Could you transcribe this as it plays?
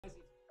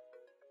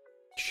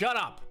Shut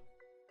up.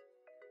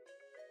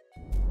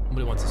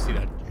 Nobody wants to see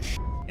that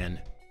again.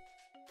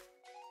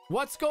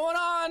 What's going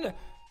on?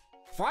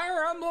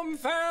 Fire Emblem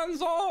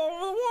fans all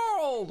over the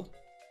world.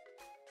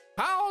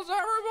 How's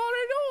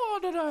everybody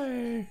doing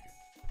today?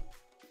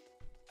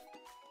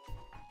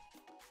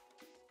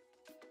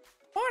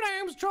 My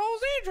name's Joe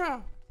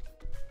Zieja.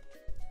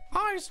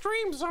 I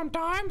stream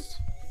sometimes.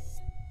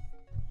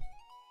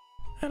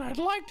 And I'd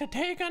like to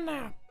take a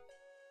nap.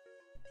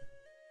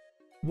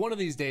 One of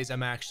these days,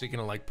 I'm actually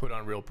gonna like put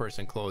on real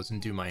person clothes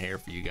and do my hair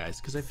for you guys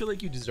because I feel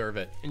like you deserve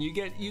it. And you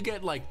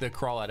get like the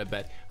crawl out of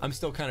bed. I'm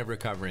still kind of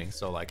recovering,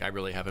 so like I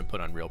really haven't put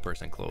on real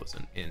person clothes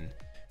in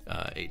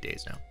 8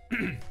 days now.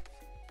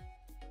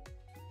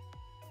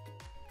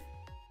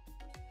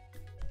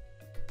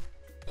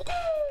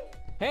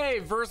 Hey,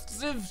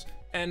 Versivs,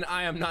 and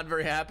I am not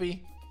very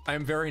happy. I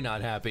am very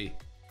not happy.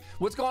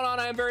 What's going on?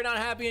 I am very not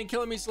happy, and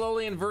Killing Me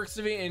Slowly, and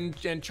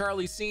Verxivi, and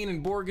Charlie Scene,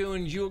 and Borgu,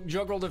 and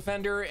Juggle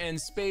Defender,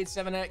 and Spade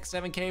 7X,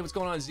 7K. What's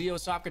going on? Zio,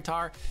 Soft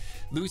Guitar,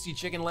 Lucy,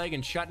 Chicken Leg,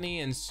 and Chutney,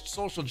 and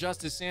Social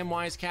Justice,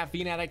 Samwise,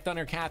 Caffeine Addict,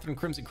 Thunder, Catherine,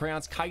 Crimson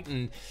Crayons, Kite,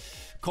 and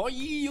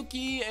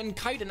Koyuki, and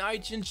Kite, and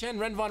Aichin Chen,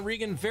 Ren Von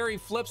Regan, Very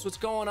Flips. What's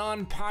going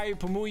on? Pi,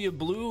 Pamuya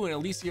Blue, and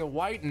Alicia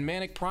White, and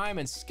Manic Prime,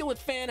 and Skillet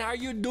Fan. How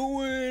you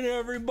doing,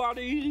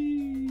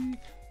 everybody?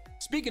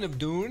 Speaking of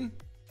Dune,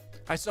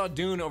 I saw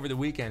Dune over the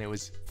weekend. It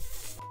was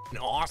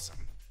awesome.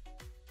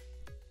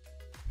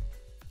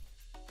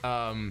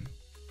 I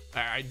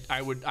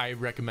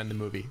recommend the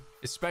movie,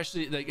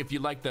 especially like if you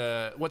like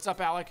the what's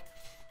up Alec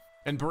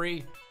and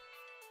Bree,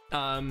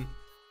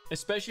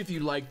 especially if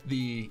you like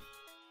the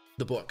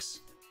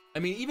books. I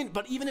mean,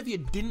 even if you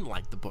didn't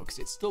like the books,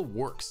 it still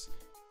works,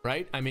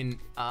 right? I mean,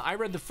 I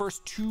read the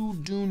first 2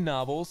 Dune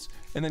novels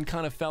and then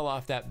kind of fell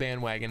off that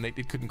bandwagon.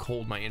 It couldn't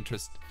hold my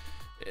interest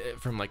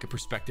from like a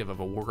perspective of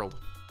a world.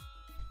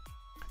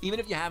 Even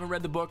if you haven't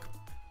read the book,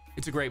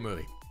 it's a great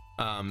movie,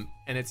 and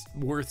it's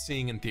worth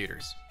seeing in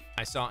theaters.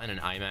 I saw it in an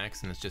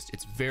IMAX, and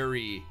it's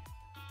very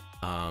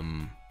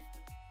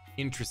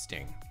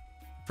interesting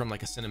from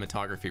like a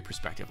cinematography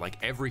perspective. Like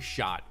every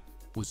shot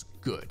was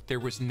good.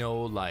 There was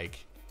no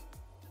like,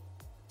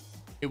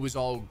 it was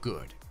all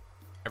good.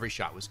 Every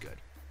shot was good.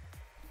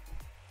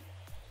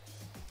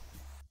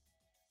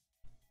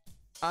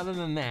 Other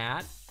than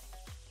that,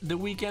 the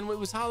weekend it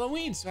was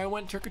Halloween, so I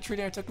went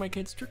trick-or-treating. I took my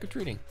kids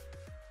trick-or-treating.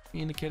 Me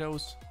and the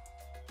kiddos.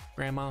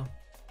 Grandma,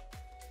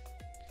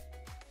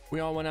 we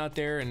all went out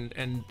there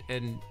and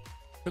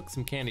took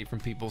some candy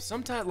from people.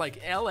 Sometimes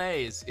like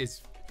LA has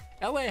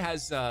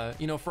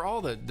you know, for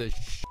all the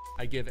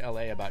I give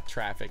LA about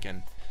traffic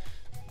and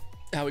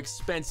how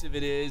expensive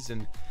it is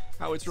and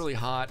how it's really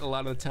hot a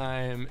lot of the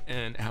time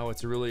and how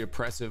it's a really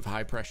oppressive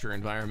high pressure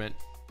environment.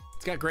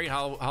 It's got great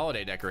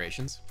holiday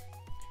decorations.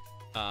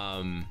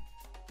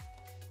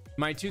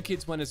 My 2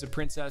 kids went as a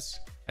princess,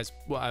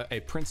 a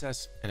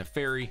princess and a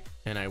fairy,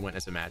 and I went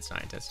as a mad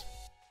scientist.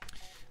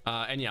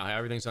 And yeah,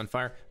 everything's on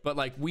fire. But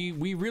like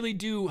we really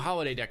do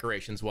holiday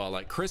decorations well,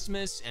 like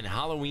Christmas and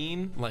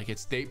Halloween. Like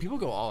people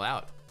go all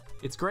out.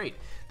 It's great.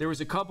 There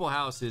was a couple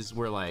houses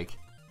where like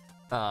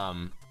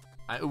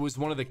it was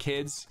one of the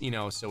kids, you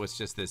know, so it's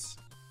just this.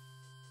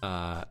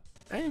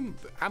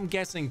 I'm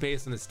guessing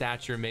based on the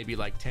stature, maybe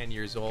like 10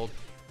 years old,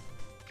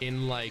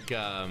 in like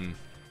a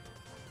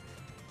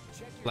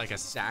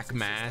sack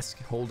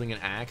mask holding an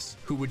axe,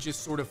 who would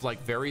just sort of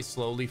like very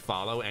slowly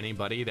follow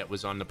anybody that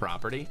was on the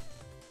property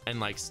and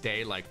like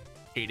stay like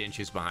 8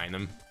 inches behind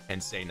them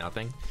and say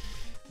nothing.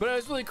 But it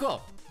was really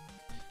cool.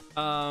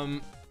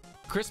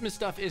 Christmas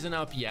stuff isn't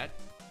up yet,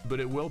 but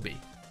it will be.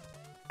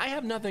 I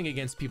have nothing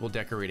against people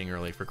decorating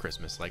early for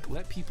Christmas. Like,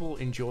 let people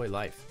enjoy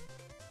life.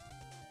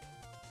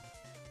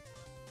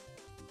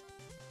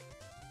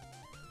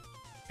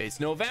 It's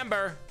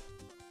November,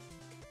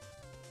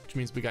 which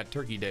means we got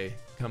Turkey Day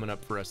coming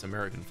up for us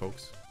American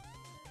folks.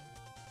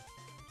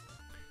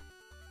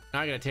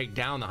 Now I gotta take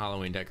down the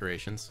Halloween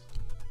decorations.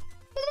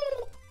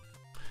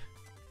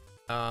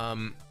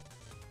 Other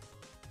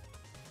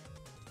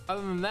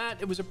than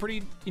that, it was a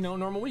pretty, you know,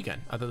 normal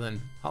weekend, other than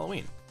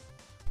Halloween.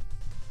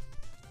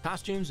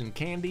 Costumes and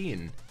candy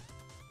and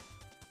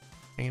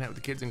hanging out with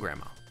the kids and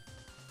grandma.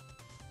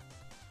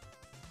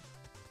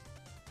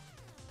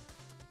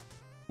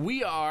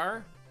 We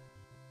are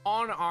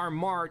on our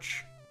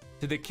march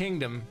to the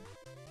kingdom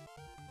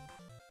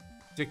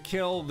to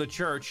kill the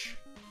church,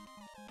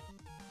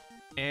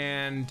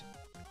 and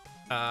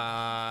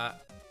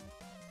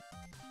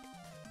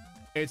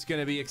it's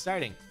gonna be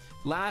exciting.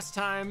 Last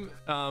time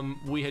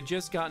we had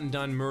just gotten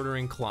done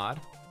murdering Claude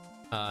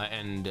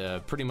and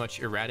pretty much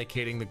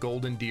eradicating the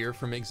golden deer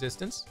from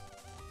existence,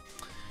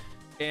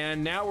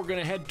 and now we're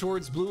gonna head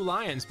towards Blue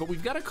Lions, but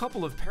we've got a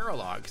couple of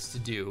paralogues to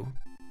do.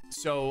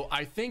 So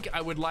I think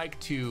I would like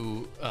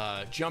to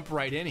jump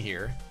right in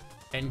here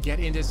and get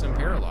into some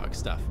paralogue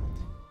stuff.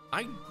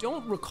 I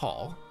don't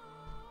recall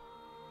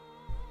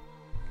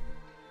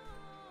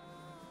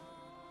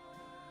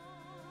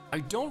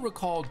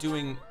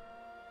doing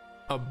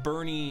a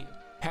Bernie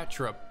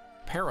Petra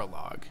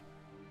paralogue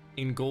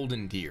in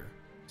Golden Deer,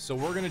 so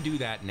we're gonna do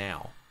that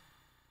now.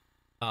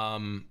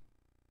 I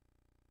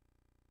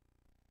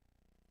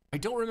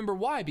don't remember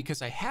why,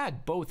 because I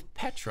had both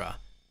Petra.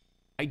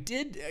 I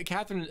did,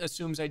 Catherine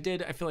assumes I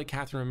did. I feel like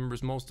Catherine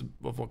remembers most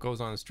of what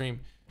goes on the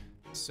stream.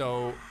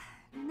 So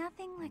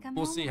nothing like a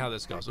we'll see how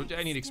this goes.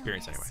 I need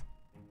experience anyway.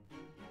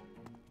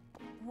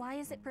 Why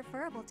is it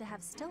preferable to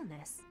have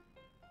stillness?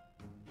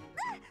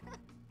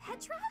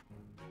 Petra?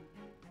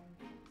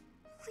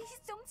 Please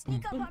don't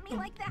sneak up on me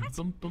like that.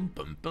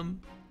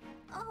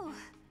 Oh,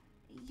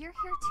 you're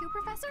here too,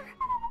 Professor?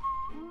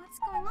 What's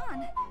going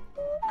on?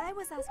 I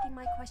was asking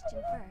my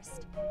question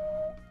first.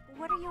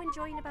 What are you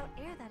enjoying about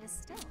air that is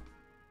still?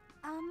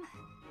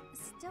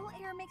 Still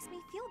air makes me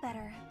feel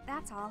better,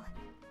 that's all.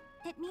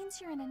 It means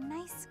you're in a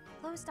nice,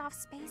 closed-off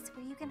space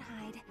where you can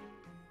hide.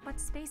 But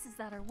spaces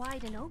that are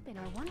wide and open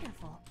are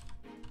wonderful.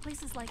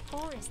 Places like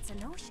forests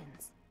and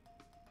oceans.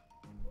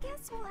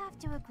 Guess we'll have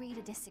to agree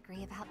to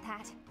disagree about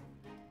that.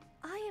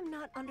 I am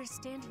not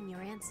understanding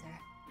your answer,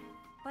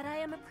 but I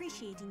am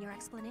appreciating your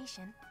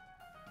explanation.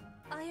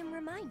 I am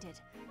reminded.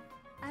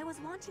 I was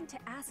wanting to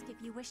ask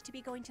if you wish to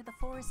be going to the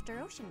forest or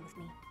ocean with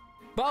me.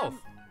 Both.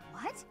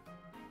 What?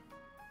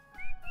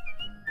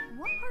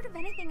 What part of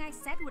anything I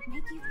said would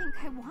make you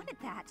think I wanted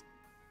that?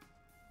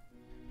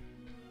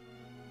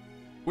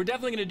 We're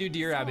definitely going to do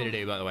Dear Abby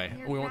today, by the way.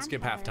 We won't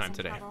skip halftime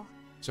today.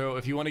 So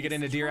if you want to get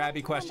into Dear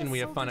Abby question, we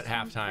have fun at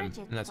halftime,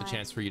 and that's a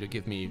chance for you to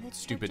give me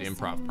stupid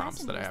improv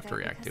prompts that I have to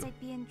react to. I'd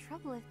be in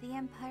trouble if the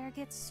Empire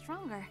gets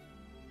stronger.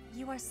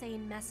 You are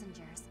saying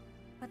messengers,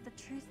 but the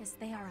truth is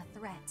they are a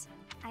threat.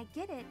 I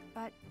get it,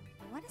 but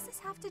what does this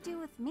have to do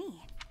with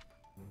me?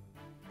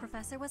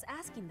 Professor was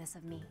asking this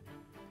of me.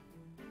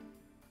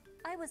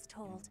 I was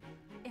told,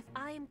 if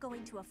I am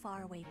going to a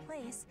faraway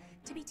place,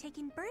 to be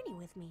taking Bernie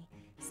with me,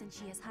 since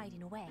she is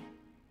hiding away.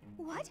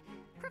 What?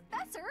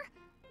 Professor?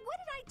 What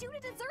did I do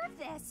to deserve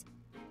this?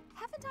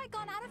 Haven't I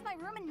gone out of my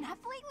room enough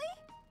lately?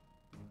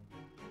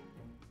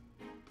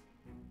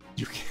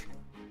 You can't.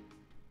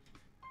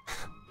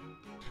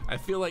 I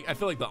feel like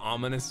the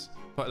ominous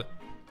part,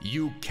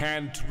 you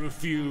can't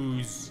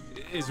refuse,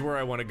 is where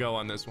I want to go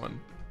on this one.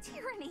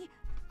 Tyranny!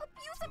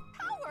 Abuse of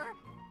power!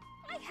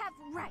 I have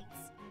rights!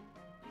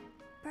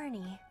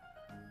 Bernie,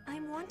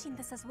 I'm wanting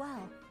this as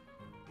well.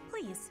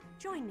 Please,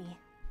 join me.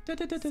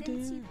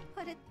 Since you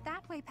put it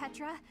that way,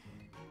 Petra,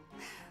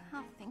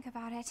 I'll think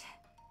about it.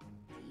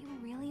 Do you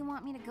really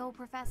want me to go,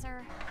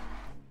 Professor?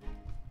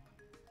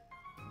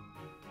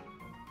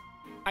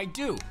 I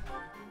do.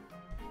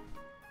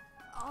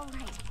 All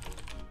right.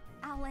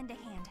 I'll lend a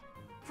hand.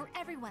 For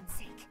everyone's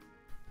sake.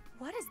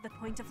 What is the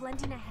point of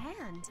lending a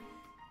hand?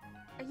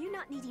 Are you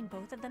not needing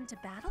both of them to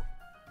battle?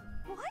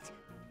 What?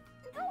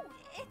 No,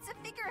 it's a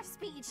figure of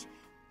speech.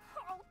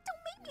 Oh,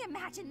 don't make me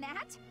imagine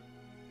that.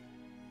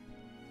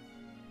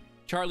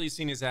 Charlie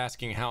Scene is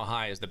asking how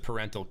high is the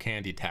parental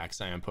candy tax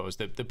I impose.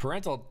 The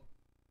parental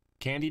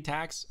candy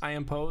tax I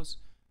impose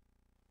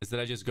is that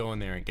I just go in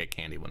there and get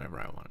candy whenever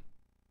I want.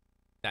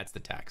 That's the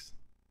tax.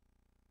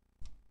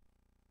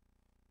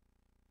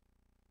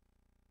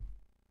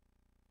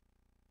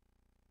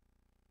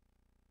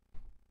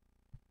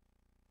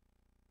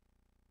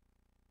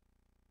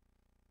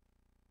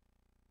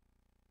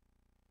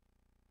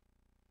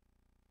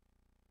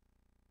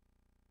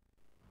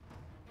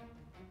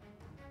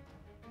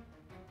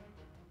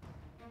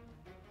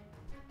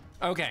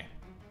 Okay.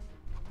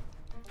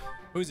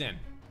 Who's in?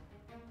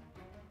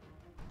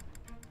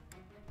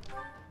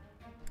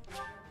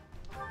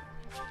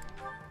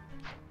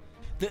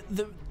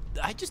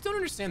 I just don't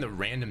understand the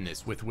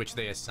randomness with which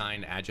they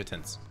assign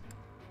adjutants.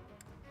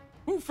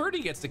 Ooh,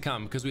 Ferdy gets to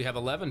come because we have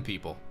 11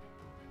 people.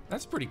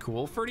 That's pretty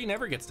cool. Ferdy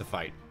never gets to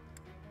fight.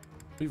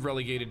 We've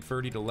relegated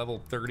Ferdy to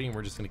level 30 and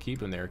we're just gonna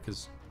keep him there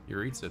because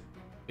Yuritsa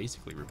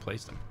basically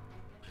replaced him.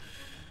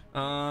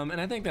 And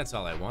I think that's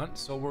all I want.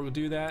 So we'll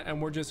do that and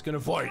we're just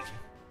gonna fight.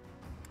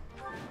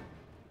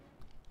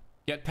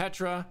 Get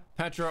Petra.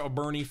 Petra or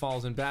Bernie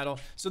falls in battle.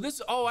 So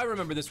this, oh, I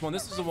remember this one.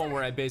 This is the one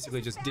where I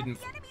basically just didn't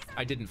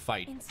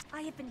fight.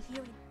 I have been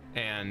healing.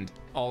 And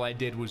all I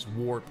did was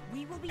warp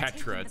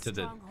Petra to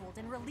the stronghold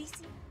and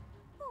releasing.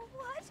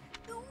 What?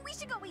 We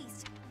should go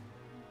east.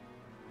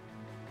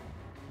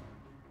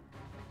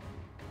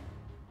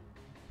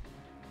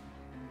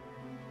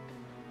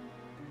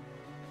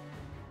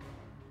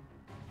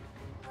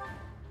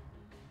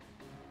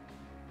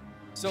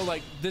 So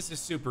like this is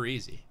super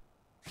easy.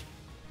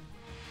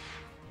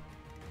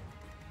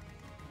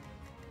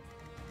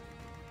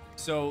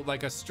 So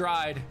like a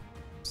stride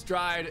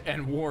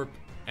and warp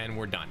and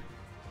we're done.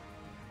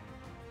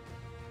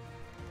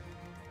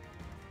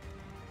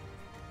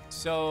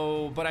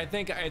 So, but I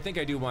think I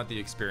do want the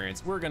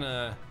experience. We're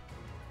gonna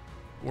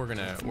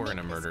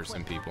murder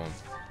some people.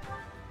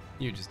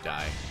 You just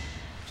die.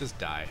 Just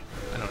die.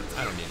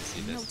 I don't need to see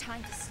this. No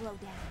time to slow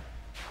down.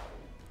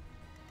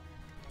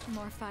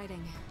 More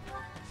fighting.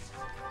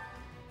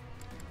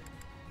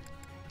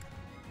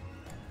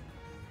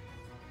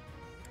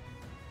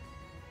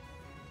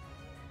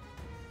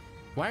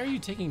 Why are you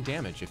taking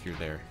damage if you're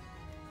there?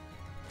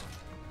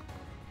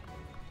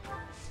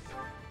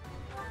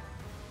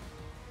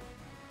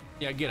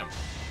 Yeah, get him.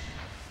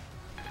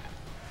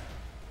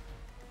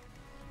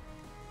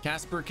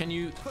 Casper, can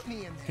you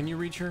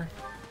reach her?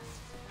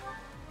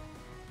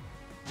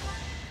 Yeah.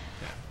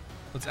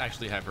 Let's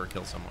actually have her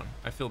kill someone.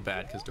 I feel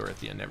bad because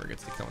Dorothea never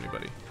gets to kill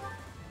anybody.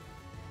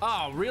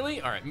 Oh,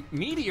 really? All right,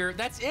 Meteor,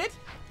 that's it?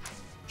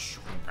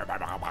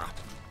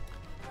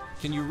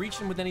 Can you reach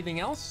him with anything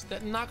else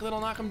that'll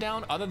knock him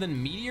down other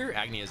than Meteor?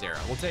 Agnia's Arrow.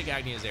 We'll take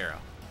Agnia's Arrow.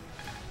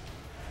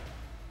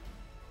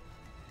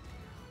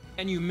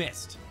 And you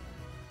missed.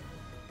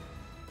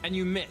 And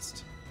you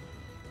missed.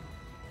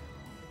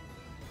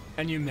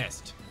 And you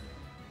missed.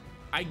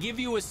 I give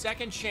you a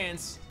second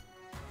chance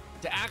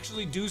to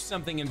actually do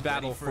something in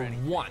battle for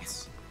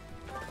once.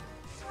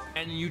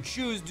 And you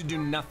choose to do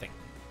nothing.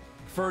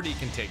 Ferdy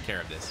can take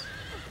care of this.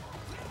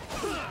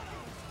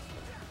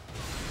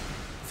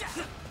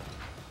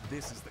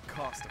 This is the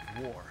cost of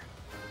war.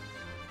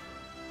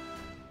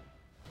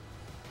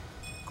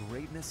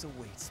 Greatness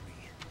awaits me.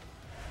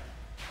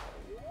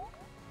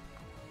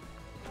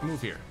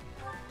 Move here.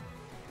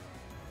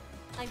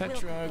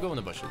 Petra, go in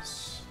the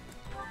bushes.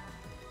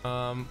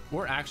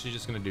 We're actually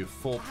just gonna do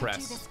full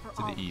press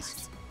to the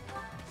east.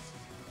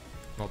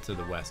 Well, to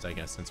the west, I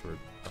guess, since we're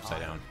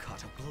upside down.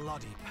 Cut a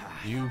bloody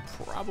path. You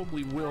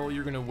probably will.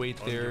 You're gonna wait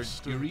there.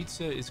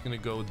 Yuritsa is gonna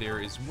go there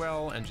as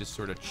well and just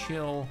sort of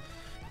chill.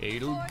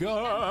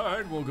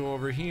 Edelgard will go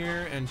over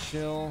here and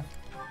chill.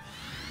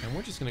 And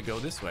we're just gonna go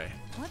this way.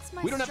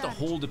 We don't have to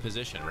hold a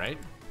position, right?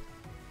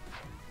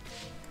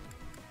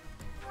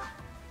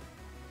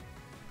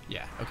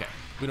 Yeah, okay.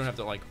 We don't have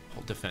to like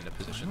defend a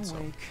position, so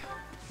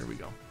here we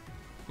go.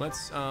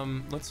 Let's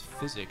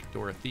physic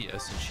Dorothea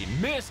since she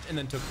missed and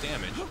then took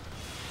damage.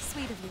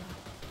 Sweet of you.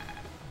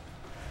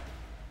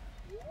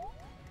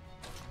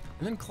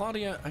 And then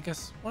Claudia, I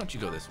guess, why don't you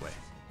go this way?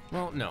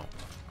 Well, no.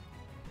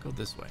 Go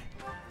this way.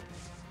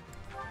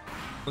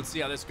 Let's see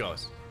how this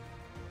goes.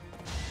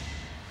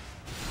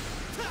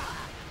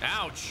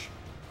 Ouch!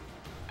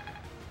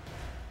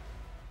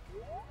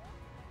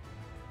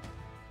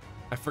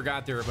 I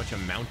forgot there were a bunch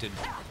of mounted...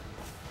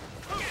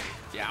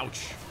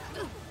 Ouch.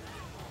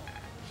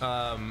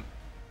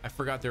 I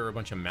forgot there were a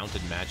bunch of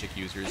mounted magic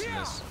users in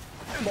this.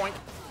 Boink.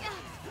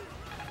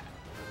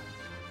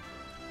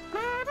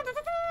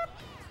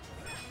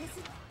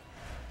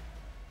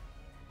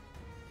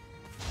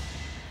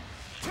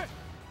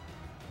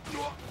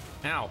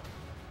 Ow.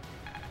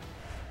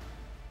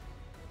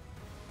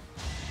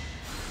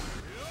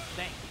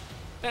 Thank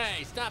you.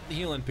 Hey, stop the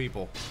healing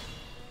people.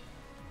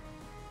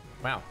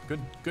 Wow,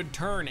 good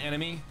turn,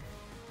 enemy.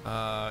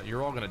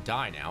 You're all gonna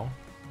die now.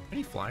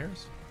 Any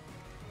flyers?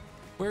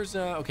 Where's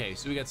okay,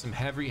 so we got some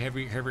heavy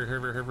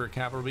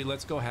cavalry.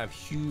 Let's go have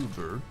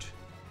Hubert.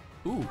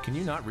 Ooh, can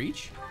you not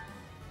reach?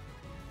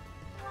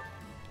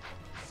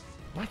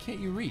 Why can't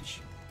you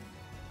reach?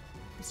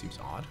 That seems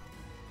odd.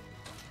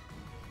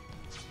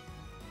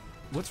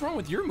 What's wrong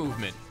with your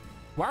movement?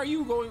 Why are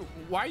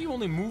you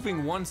only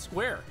moving one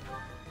square?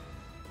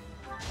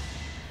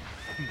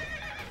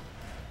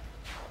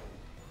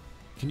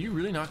 Can you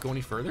really not go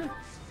any further?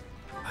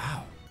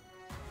 Wow.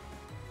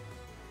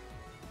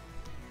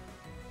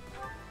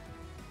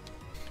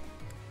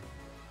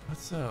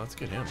 Let's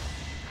get him.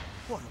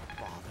 What a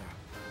bother.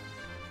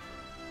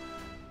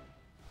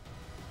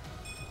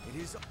 It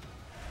is.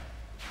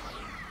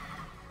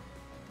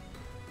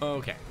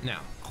 Okay,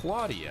 now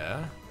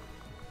Claudia.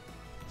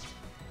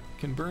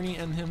 Can Bernie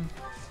end him?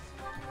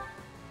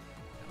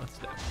 Let's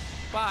do it.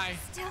 Bye.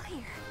 Still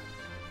here.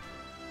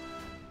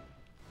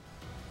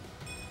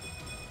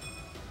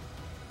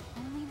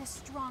 Only the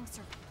strong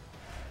survive.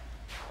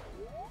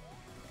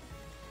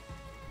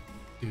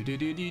 Do do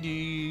do do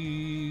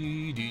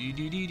do do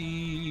do do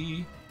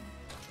do.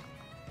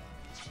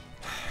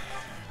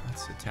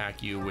 Let's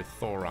attack you with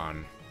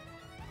Thoron.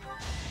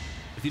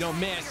 If you don't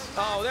miss,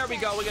 oh, there we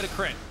go. We get a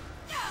crit.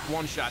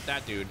 One shot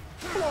that dude.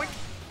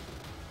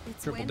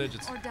 It's Triple win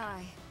digits. or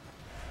die.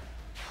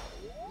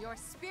 Your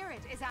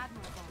spirit is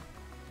admirable.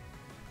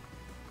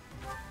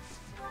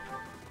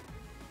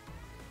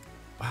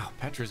 Wow,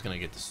 Petra's gonna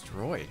get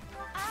destroyed.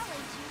 I'll aid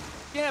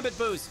you. Gambit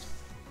boost.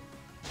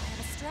 I have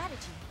a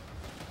strategy.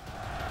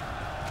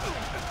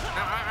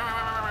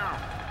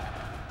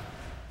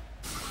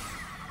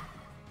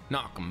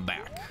 Knock him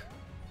back.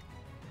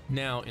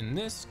 Now, in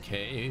this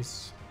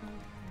case,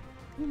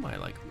 who am I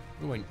like?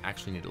 Who do I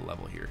actually need to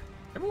level here?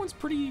 Everyone's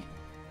pretty.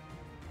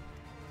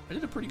 I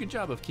did a pretty good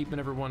job of keeping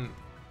everyone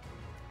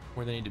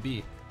where they need to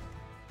be.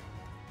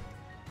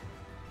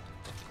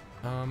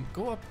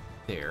 Go up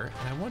there,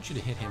 and I want you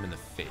to hit him in the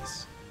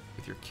face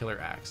with your killer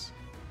axe.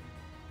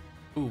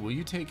 Ooh, will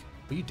you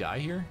die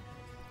here?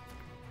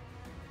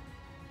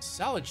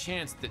 Solid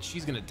chance that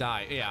she's gonna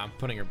die. Yeah, I'm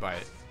putting her by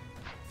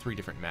 3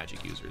 different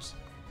magic users.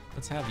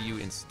 Let's have you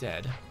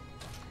instead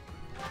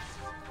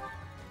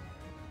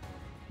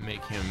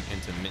make him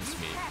into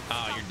mincemeat.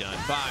 Oh, you're done.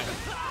 Bye.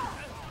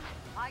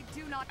 I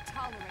do not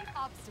tolerate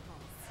obstacles.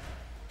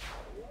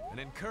 An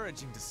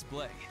encouraging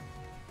display.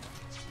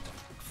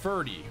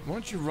 Ferdy, why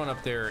don't you run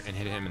up there and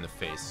hit him in the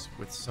face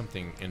with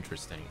something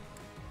interesting?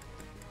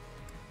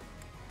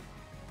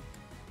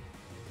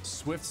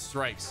 Swift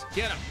strikes.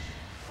 Get him.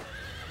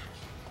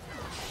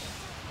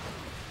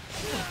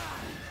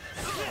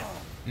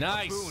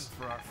 Nice. Boon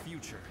for our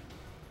future.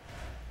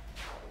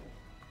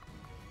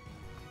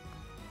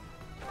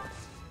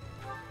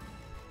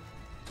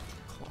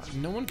 Claude,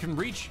 no one can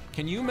reach.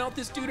 Can you melt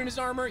this dude in his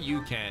armor?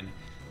 You can.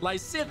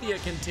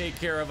 Lysithea can take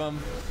care of him.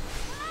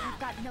 I've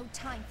got no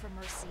time for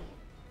mercy.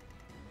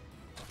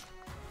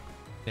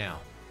 Now,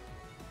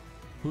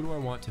 who do I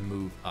want to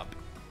move up?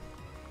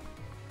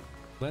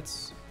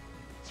 Let's...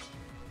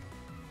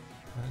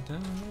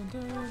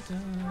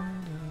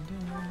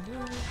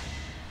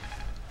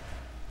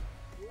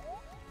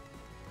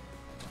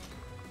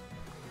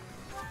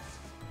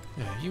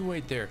 Yeah, you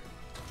wait there.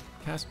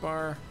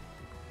 Caspar.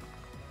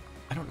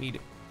 I don't need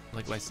it.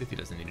 Like, Lysithea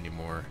doesn't need any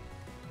more.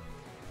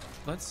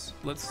 Let's...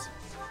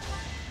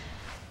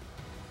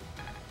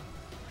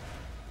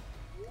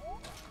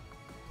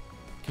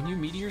 Can you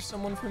meteor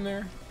someone from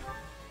there?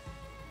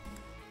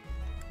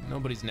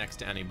 Nobody's next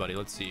to anybody.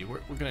 Let's see. We're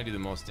gonna do the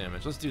most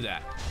damage. Let's do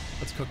that.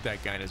 Let's cook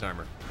that guy in his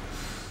armor.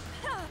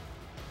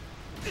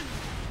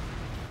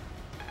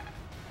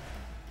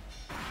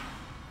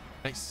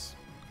 Nice.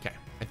 Okay.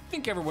 I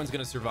think everyone's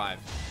gonna survive.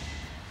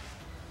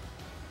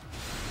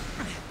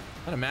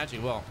 Not a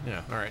magic. Well,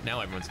 yeah. All right. Now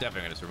everyone's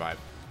definitely gonna survive.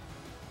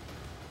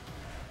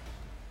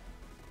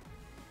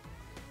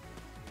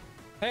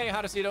 Hey,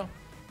 Hadasito.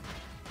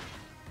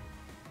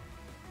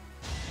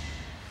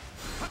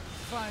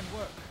 Fine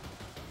work.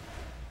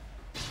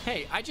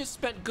 Hey, I just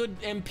spent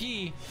good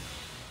MP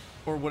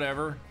or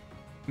whatever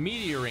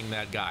meteoring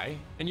that guy,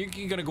 and you're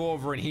gonna go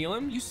over and heal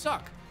him? You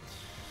suck.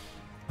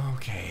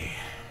 Okay.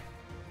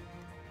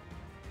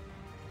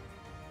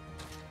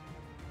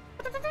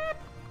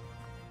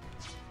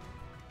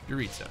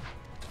 Pizza.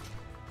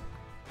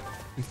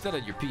 Instead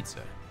of your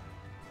pizza,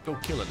 go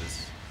kill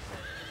this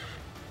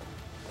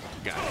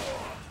guy.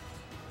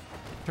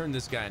 Turn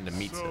this guy into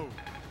pizza. So.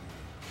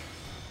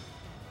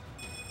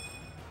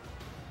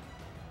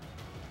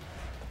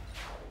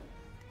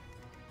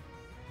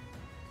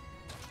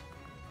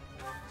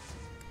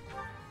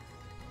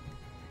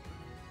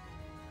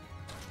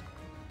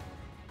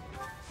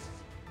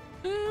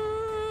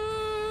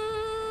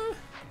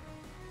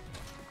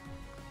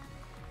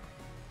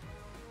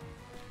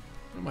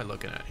 What am I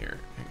looking at here?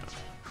 Hang on.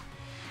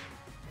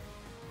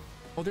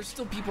 Oh, there's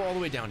still people all the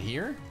way down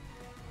here?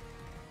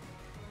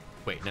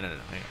 Wait, no. Hang on.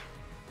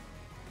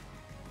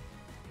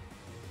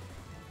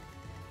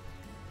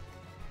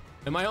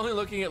 Am I only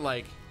looking at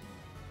like...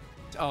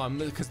 Oh, I'm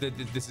because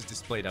this is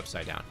displayed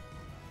upside down.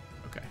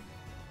 Okay.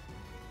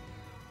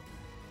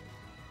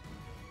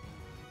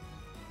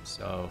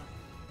 So...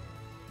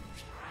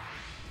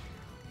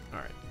 All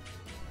right.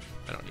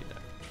 I don't need that.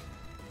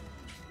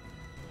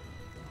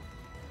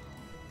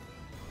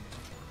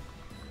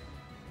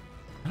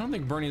 I don't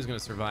think Bernie's gonna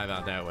survive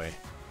out that way,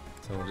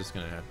 so we're just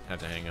gonna have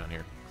to hang on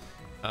here.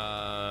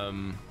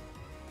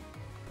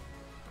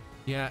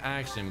 Yeah,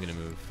 actually, I'm gonna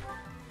move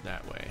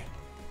that way.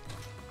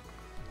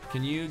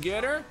 Can you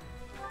get her?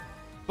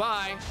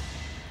 Bye.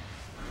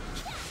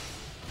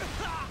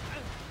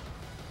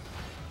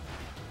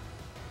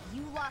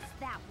 You lost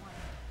that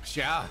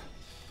one.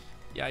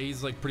 Yeah,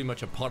 he's like pretty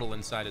much a puddle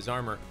inside his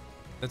armor.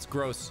 That's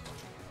gross.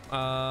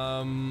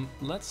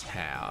 Let's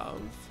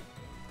have...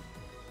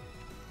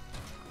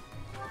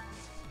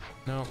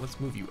 No, let's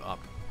move you up.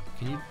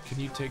 Can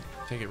you take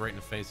it right in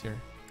the face here?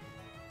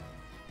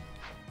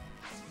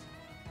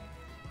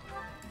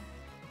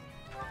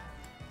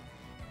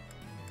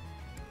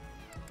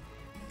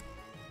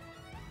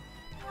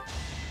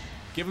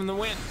 Give him the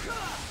win.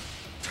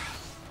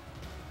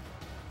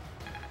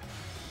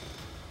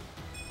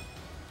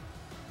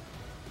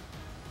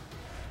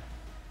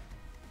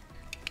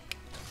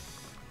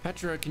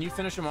 Petra, can you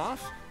finish him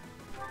off?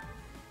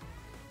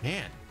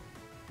 Man.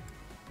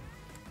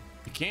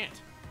 You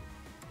can't.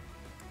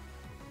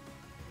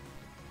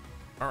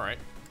 All right.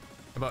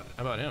 How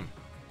about him?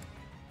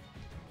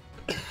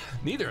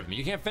 Neither of them.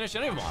 You can't finish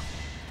any of them off.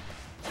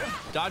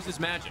 Dodge this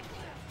magic.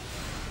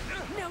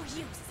 No use.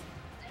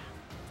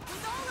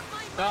 With all of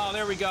my Oh,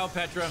 there we go,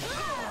 Petra.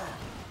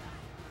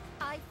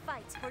 I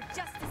fight for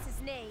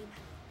justice's name.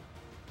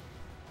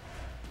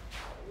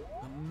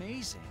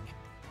 Amazing.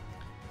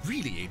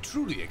 Really,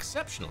 truly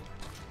exceptional.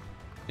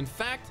 In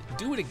fact,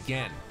 do it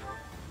again.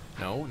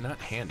 No, not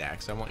hand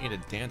axe. I want you to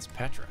dance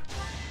Petra.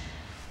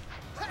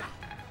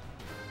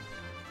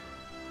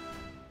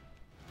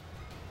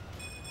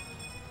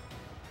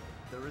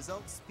 The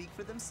results speak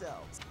for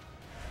themselves.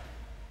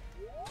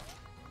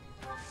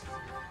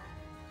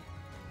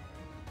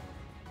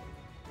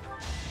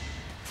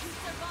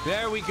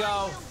 There we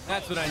go.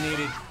 That's what I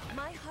needed.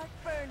 My heart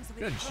burns with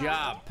Good pride.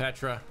 job,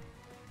 Petra.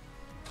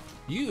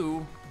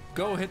 You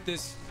go hit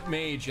this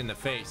mage in the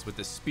face with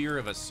the Spear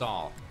of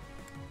Assault.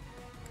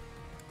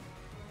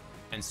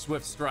 And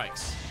Swift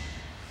Strikes.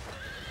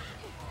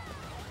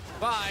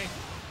 Bye.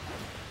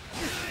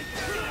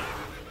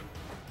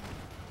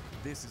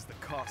 This is the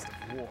cost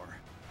of war.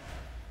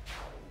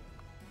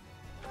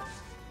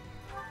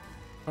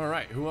 All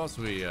right, who else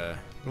we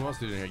Who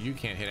else is in here? You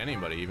can't hit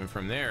anybody even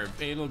from there.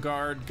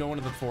 Edelgard, go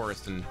into the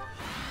forest and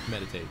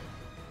meditate.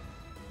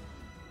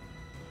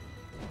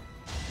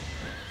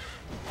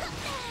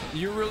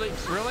 You really?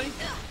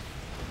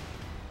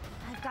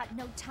 I've got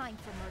no time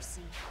for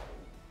mercy.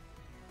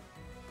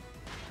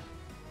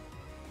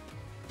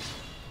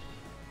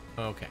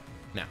 Okay,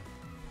 now,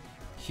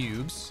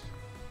 cubes.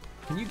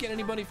 Can you get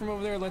anybody from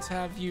over there? Let's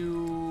have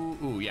you.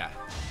 Ooh, yeah,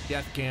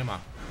 Death Gamma.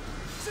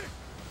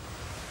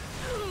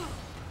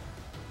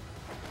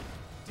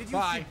 Did you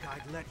Bye. think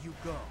I'd let you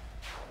go?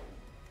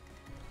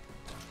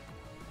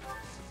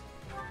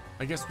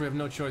 I guess we have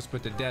no choice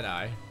but the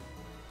Deadeye.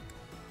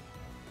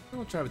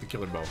 We'll try with the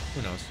Killer Bow.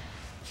 Who knows?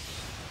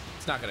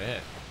 It's not gonna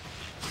hit.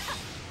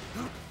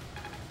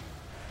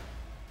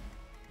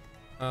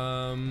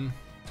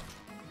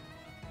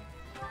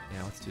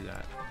 Yeah, let's do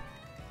that.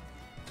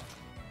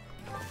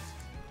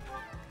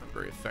 Not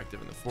very effective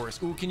in the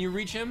forest. Ooh, can you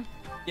reach him?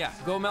 Yeah,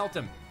 go melt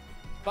him.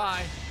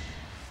 Bye.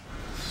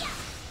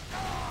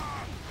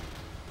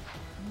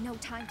 No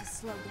time to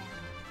slow down.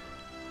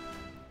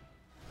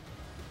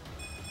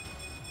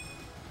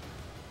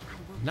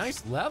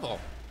 Nice level.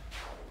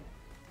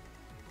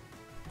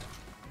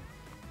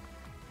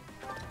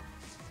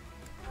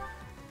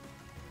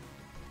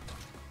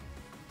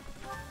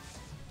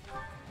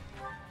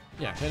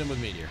 Yeah, hit him with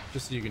Meteor,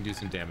 just so you can do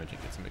some damage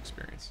and get some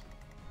experience.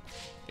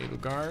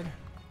 Edelgard.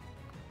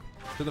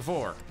 To the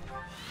 4.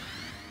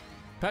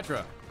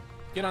 Petra,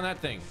 get on that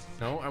thing.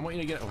 No, I want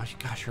you to get... Oh,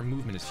 gosh, her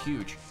movement is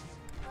huge.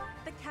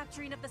 The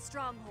capturing of the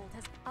stronghold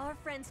has... Our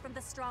friends from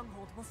the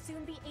stronghold will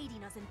soon be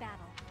aiding us in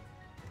battle.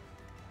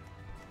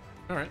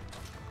 All right.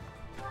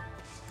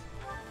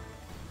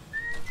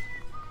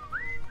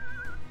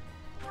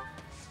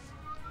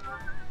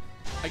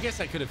 I guess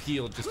I could have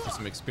healed just for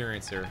some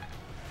experience there.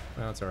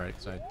 Well, that's all right,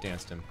 because I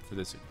danced him for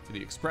this, for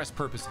the express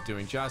purpose of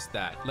doing just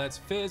that. Let's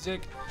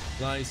physic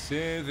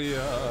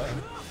Lysithia.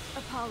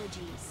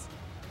 Apologies.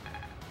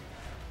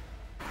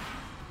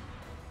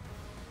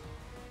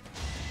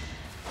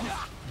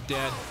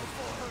 Dead.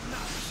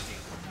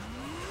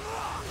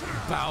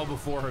 Bow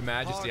before her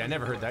majesty. I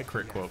never heard that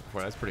crit quote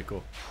before. That's pretty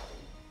cool.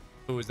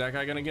 Ooh, is that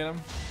guy gonna get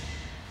him?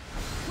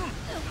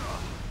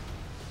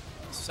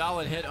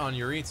 Solid hit on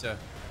Yuritsa.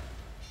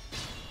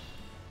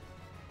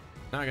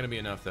 Not gonna be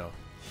enough though.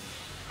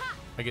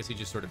 I guess he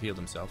just sort of healed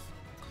himself.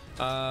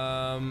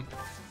 Well,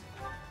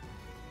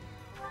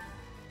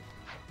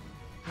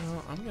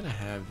 I'm gonna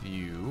have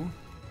you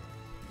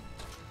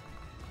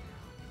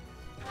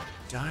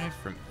dive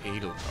from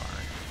Edelgard.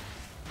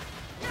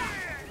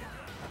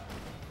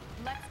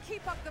 Let's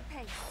keep up the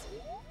pace.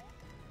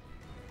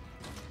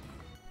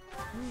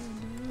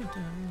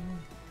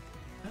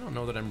 I don't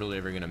know that I'm really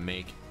ever gonna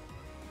make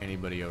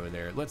anybody over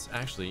there. Let's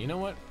actually, you know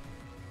what?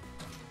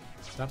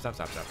 Stop.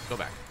 Go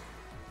back.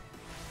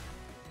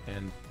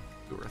 And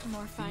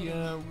More fighting.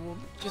 yeah, we'll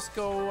just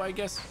go, I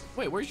guess.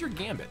 Wait, where's your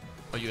Gambit?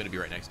 Oh, you gotta be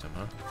right next to him,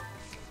 huh?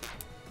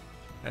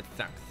 That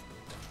sucks.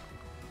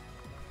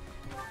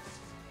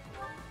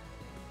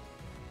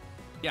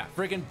 Yeah,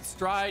 friggin'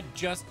 Stride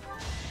just...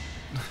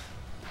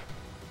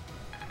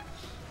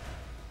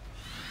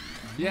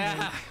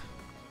 Yeah!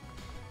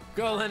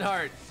 Go,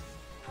 Linhardt!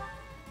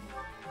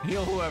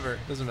 Heal whoever,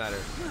 doesn't matter.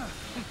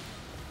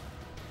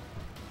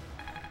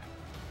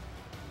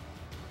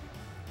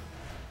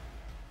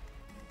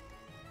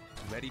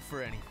 Ready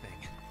for anything.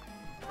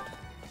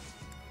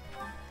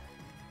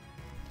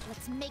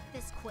 Let's make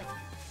this quick.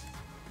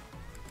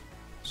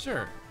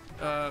 Sure.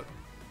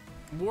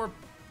 Warp...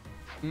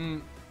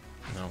 no.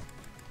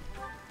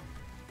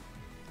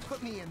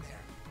 Put me in there.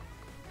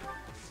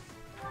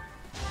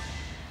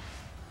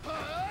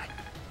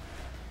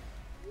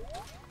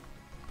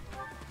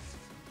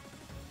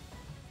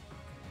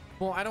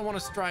 Well, I don't want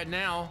to stride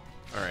now.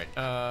 All right,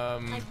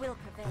 I will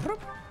prevail.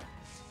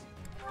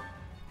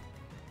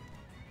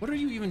 What are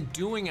you even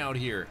doing out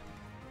here?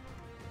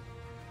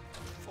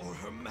 For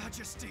Her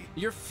Majesty.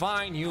 You're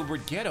fine,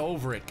 Hubert. Get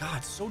over it.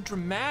 God, so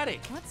dramatic.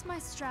 What's my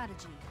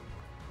strategy?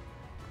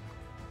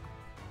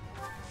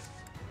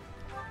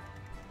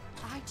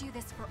 I do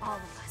this for all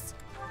of us.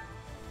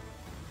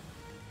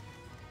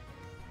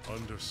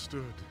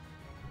 Understood.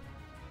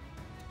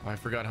 I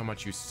forgot how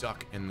much you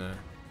suck in the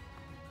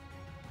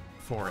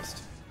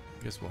forest.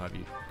 Guess we'll have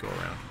you go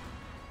around.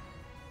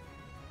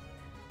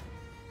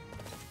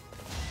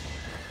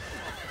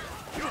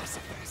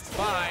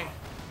 Bye.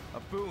 A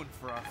boon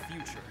for our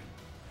future.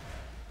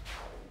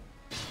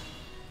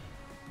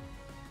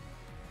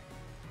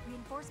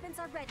 Reinforcements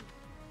are ready.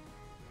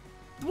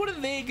 What are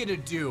they gonna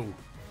do?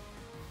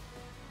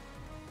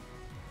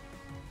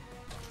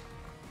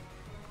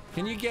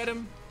 Can you get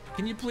him?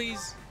 Can you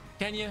please?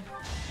 Can you?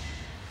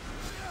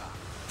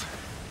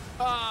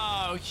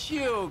 Oh,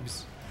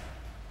 Hubes.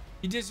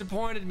 You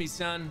disappointed me,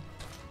 son.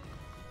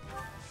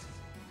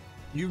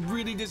 You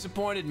really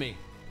disappointed me.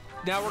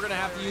 Now we're gonna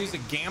have to use a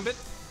gambit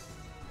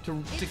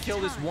to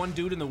kill this one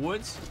dude in the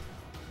woods?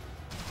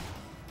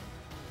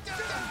 It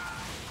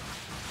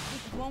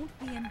won't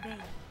be in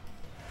vain.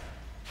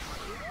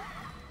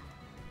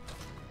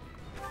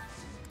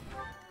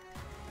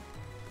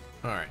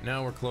 All right,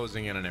 now we're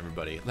closing in on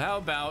everybody. How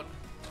about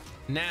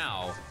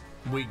now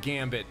we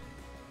gambit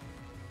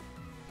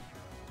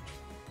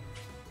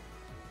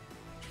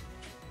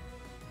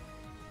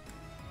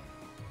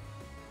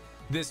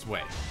this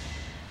way.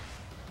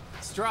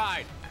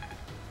 Stride.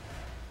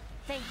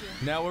 Thank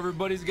you. Now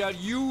everybody's got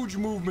huge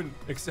movement,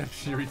 except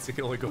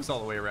Shiritsu only goes all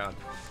the way around.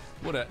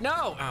 What a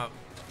no!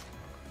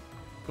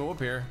 Go up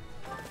here.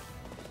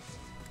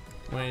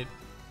 Wait.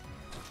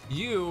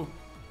 You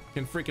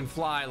can freaking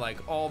fly like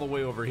all the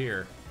way over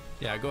here.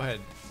 Yeah, go ahead.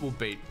 We'll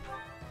bait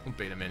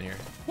him in here.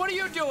 What are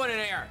you doing in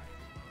here?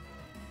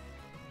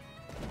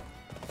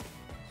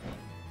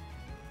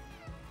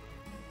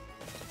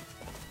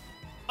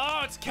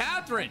 Oh, it's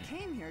Catherine! I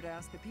came here to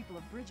ask the people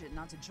of Bridget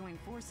not to join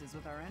forces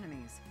with our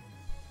enemies.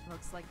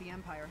 Looks like the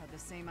Empire had the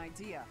same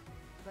idea.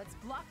 Let's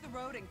block the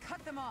road and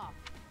cut them off.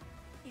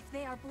 If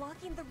they are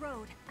blocking the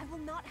road, I will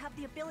not have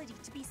the ability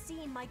to be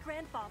seeing my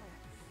grandfather.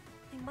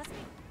 They must be...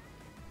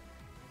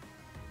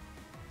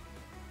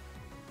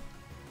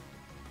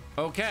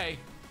 Okay,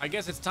 I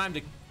guess it's time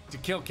to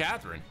kill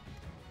Catherine.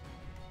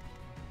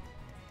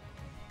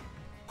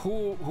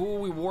 Who are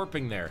we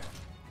warping there?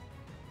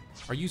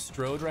 Are you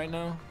Strode right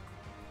now?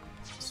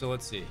 So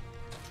let's see.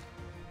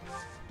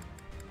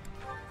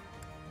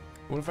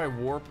 What if I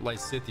warp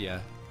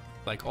Lysithea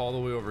like all the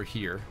way over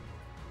here?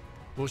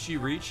 Will she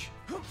reach?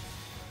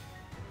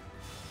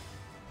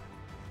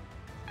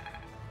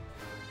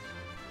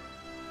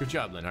 Good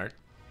job, Linhart.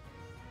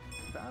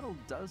 Battle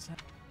does have...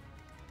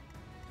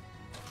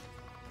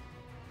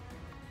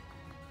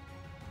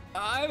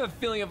 I have a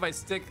feeling if I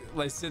stick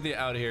Lysithea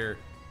out here,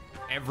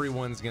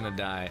 everyone's gonna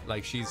die.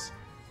 Like she's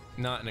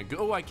not in a good.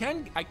 Oh, I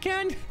can.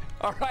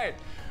 All right,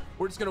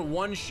 we're just gonna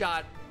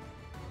one-shot.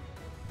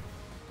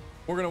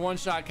 We're gonna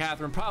one-shot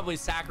Catherine. Probably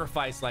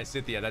sacrifice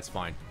Lysithea. That's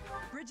fine.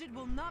 Bridget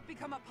will not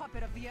become a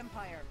puppet of the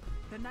Empire.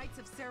 The Knights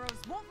of Saros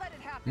won't let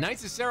it happen.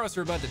 Knights of Saros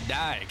are about to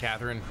die,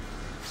 Catherine.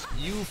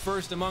 You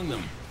first among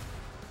them.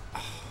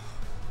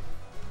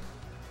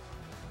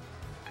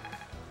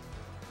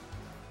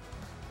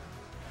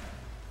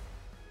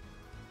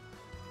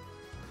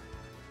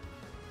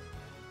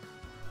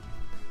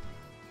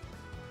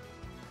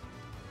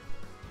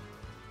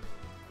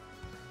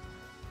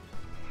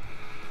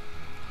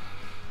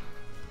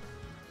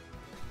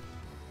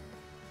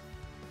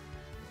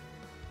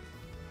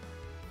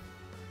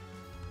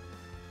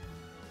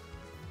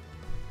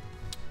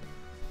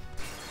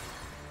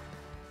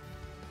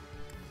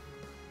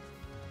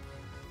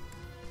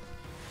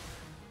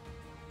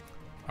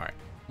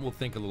 We'll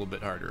think a little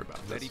bit harder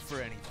about this. Ready for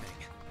anything.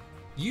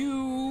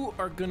 You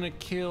are gonna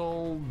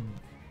kill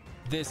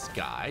this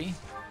guy.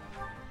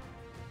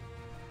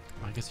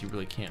 I guess you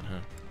really can't, huh?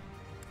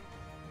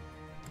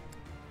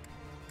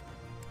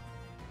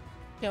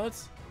 Yeah,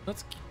 let's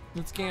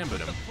gambit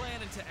him. The plan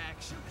into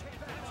action.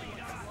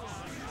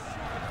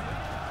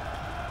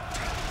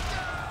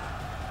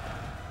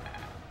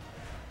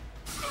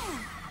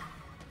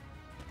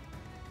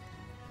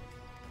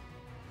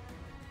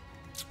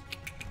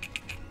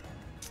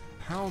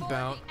 How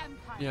about,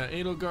 yeah,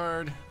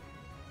 Edelgard.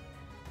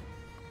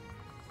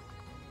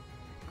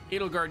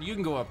 Edelgard, you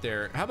can go up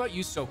there. How about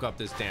you soak up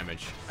this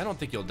damage? I don't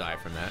think you'll die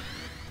from that.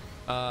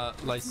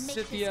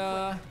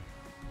 Lysithea.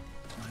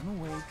 I'm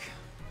awake.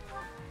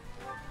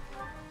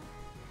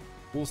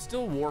 We'll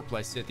still warp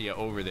Lysithea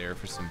over there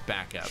for some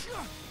backup.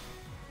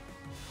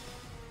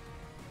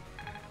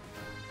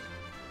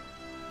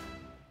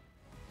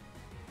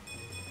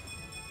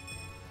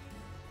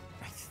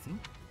 I think.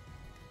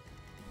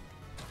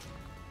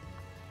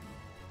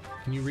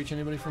 Can you reach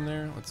anybody from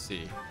there? Let's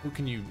see. Who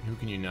can you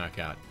knock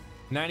out?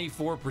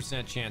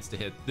 94% chance to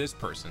hit this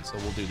person, so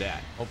we'll do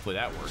that. Hopefully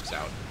that works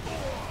out.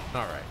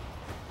 All right.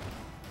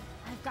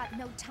 I've got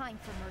no time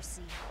for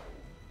mercy.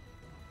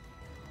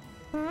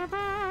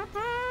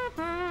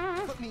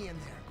 Put me in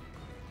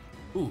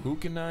there. Ooh, who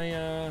can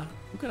I,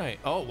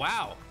 oh,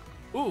 wow.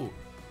 Ooh,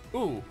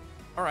 all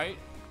right.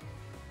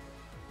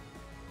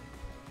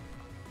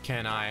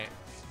 Can I,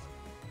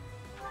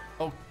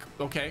 oh,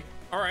 okay.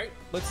 All right,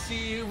 let's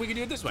see if we can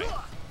do it this way.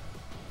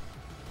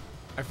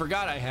 I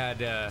forgot I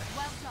had Well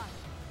done.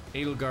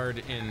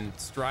 Edelgard in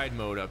stride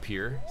mode up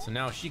here, so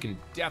now she can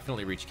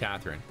definitely reach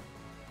Catherine.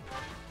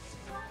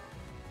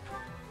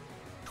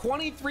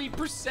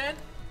 23%?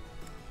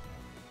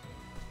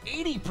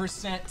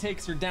 80%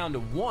 takes her down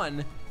to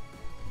 1,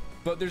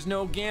 but there's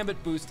no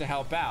Gambit boost to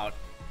help out.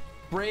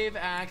 Brave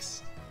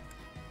Axe,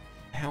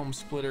 Helm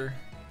Splitter.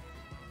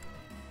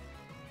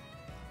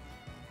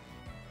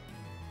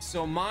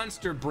 So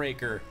Monster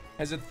Breaker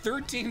has a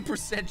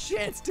 13%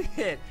 chance to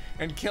hit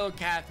and kill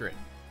Catherine.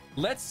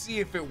 Let's see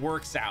if it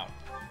works out.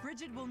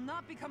 Bridget will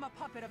not become a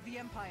puppet of the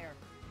Empire.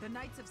 The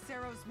Knights of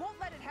Saros won't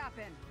let it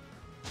happen.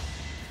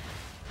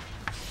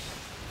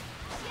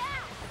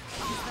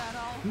 Is that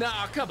all?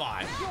 Nah, come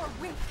on. You're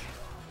weak.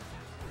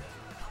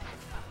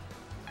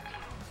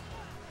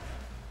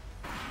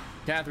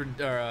 Catherine,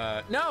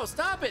 no,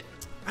 stop it.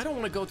 I don't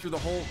want to go through the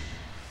whole,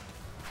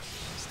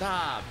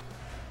 stop.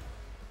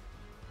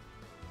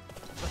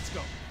 Let's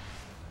go.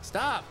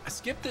 Stop. I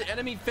skipped the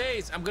enemy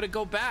phase. I'm gonna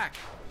go back.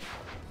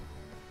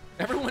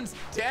 Everyone's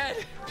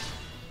dead.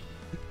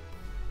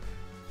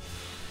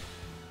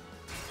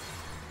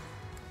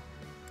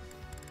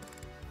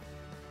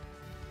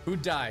 Who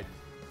died?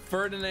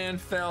 Ferdinand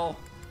fell.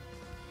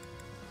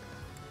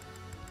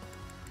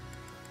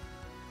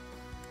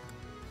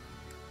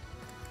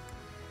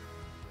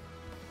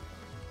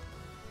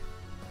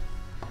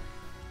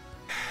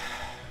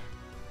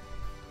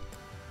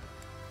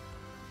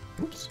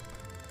 Oops.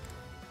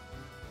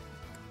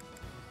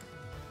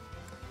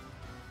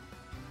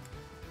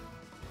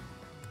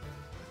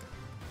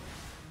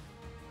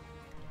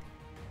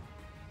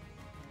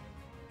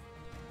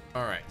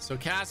 All right, so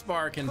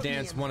Caspar can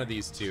dance one of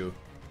these two.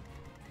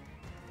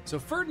 So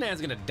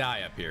Ferdinand's gonna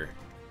die up here.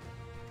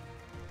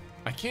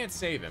 I can't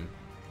save him.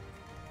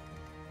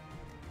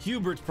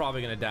 Hubert's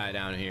probably gonna die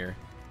down here.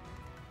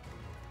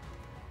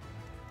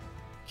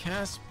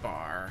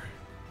 Caspar.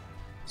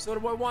 So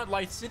do I want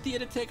Lysithea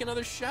to take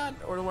another shot,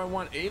 or do I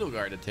want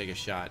Edelgard to take a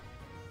shot?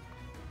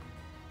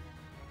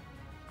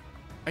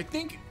 I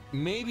think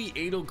maybe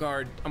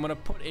Edelgard. I'm gonna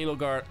put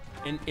Edelgard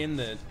in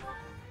the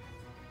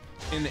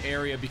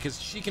area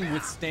because she can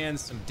withstand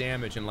some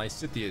damage, and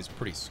Lysithea is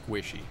pretty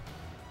squishy.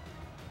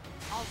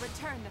 I'll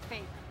return the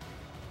favor.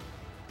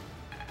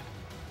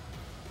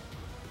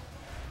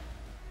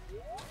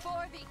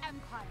 For the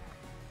Empire.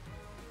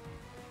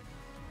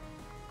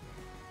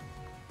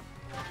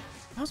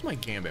 How's my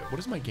gambit? What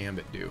does my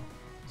gambit do?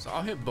 So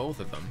I'll hit both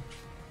of them.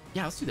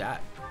 Yeah, let's do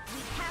that. We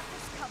have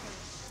this covered.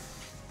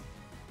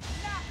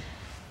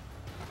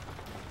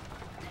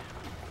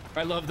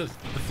 No. I love the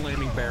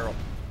flaming barrel.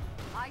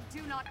 I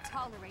do not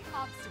tolerate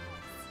obstacles.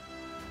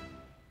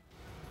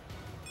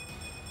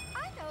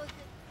 I know that.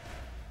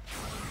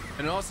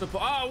 And also,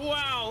 oh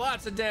wow,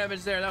 lots of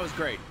damage there. That was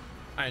great.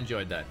 I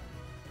enjoyed that.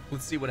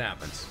 Let's see what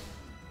happens.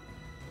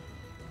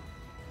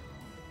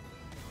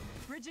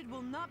 Bridget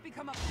will not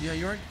become a. Yeah,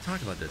 you already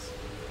talked about this.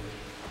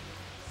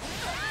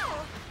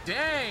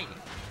 Dang!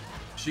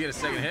 She get a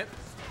second hit?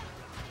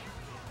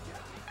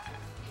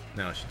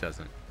 No, she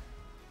doesn't.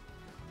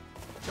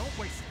 Don't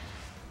waste it.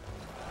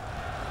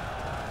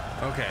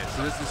 Okay,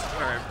 so this is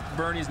all right.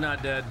 Bernie's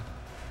not dead.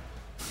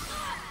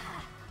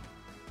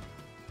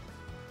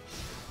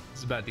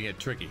 It's about to get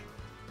tricky.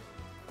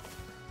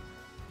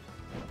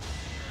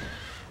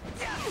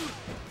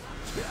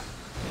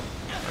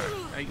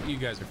 You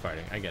guys are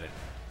fighting. I get it.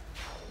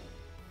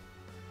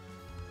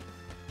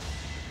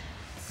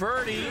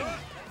 Ferdy.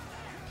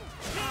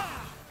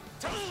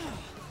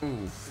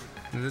 Ooh,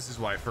 and this is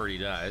why Ferdy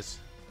dies.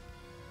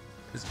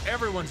 Because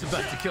everyone's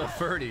about to kill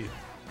Ferdy.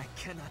 I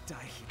cannot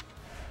die here.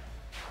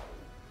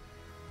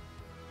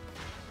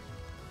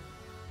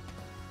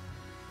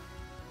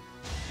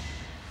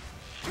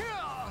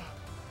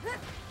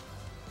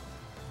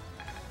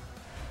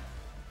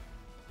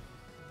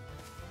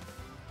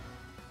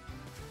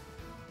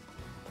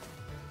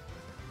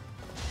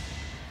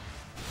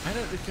 I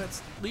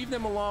don't. Leave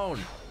them alone.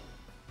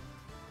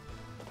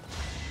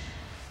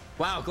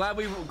 Wow,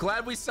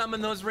 glad we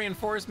summoned those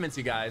reinforcements,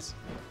 you guys.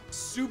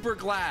 Super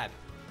glad.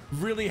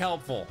 Really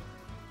helpful.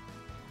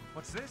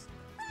 What's this?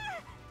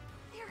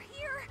 They're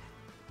here.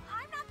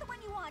 I'm not the one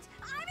you want.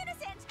 I'm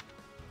innocent.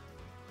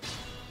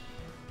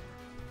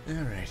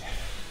 All right.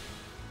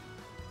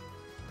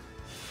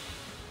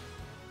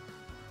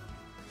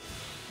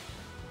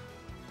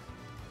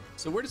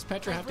 So where does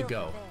Petra have to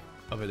go?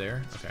 Over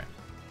there? Okay.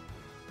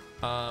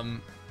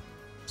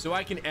 So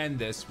I can end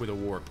this with a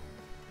warp.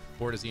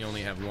 Or does he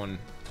only have one?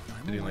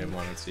 Did he only have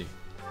one? Let's see.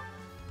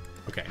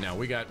 Okay, no,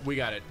 we got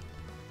it.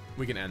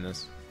 We can end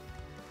this.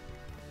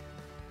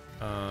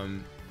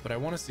 But I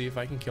want to see if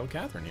I can kill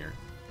Catherine here.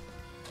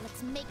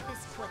 Let's make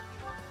this quick.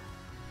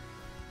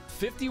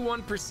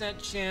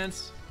 51%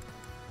 chance,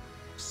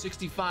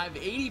 65,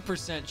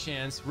 80%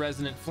 chance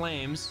Resonant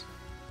Flames,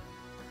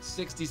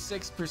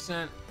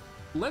 66%.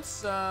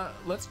 Let's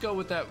go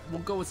with that.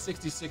 We'll go with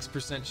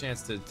 66%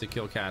 chance to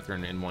kill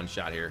Catherine in one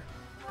shot here.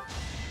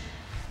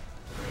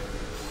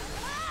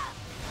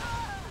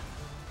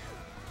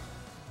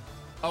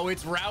 Oh,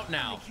 it's route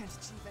now. I can't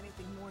achieve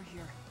anything more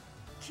here.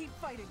 Keep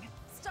fighting.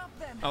 Stop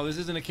them. Oh, this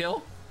isn't a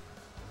kill?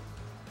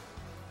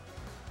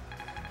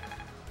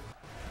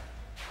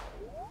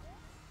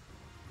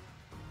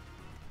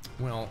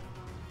 Well,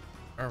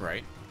 all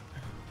right.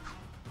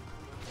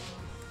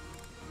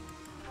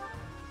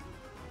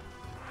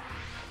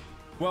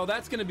 Well,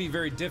 that's going to be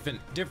very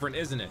different,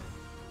 isn't it?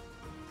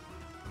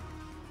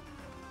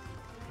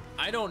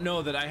 I don't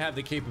know that I have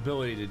the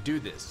capability to do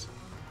this.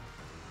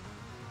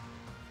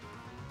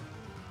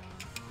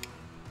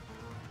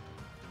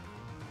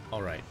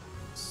 All right,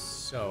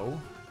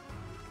 so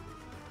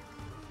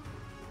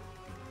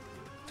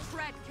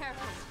Tread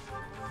carefully.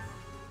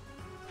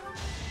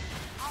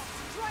 I'll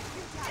strike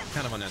you down.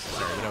 kind of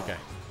unnecessary, but okay.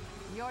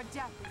 Your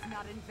death is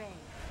not in vain.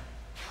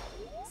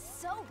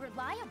 So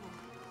reliable.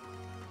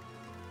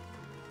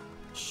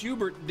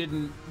 Hubert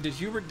didn't. Did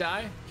Hubert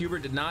die?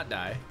 Hubert did not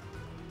die.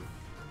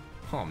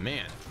 Oh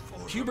man,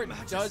 Hubert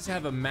does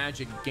have a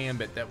magic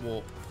gambit that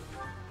will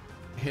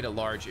hit a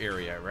large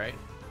area, right?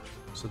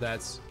 So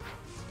that's...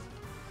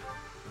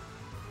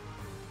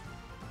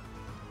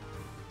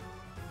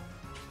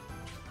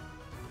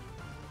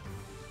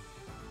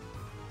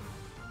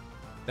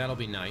 That'll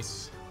be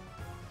nice.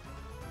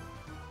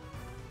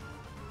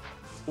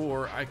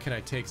 Or can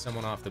I take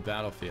someone off the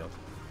battlefield?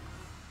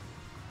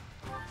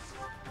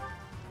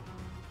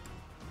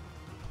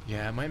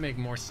 Yeah, it might make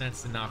more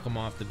sense to knock them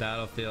off the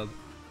battlefield.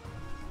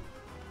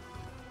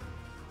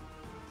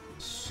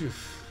 Phew.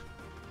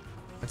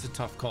 That's a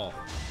tough call.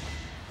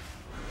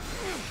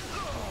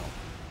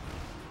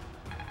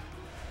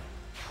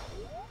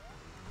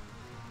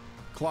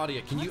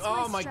 Claudia, can you...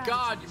 Oh my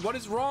god, what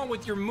is wrong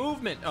with your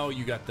movement? Oh,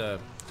 you got the...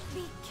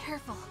 Be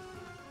careful.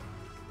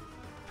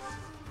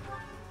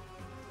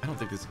 I don't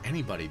think there's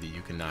anybody that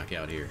you can knock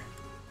out here.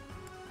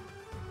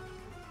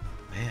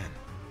 Man.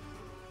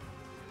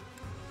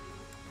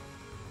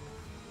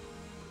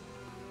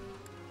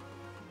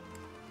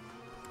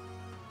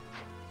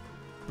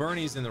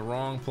 Bernie's in the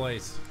wrong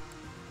place.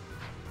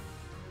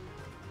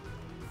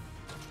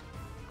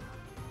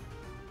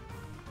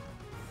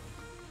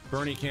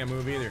 Bernie can't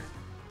move either.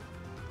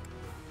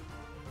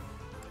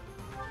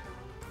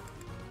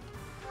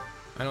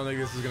 I don't think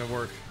this is gonna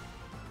work.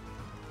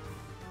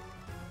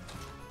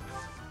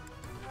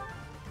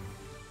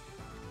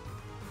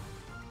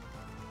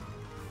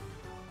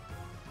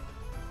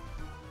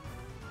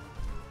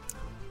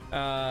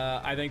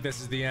 I think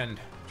this is the end.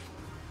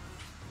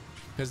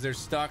 Because they're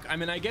stuck. I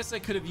mean, I guess I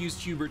could have used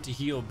Hubert to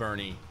heal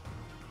Bernie.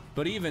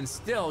 But even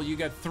still, you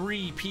got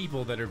 3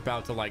 people that are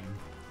about to, like,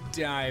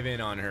 dive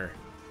in on her.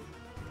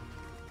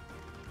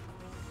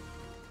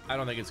 I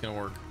don't think it's gonna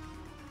work.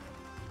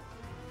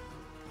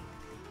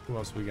 Who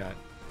else we got?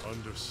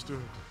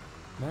 Understood.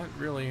 Not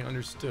really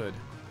understood.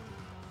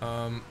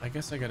 I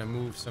guess I gotta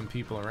move some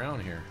people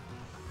around here.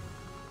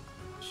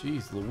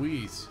 Jeez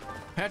Louise.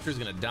 Petra's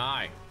gonna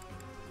die.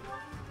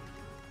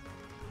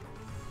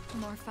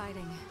 More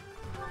fighting.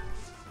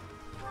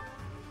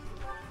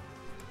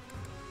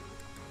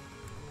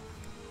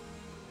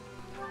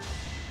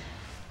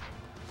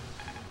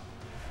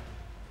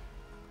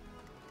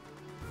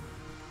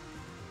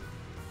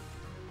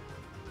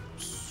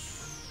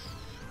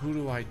 Who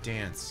do I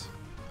dance?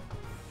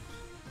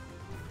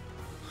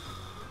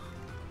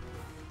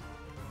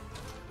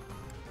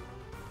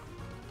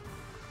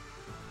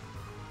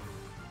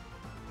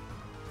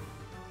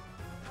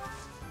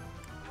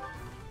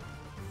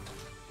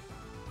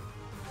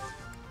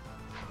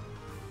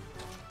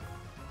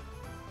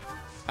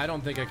 I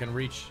don't think I can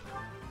reach.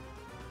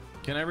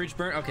 Can I reach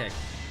Burn? Okay.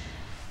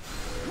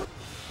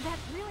 That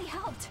really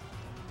helped.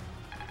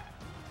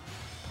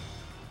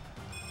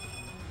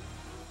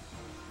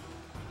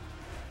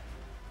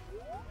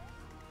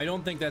 I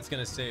don't think that's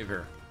gonna save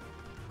her.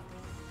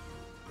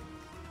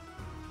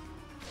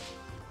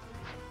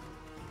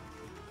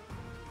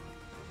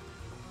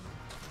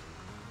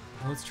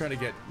 Let's try to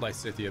get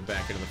Lysithea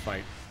back into the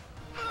fight.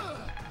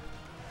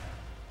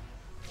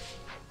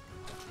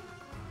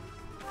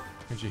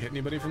 Can she hit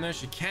anybody from there?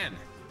 She can.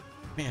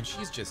 Man,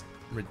 she's just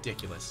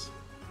ridiculous.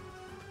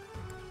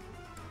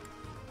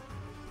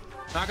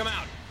 Knock him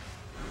out.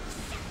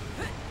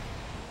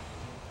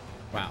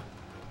 Wow.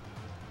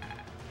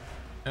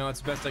 No, that's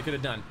the best I could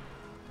have done.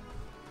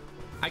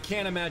 I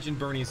can't imagine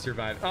Bernie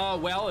survived. Oh,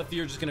 well, if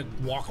you're just gonna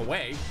walk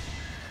away.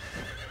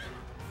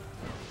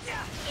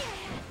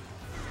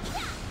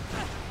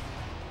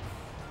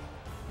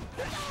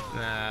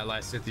 Nah,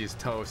 Lysithea's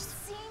toast.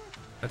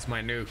 That's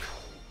my nuke.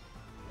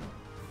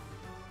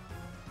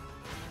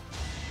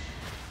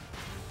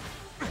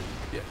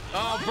 Yeah.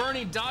 Oh,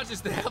 Bernie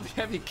dodges the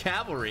heavy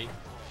cavalry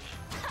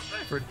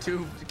for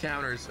 2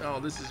 counters. Oh,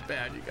 this is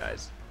bad, you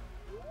guys.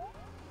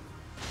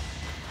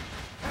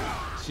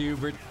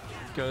 Hubert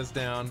goes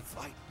down.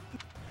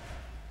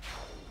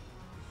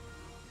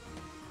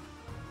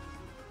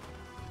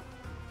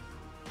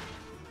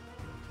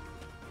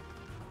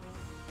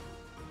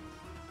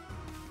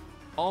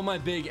 All my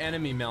big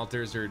enemy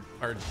melters are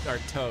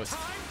toast.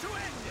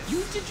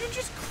 Did you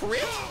just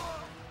crit?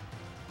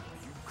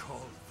 You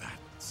call that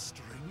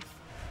strength?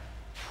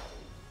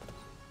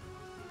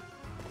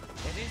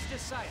 It is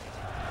decided.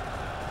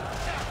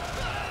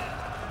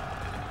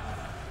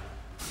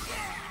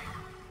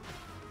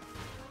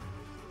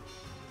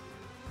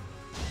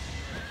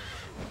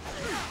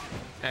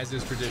 As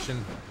is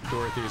tradition,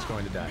 Dorothy is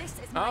going to die.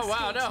 Oh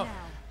wow, no.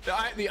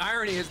 The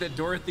irony is that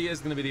Dorothea is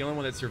going to be the only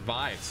one that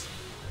survives.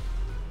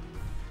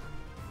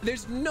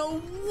 There's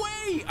no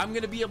way I'm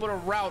going to be able to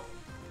route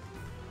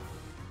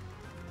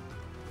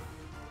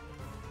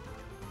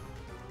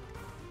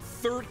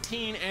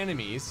 13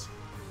 enemies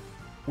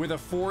with a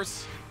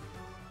force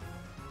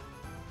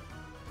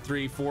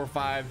 3, 4,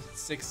 5,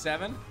 6,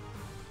 7.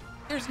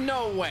 There's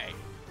no way.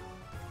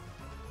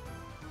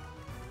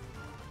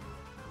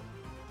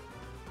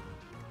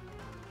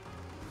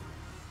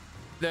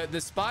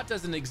 The spot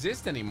doesn't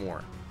exist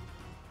anymore.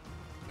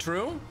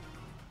 True?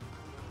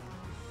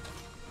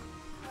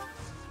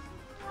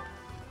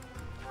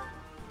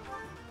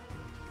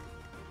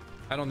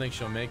 I don't think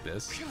she'll make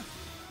this.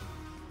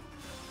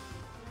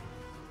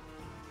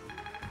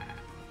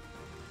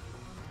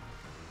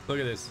 Look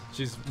at this.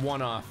 She's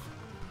one off.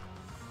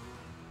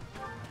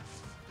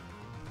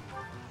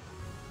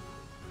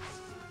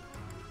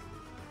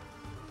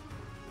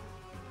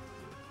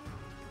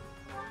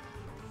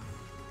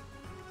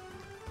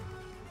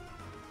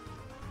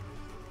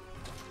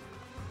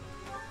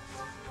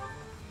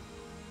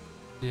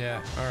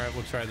 Yeah, all right,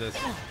 we'll try this.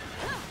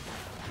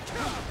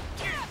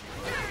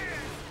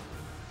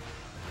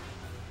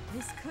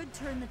 This could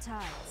turn the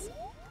tides.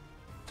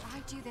 I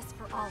do this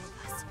for all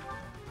of us.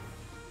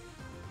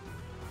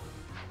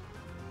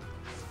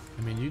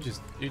 I mean, you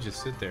just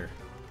sit there.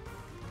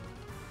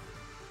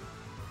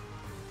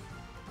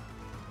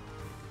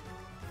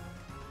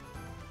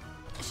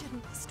 I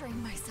shouldn't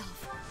strain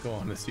myself. Go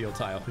on the seal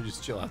tile. You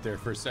just chill out there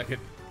for a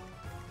second.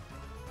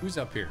 Who's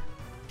up here?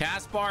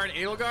 Caspar and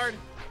Edelgard?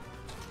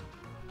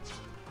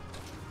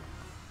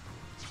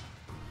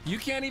 You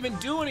can't even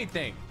do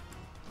anything.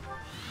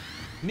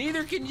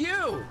 Neither can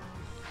you.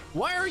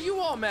 Why are you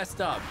all messed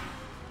up?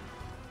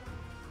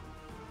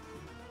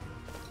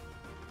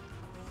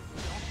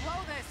 Don't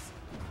blow this.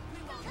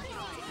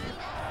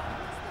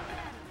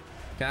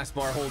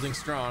 Caspar holding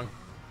strong.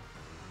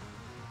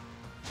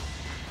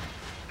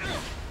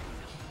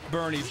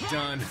 Bernie's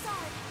done.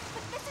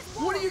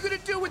 What are you gonna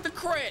do with the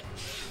crit?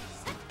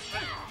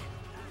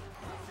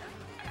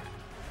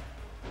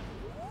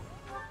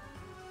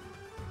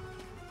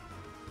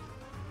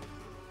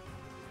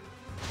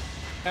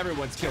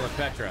 Everyone's killing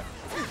Petra.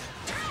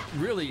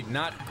 Really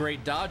not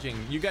great dodging.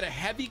 You got a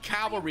heavy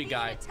cavalry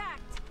guy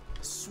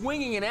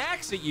swinging an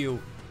axe at you.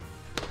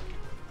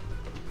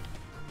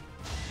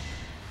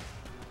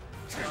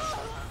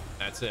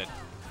 That's it.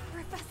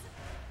 Professor.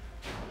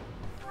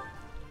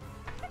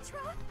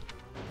 Petra.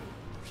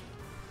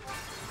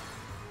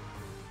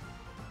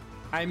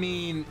 I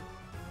mean,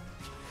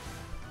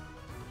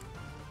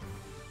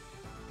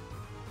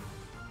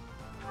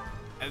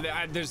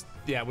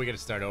 yeah, we got to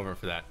start over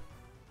for that.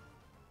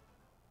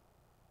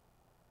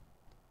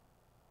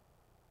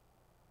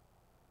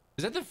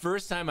 Is that the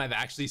first time I've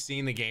actually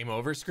seen the game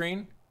over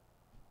screen?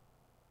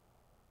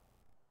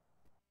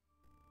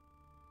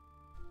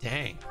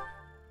 Dang.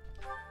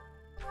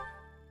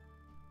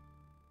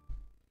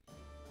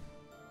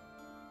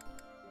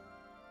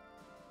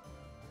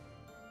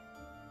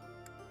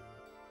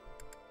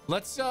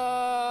 Let's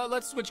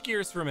switch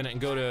gears for a minute and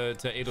go to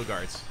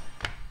Edelgard's.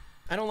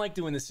 I don't like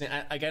doing this.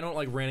 I don't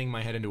like running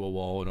my head into a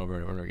wall and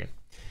over again.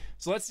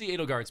 So let's see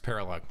Edelgard's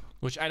paralogue,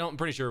 which I'm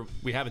pretty sure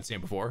we haven't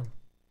seen before,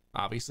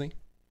 obviously.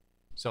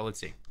 So let's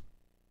see.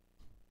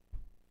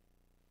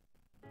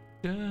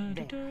 There. We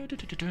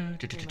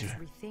must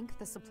rethink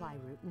the supply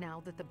route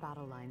now that the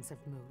battle lines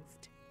have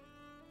moved.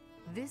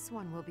 This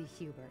one will be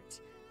Hubert,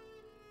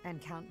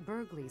 and Count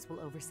Burgley's will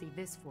oversee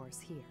this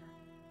force here.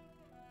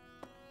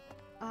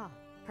 Ah,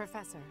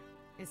 Professor,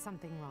 is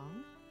something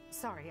wrong?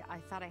 Sorry, I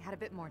thought I had a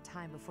bit more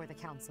time before the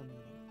council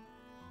meeting.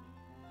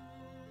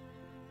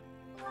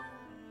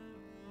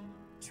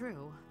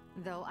 True,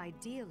 though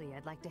ideally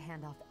I'd like to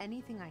hand off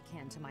anything I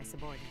can to my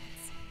subordinates.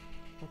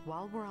 But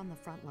while we're on the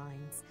front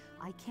lines,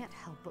 I can't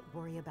help but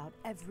worry about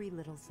every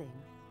little thing.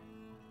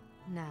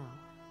 Now,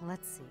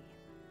 let's see.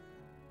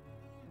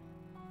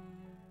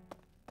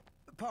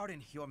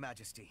 Pardon, Your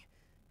Majesty.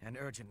 An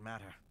urgent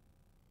matter.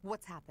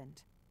 What's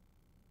happened?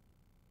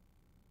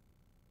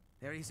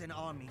 There is an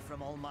army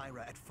from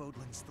Elmira at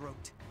Fodlan's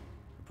throat.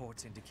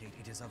 Reports indicate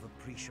it is of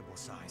appreciable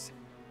size.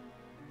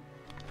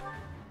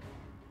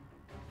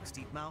 A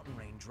steep mountain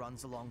range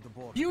runs along the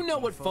border. You know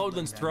what between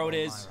Fodlan's Fodlan throat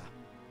and is. Elmira.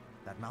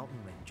 That mountain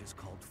range is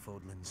called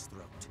Fodlan's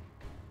Throat.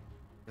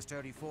 The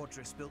sturdy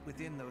fortress built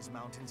within those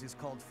mountains is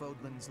called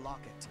Fodlan's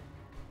Locket.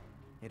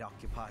 It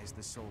occupies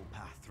the sole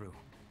path through.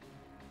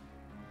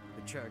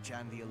 The Church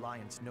and the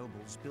Alliance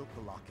nobles built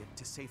the locket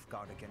to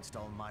safeguard against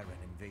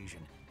Elmiran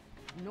invasion.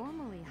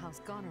 Normally, House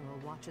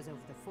Goneril watches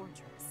over the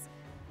fortress.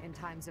 In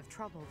times of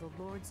trouble, the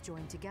lords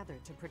join together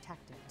to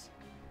protect it.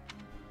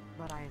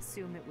 But I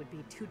assume it would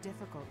be too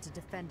difficult to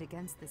defend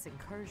against this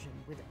incursion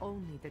with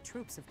only the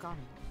troops of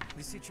Goneril.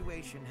 The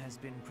situation has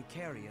been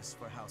precarious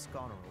for House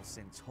Goneril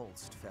since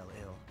Holst fell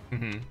ill.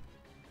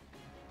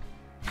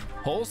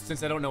 Holst,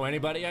 since I don't know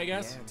anybody, I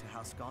guess. Heir to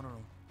House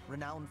Goneril,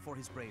 renowned for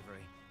his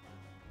bravery.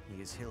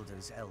 He is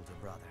Hilda's elder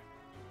brother.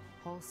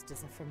 Holst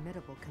is a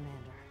formidable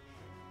commander.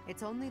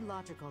 It's only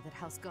logical that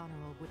House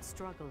Goneril would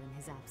struggle in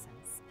his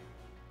absence.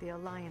 The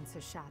Alliance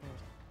has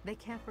shattered. They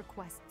can't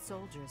request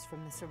soldiers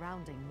from the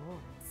surrounding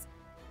lords.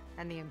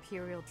 And the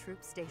Imperial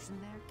troops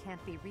stationed there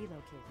can't be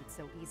relocated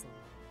so easily.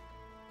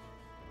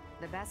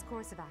 The best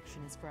course of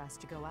action is for us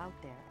to go out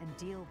there and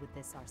deal with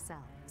this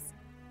ourselves.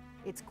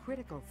 It's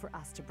critical for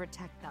us to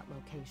protect that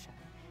location.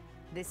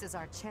 This is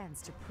our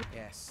chance to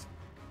Yes.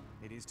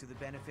 It is to the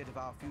benefit of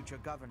our future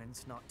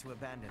governance not to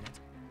abandon it.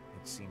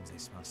 It seems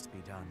this must be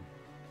done.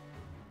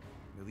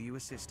 Will you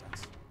assist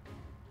us?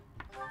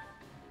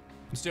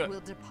 Let's do it. We'll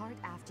depart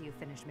after you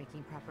finish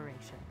making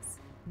preparations.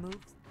 Move.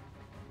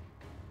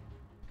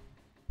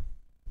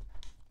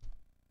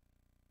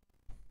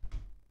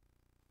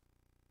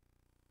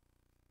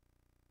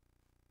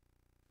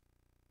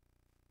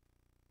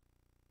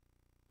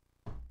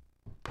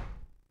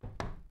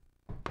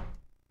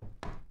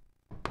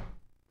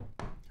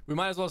 We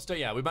might as well start.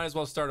 Yeah, we might as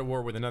well start a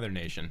war with another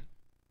nation,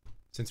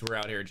 since we're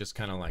out here just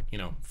kind of like, you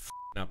know,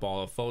 f***ing up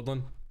all of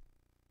Fodlan.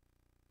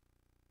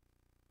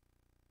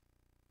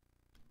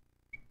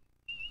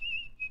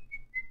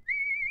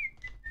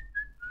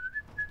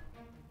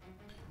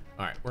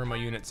 All right, where are my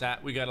units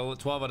at? We got a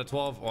 12 out of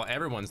 12. Well,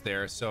 everyone's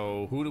there.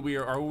 So who do we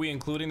are we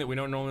including that we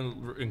don't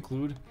normally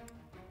include?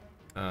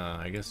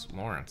 I guess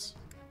Lawrence.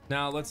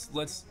 Now let's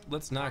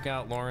knock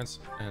out Lawrence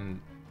and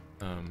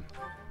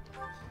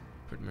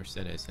put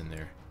Mercedes in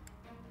there,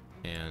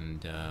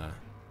 and yeah,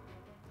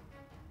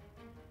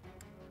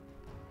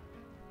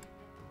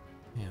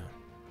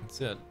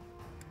 that's it.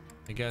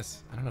 I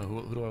guess I don't know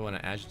who do I want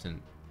to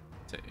adjutant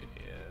to.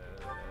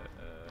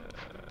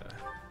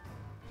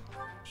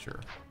 Sure.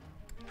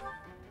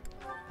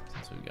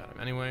 Since we got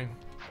him anyway.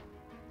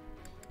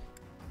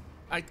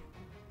 I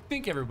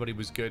think everybody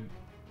was good.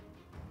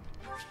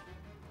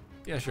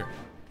 Yeah, sure.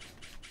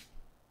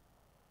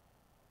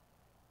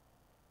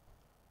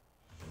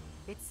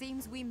 It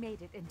seems we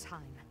made it in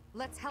time.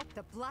 Let's help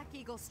the Black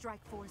Eagle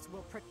Strike Force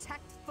will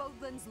protect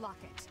Fodlan's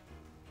locket.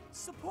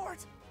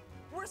 Support!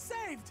 We're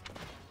saved!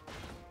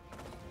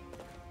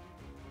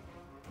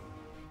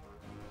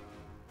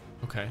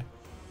 Okay.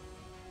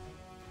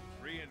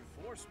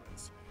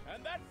 Reinforcements?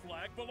 And that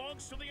flag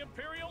belongs to the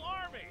Imperial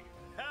Army!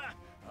 Ha!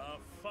 A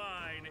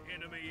fine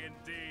enemy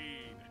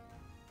indeed!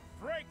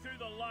 Break through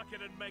the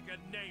locket and make a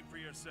name for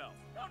yourself.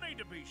 No need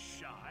to be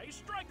shy.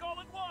 Strike all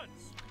at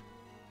once!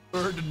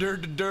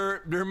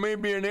 There may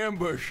be an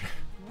ambush.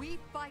 We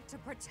fight to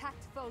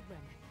protect Fodlan.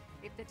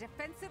 If the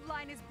defensive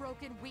line is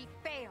broken, we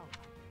fail.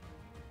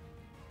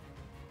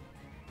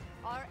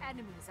 Our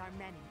enemies are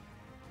many,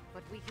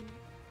 but we can...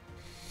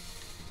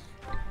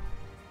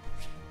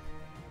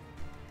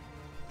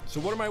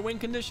 So what are my win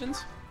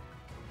conditions?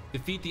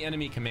 Defeat the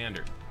enemy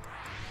commander,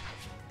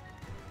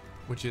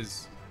 which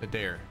is a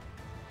dare.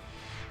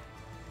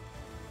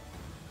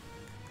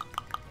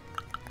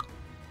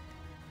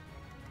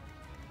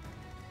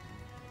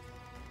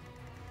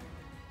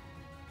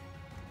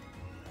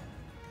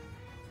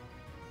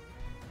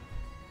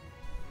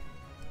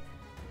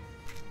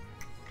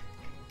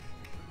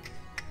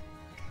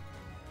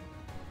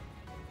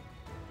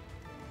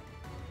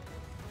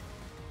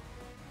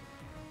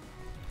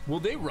 Will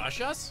they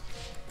rush us?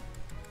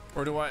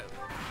 Or do I...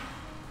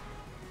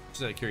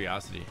 Just out of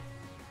curiosity.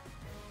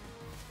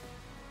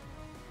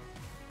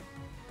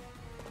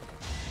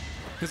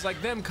 Because like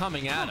them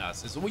coming at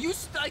us is... Well, you...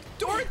 Like,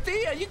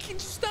 Dorothea, you can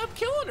just stop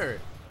killing her.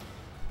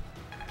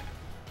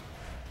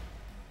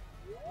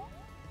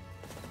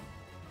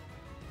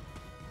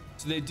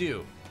 So they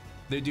do.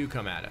 They do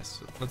come at us.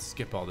 So let's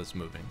skip all this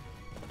moving.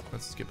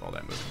 Let's skip all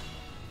that moving.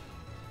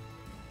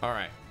 All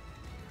right.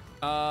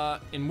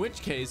 In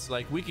which case,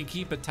 like, we could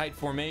keep a tight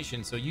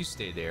formation, so you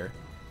stay there.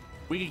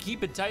 We could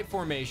keep a tight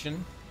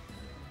formation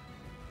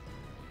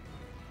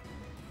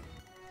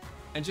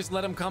and just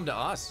let them come to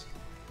us.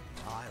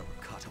 I'll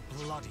cut a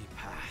bloody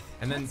path.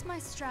 And then What's my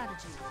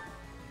strategy?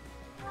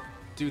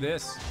 do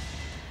this.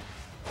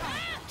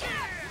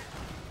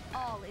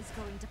 All is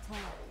going to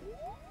plan.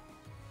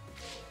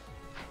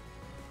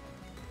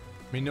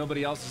 I mean,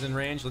 nobody else is in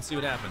range. Let's see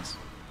what happens.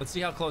 Let's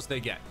see how close they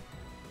get.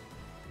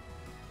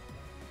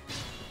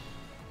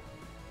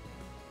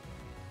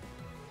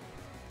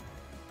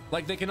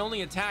 Like, they can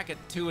only attack at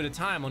 2 at a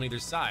time on either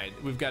side.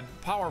 We've got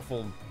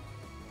powerful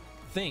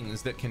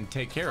things that can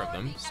take care of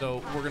them.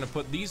 So we're gonna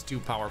put these 2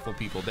 powerful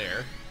people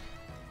there.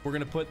 We're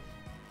gonna put...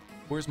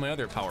 Where's my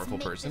other powerful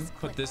person?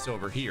 Put this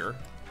over here.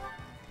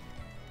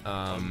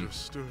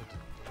 Understood.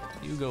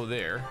 You go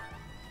there.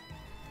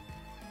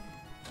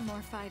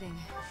 More fighting.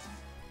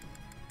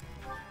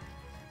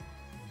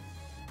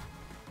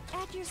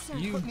 Add your surge.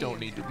 You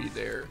don't need to be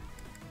there.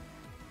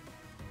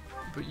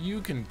 But you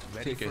can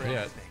Ready take a for hit.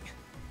 anything.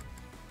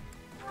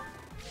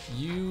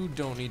 You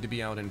don't need to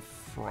be out in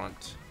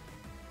front.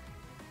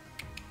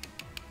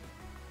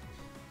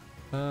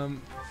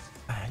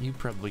 You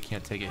probably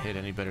can't take a hit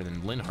any better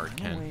than Linhardt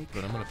can,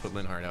 but I'm gonna put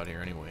Linhardt out here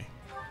anyway.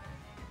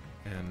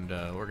 And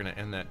we're gonna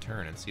end that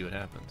turn and see what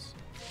happens.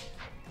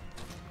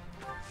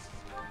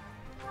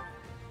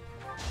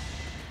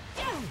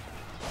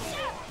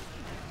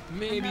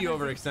 Maybe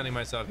overextending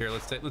myself here.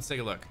 Let's take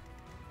a look.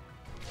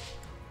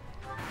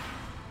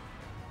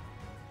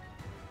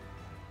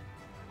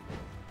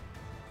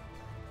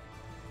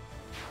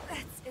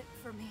 That's it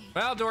for me.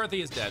 Well,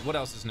 Dorothy is dead. What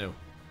else is new?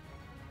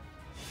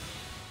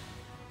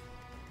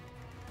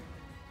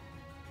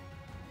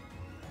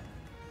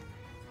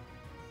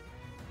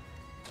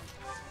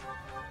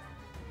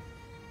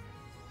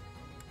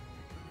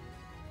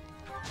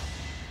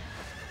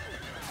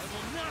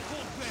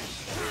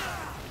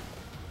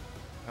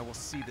 I will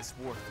see this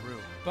war through.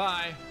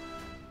 Bye.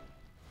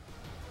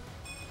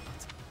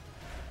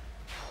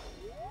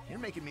 You're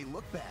making me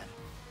look bad.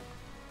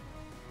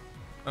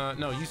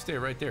 No, you stay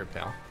right there,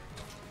 pal.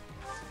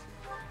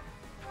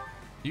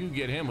 You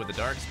get him with the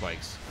dark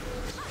spikes.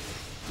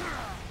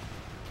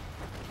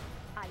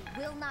 I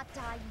will not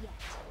die yet.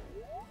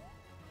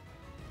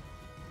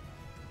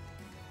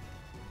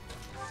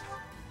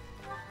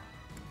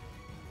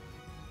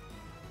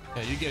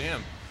 Yeah, you get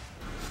him.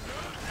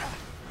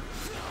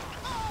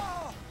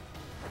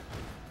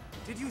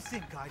 Did you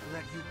think I'd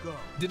let you go?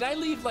 Did I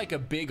leave like a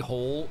big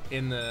hole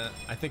in the...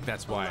 I think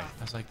that's why.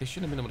 I was like, they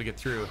shouldn't have been able to get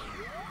through.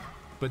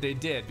 But they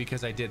did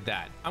because I did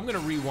that. I'm gonna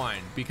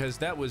rewind because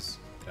that was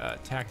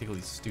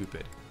tactically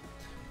stupid.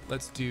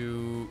 Let's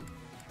do...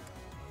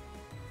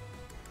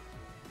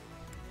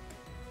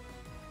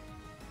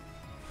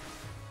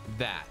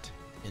 that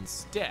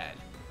instead.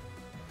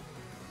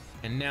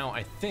 And now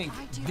I think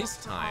this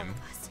time,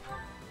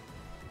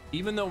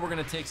 even though we're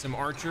gonna take some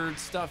archer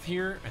stuff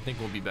here, I think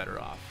we'll be better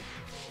off.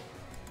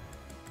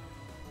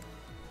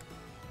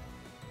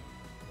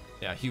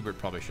 Yeah, Hubert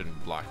probably shouldn't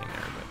be blocking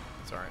there, but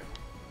it's all right.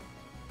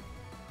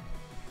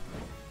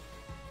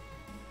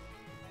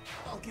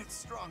 I'll get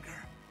stronger,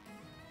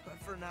 but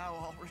for now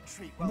I'll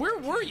retreat. Where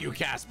were you,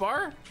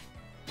 Caspar?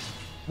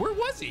 Where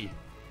was he?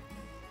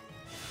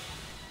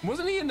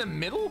 Wasn't he in the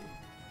middle?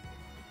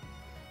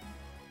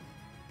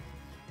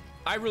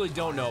 I really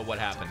don't know what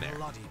happened there.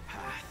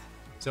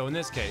 So in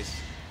this case,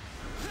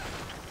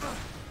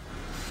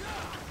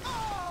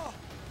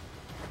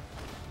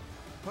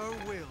 her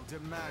will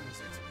demands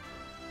it.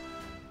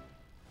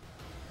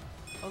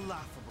 A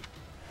laughable.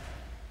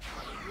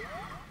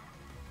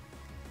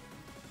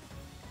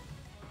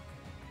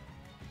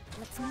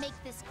 Let's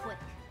make this quick.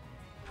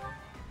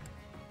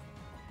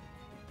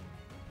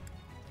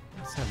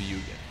 let's have you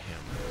get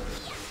him.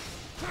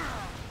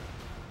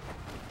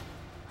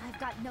 I've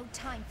got no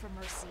time for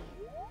mercy.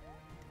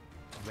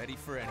 Ready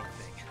for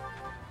anything.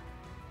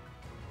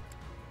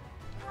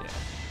 Yeah.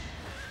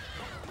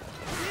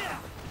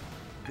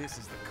 This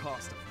is the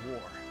cost of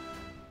war.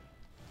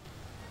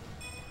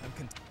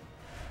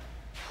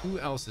 Who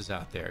else is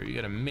out there? You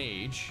got a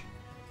mage.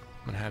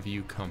 I'm gonna have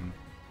you come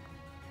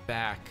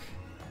back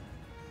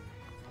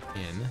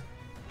in.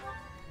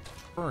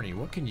 Bernie,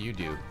 what can you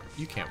do?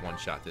 You can't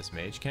one-shot this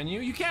mage, can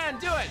you? You can!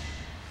 Do it!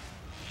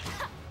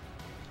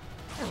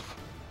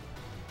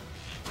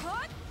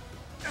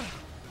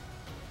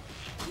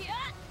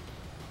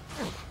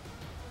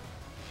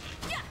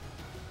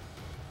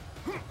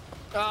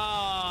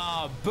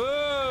 Ah,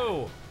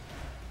 boo!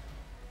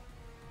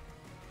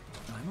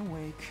 I'm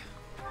awake.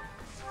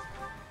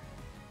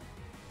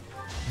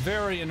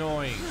 Very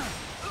annoying.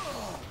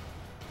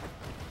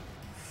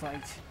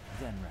 Fight,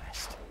 then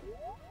rest.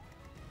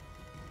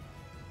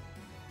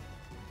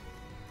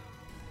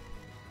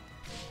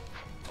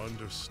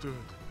 Understood.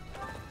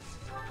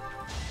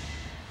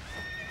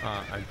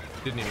 I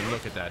didn't even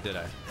look at that, did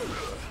I?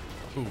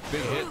 Ooh,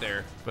 big hit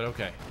there, but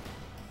okay.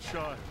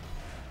 Shot.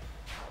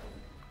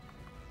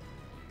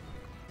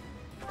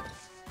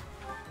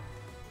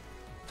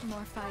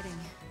 More fighting.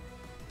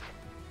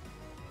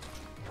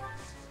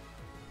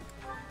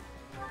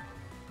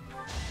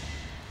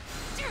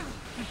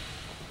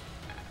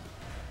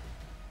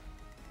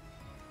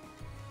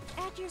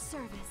 At your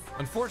service.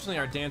 Unfortunately,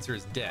 our dancer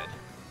is dead.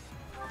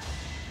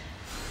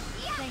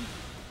 Thank you.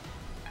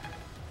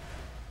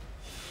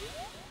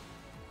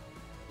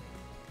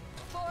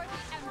 For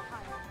the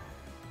Empire.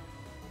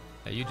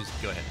 Yeah, you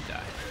just go ahead and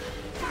die.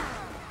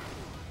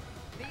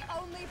 The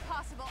only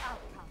possible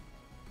outcome.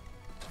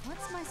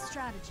 What's my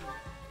strategy?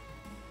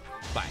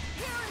 Bye.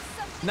 Here is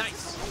something.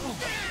 Nice.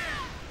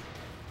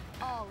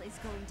 All is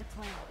going to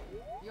plan.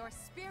 Your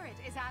spirit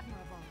is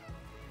admirable.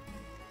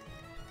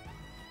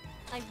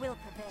 I will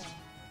prevail.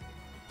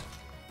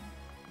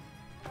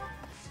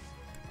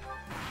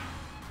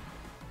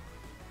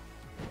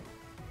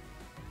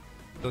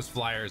 Those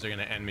flyers are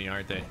gonna end me,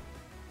 aren't they?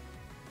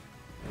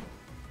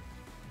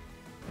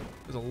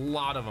 There's a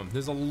lot of them.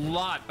 There's a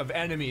lot of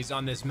enemies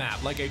on this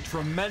map. Like a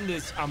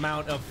tremendous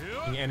amount of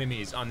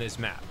enemies on this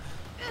map.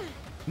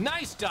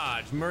 Nice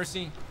dodge,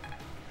 Mercy.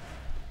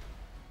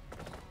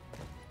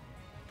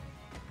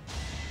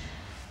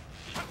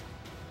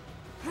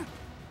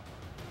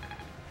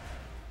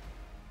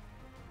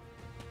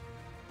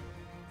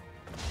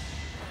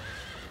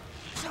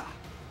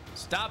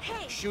 Stop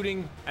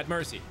shooting at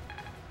Mercy.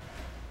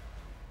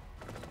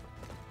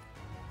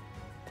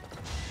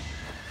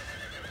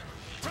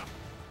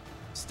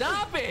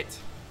 Stop it!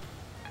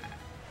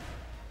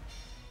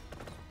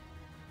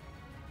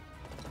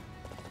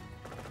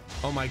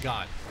 Oh my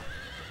god.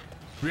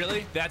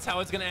 Really? That's how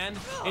it's gonna end?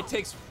 It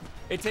takes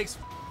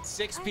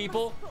 6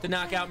 people to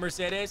knock out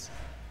Mercedes?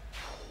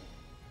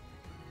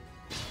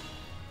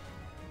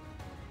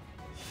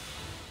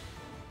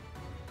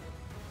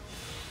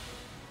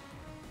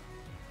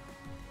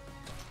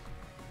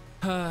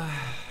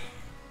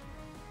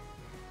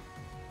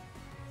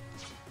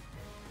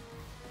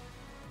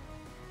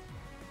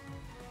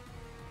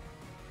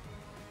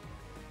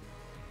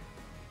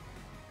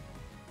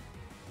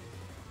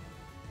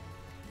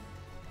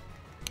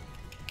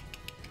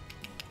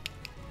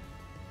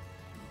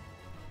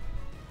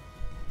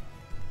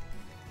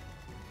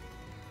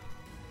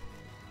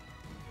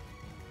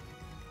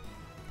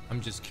 I'm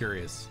just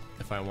curious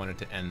if I wanted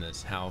to end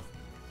this, how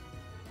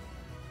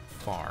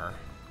far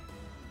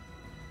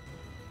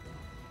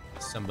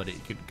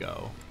somebody could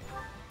go.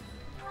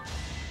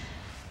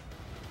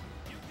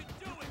 You can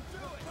do it! Do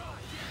it!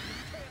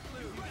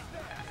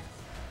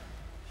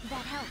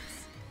 That helps.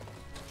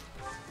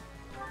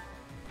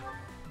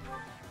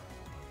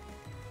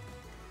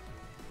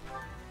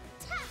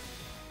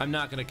 I'm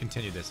not going to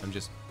continue this. I'm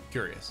just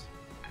curious.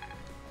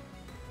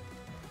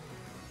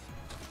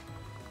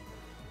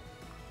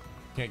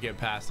 Can't get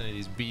past any of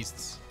these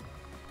beasts.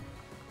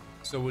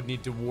 So we'd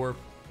need to warp.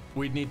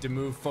 We'd need to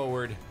move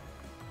forward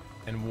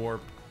and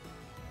warp.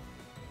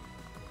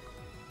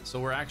 So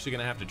we're actually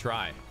going to have to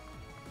try.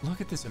 Look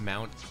at this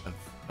amount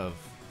of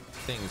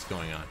things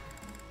going on.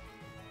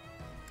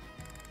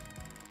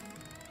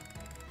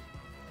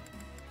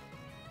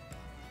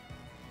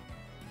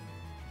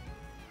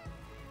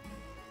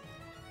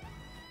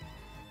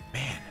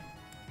 Man.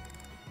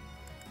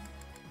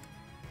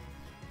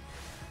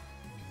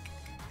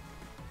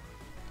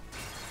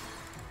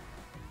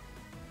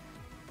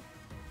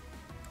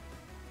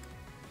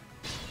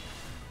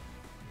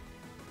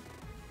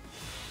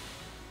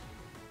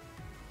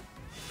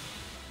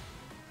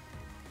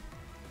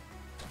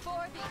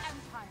 For the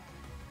Empire.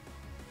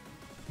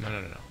 No.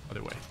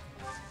 Other way.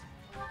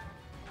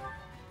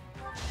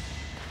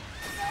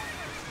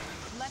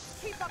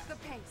 Let's keep up the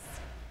pace.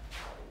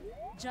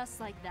 Just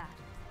like that.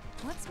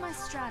 What's my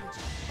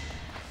strategy?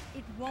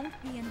 It won't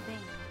be in vain.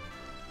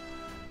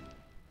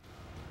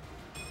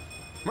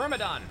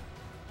 Myrmidon.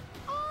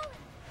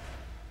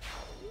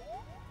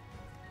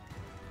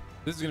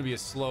 This is gonna be a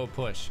slow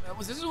push.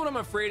 This is what I'm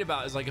afraid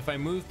about, is like if I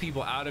move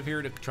people out of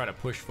here to try to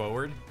push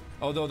forward.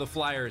 Although the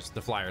flyers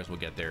will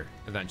get there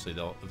eventually.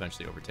 They'll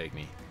eventually overtake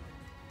me.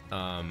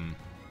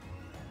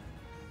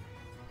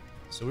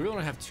 So we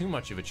don't have too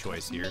much of a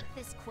choice here. Make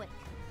this quick.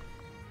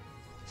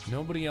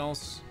 Nobody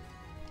else.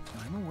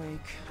 I'm awake.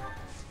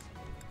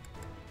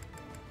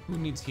 Who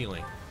needs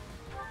healing?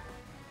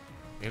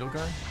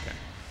 Edelgard? Okay.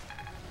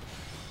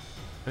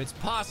 It's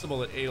possible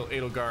that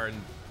Edelgard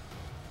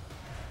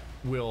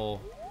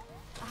will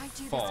I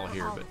do fall this for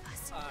here, all but of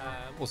us.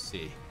 we'll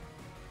see.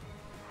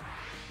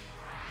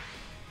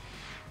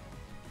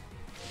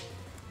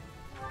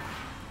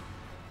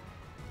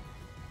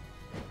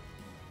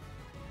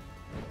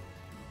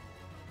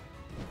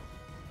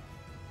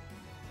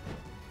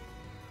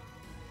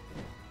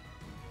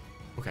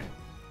 Okay.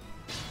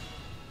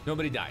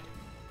 Nobody died.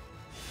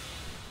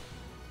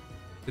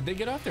 Did they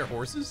get off their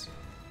horses?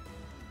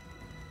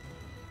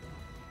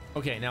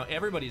 Okay, now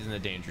everybody's in the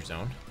danger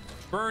zone.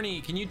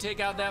 Bernie, can you take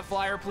out that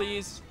flyer,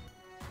 please?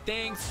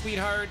 Thanks,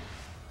 sweetheart.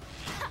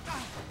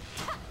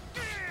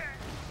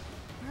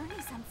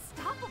 Bernie's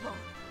unstoppable.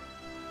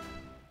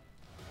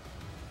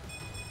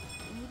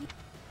 Maybe.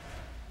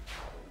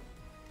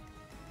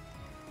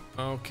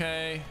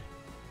 Okay.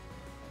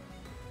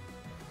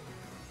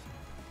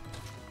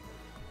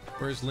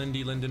 Where's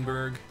Lindy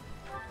Lindenberg?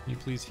 Can you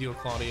please heal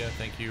Claudia?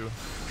 Thank you.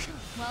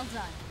 Well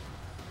done.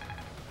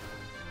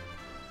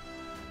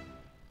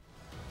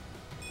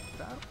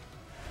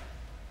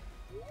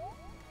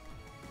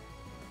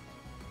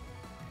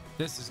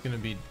 This is gonna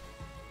be...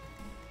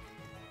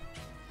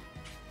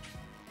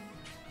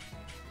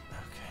 Okay.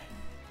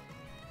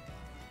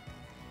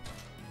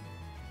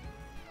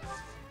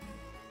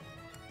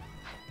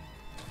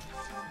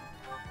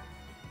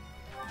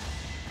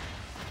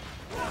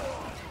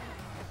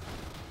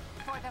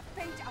 For the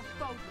fate of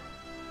Bodwin.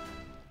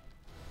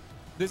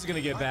 This is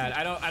gonna get bad.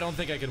 I don't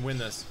think I can win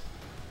this.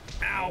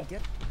 Ow!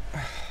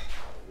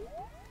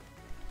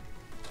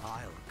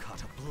 I'll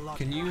cut a blood.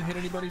 Can you hit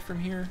anybody from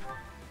here?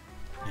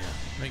 Yeah,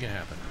 make it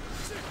happen.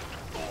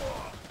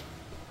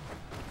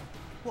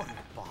 What a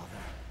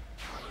bother.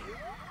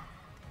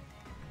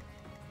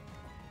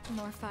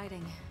 More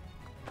fighting.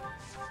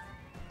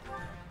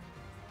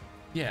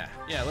 Yeah.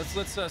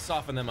 Let's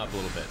soften them up a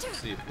little bit.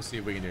 We'll see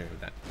if we can do it with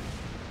that.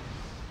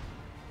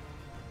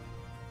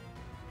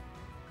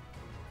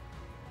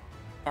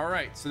 All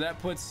right, so that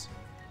puts.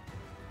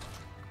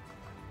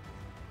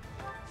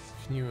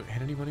 Can you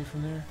hit anybody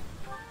from there?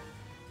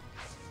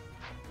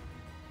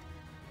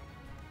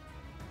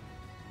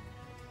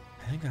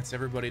 I think that's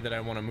everybody that I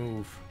want to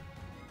move.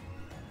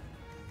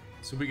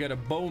 So we got a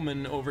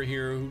bowman over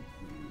here who,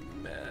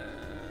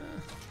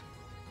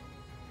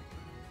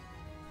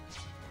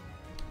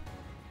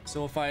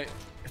 so if I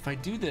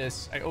do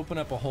this, I open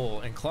up a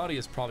hole and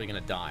Claudia's probably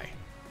gonna die.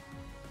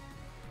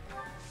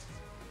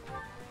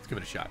 Let's give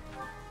it a shot.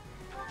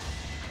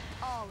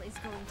 All is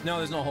going to No,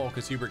 there's no hole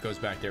because Hubert goes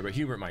back there, but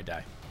Hubert might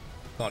die.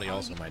 Claudia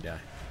also might die.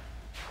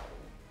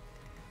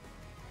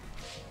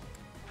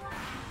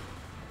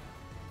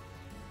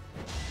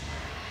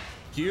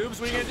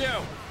 Cubes, what are you gonna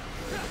do?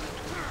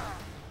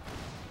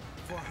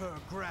 For her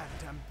grand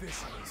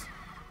ambitions.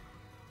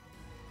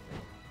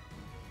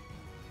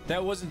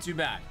 That wasn't too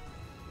bad.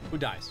 Who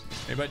dies?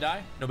 Anybody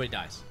die? Nobody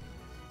dies.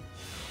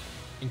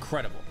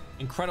 Incredible.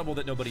 Incredible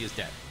that nobody is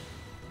dead.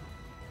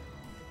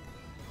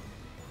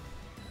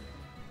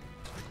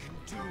 I can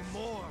do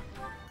more.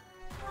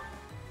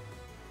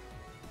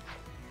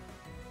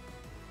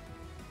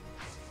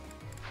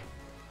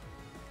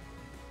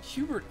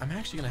 Hubert, I'm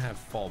actually gonna have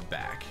fall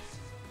back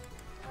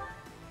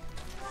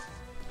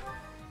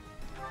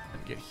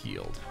and get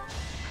healed.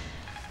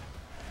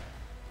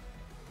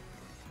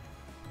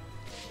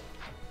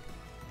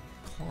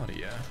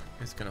 Claudia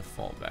is gonna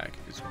fall back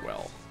as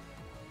well.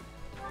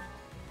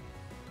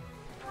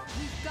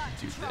 We've got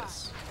Do to try.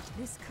 this.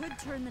 This could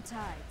turn the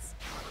tides.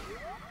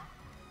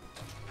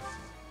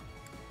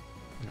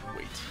 I'm gonna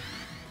wait.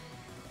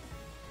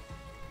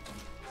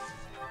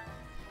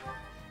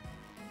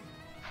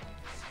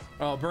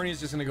 Oh, Bernie's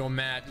just gonna go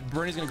mad.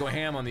 Bernie's gonna go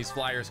ham on these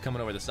flyers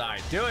coming over the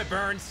side. Do it,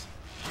 Burns!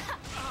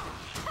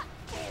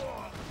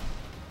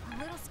 A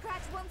little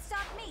scratch won't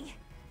stop me.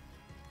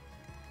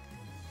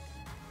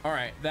 All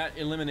right, that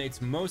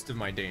eliminates most of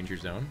my danger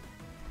zone.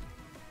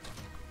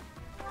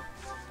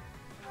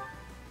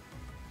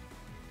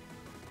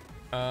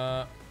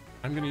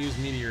 I'm gonna use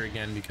Meteor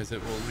again because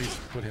it will at least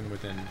put him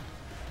within.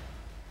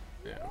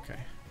 Yeah, okay.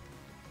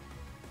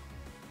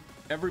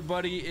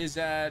 Everybody is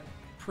at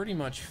pretty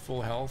much full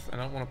health. I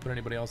don't want to put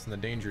anybody else in the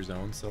danger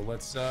zone, so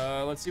let's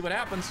see what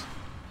happens.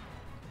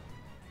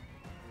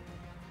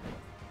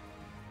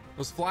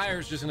 Those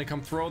flyers just gonna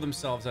come throw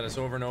themselves at us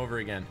over and over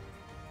again.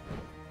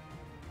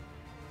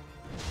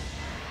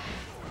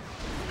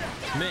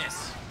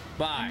 Miss.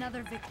 Bye.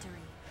 Another victory.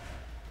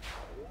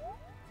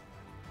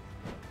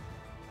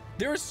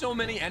 There are so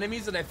many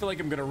enemies that I feel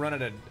like I'm gonna run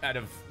out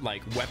of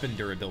like weapon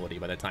durability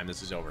by the time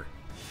this is over.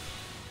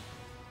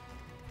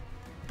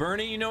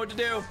 Bernie, you know what to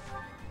do.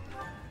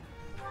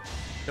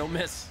 Don't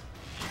miss.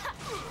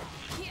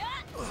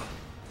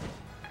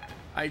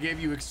 I gave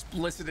you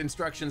explicit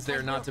instructions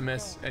there not to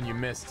miss, and you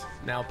missed.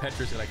 Now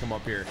Petra's gonna come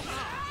up here.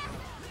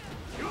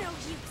 No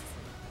use.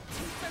 To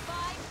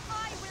survive,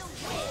 I will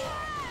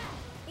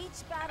win.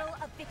 Each battle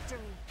a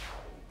victory.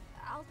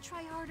 I'll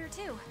try harder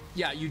too.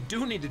 Yeah, you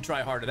do need to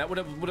try harder. That's what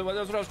I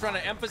was trying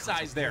to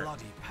emphasize there.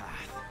 Bloody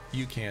path.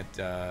 You can't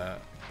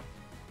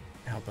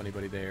help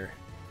anybody there.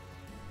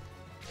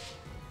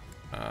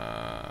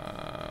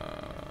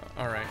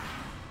 All right.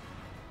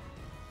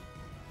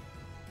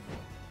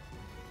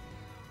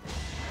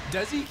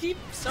 Does he keep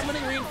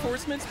summoning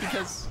reinforcements?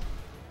 Because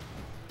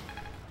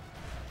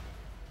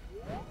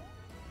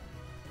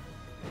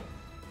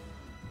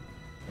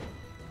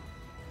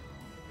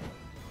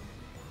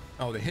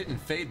oh, the hit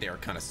and fade there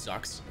kind of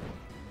sucks.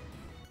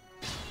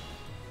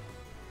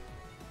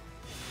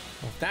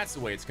 Well, if that's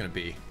the way it's gonna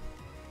be.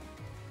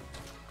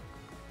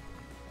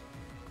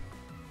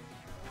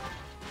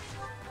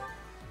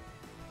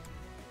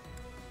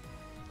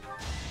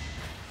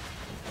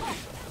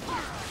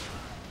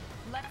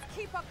 Let's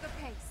keep up the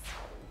pace.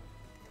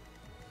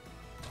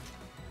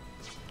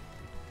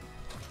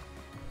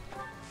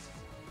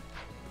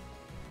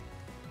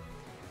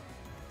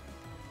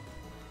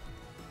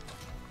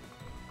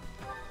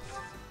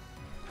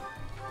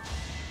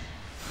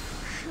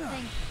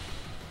 Thank you.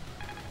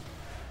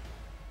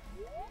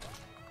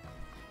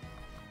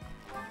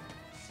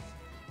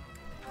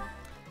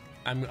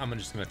 I'm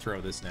just gonna throw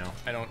this now.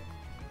 I don't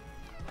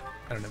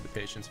have the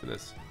patience for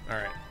this. All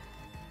right.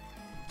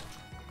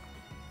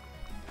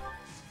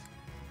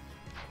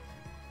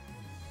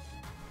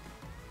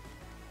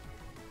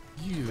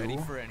 You Ready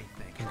for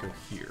anything. can go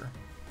here.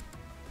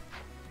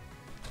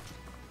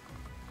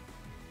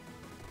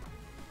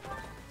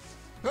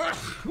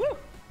 Woo!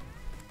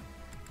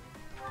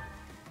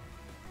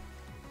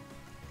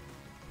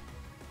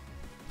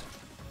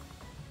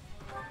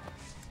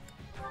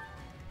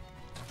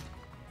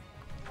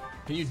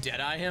 Can you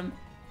deadeye him?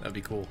 That'd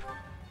be cool.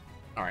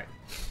 All right.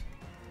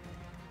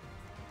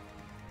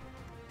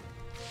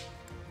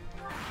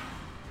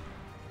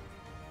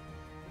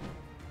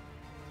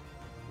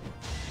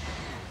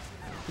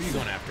 Who are you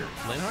going after?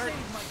 Linhardt?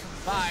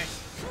 Bye.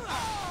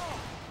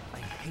 I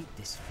hate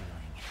this feeling.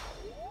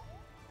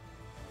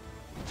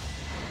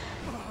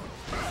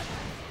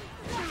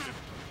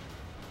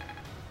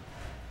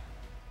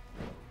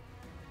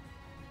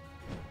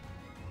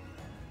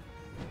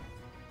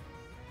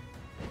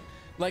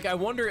 Like, I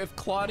wonder if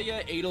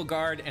Claudia,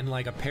 Edelgard, and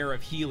like a pair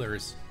of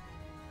healers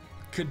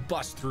could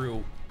bust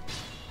through.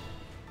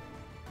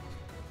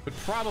 But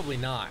probably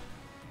not.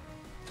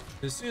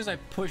 As soon as I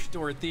push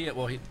Dorothea,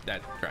 well,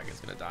 that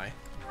dragon's gonna die.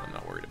 I'm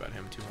not worried about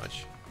him too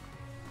much.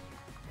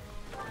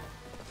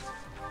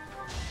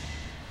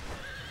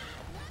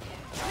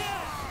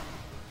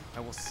 I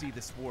will see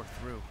this war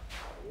through.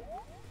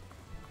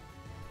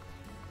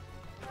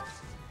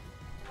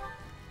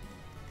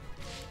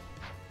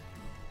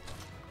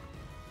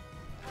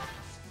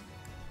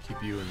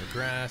 Keep you in the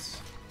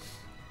grass.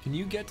 Can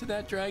you get to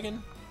that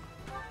dragon?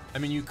 I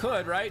mean, you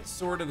could, right?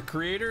 Sword of the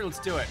Creator. Let's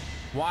do it.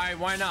 Why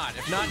not?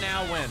 If not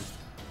now, when?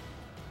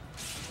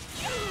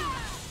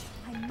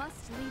 I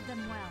must lead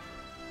them well.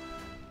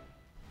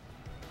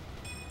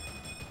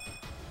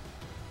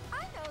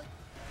 I know.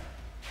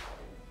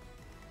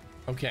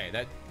 Okay,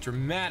 that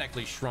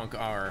dramatically shrunk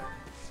our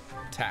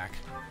attack.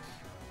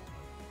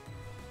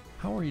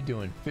 How are you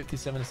doing?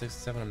 57 to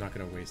 67. I'm not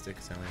gonna waste it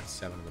because I only have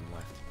 7 of them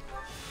left.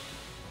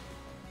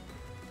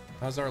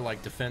 How's our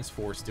like defense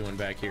force doing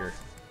back here?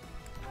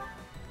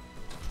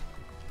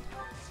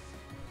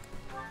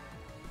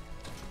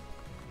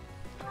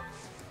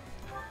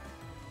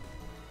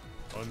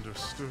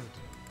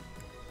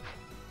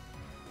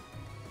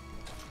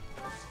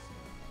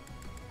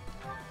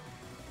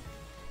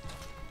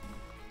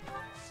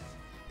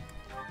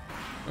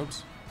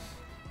 Oops.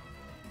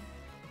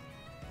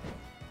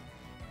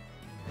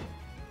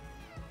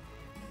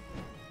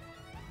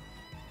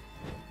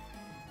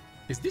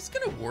 Is this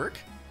gonna work?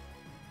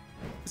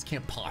 This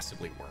can't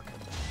possibly work.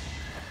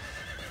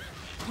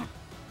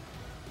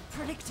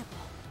 Predictable.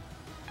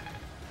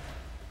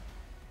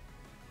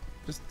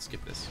 Just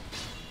skip this.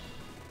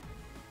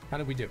 How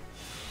did we do?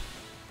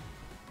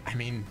 I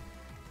mean,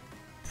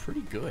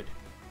 pretty good.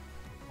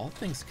 All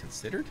things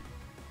considered,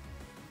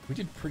 we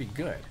did pretty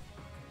good.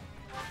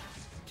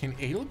 Can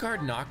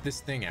Edelgard knock this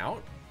thing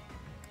out?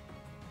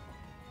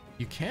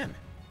 You can.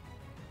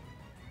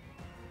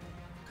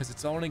 Because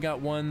it's only got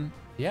one.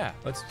 Yeah,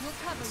 let's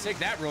take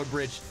that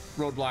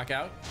roadblock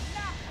out.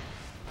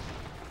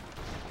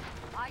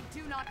 I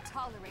do not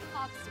tolerate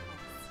obstacles.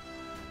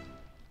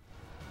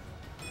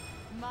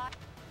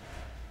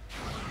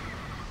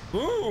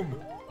 Boom!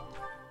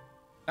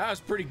 That was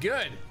pretty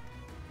good.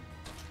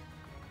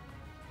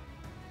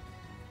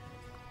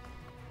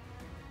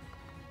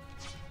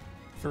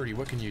 Ferdy,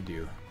 what can you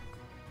do?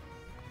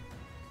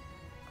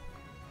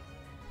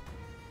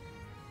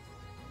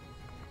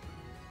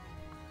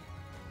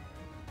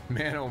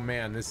 Man, oh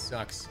man, this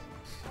sucks.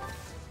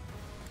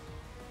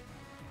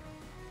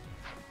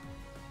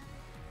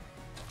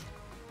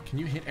 Can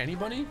you hit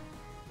anybody?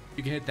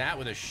 You can hit that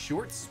with a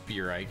short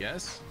spear, I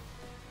guess.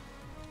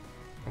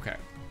 Okay.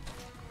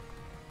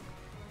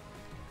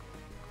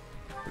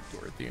 Put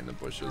Dorothy in the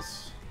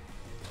bushes.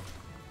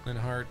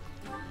 Linhart,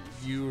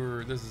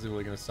 this is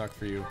really gonna suck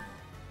for you.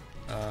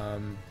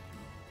 Can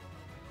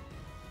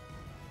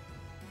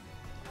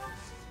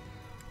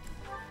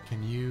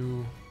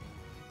you...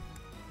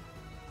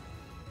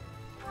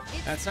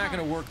 That's not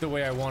gonna work the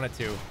way I want it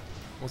to.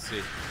 We'll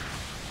see.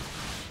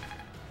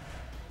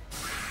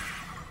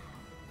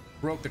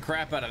 Broke the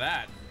crap out of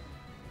that.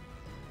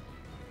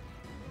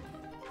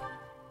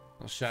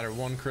 I'll shatter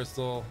one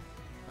crystal.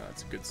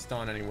 That's a good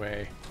stun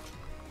anyway.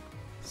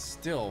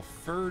 Still,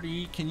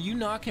 Ferdy, can you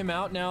knock him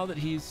out now that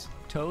he's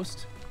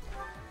toast?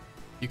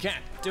 You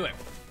can. Do it.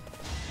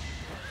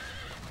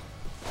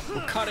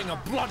 We're cutting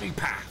a bloody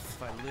path.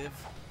 If I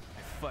live,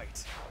 I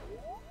fight.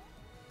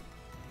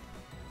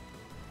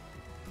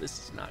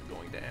 This is not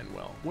going to end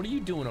well. What are you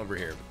doing over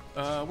here?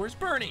 Where's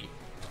Bernie?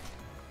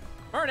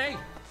 Bernie!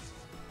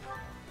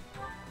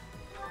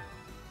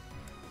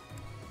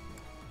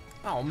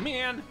 Oh,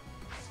 man.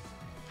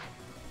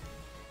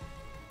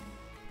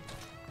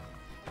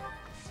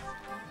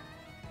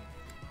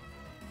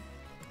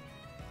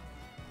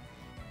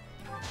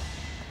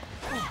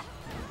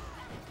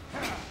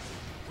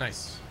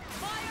 Nice.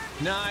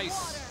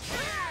 Nice.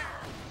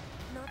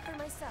 Not for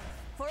myself,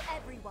 for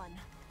everyone.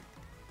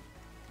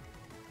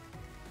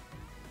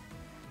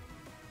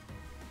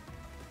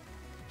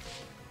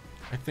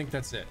 I think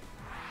that's it.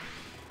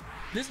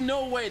 There's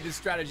no way this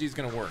strategy is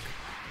gonna work.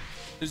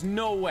 There's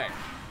no way.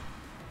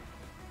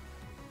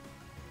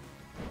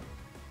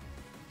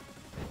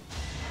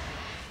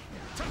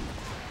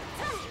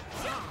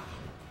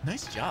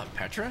 Nice job,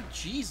 Petra.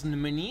 Jeez,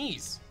 my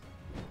knees.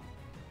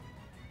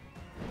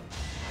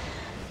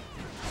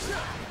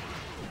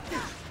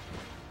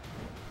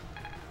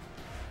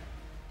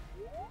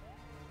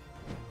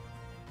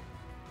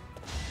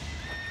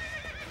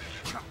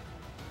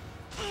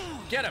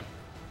 Get him.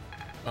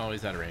 Oh,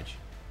 he's out of range.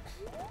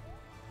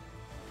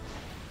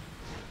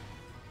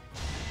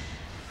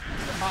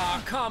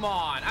 Ah, come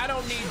on. I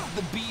don't need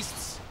the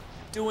beasts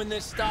doing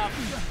this stuff.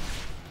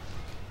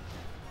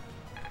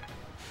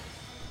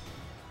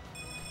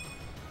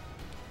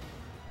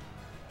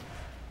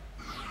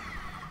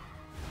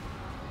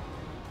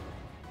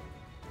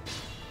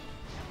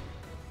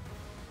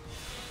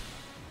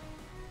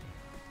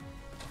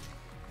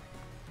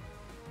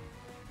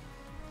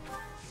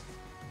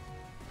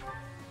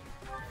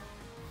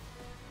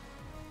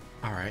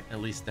 All right, at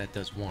least that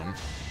does one.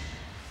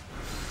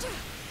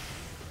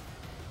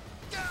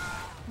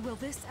 Will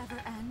this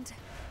ever end?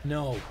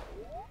 No,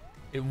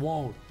 it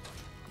won't.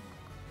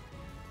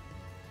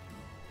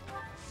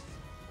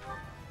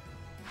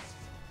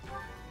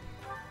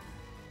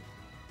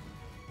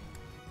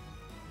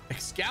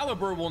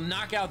 Excalibur will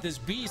knock out this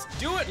beast.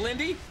 Do it,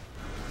 Lindy.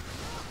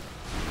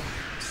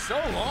 So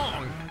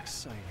long. How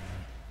exciting.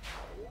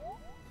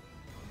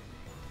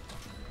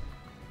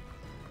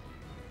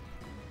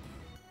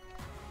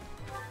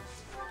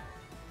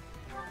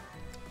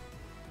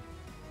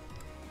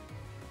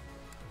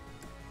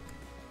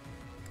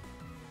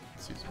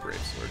 Let's use a brave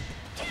sword.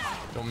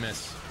 Don't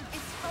miss.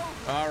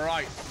 All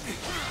right.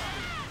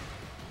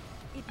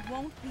 It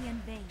won't be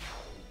in vain.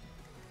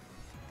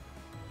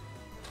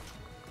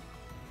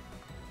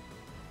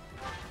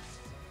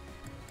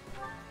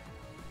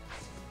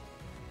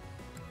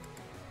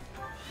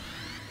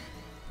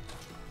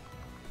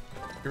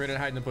 Get ready to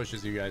hide in the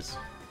bushes, you guys.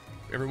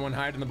 Everyone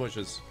hide in the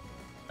bushes.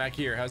 Back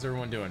here, how's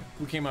everyone doing?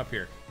 Who came up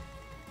here?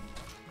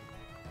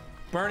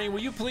 Bernie, will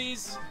you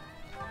please?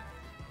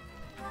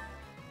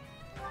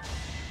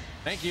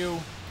 Thank you.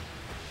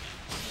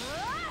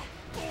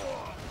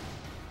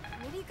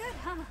 Pretty good,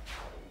 huh?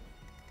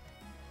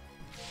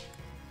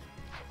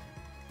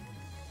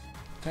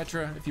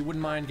 Petra, if you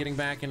wouldn't mind getting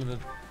back into the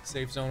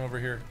safe zone over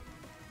here.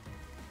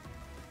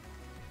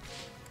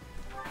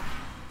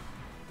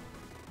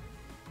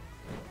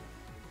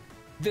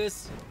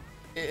 This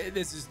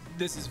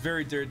is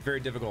very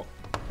difficult.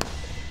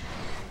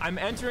 I'm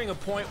entering a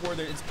point where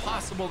it's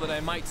possible that I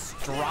might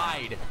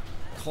stride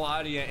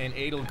Claudia and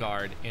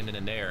Edelgard into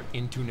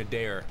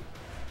Nadir.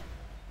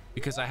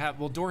 Because I have,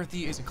 well,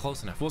 Dorothy isn't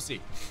close enough. We'll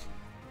see.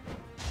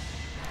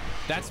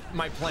 That's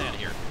my plan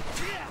here.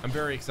 I'm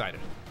very excited.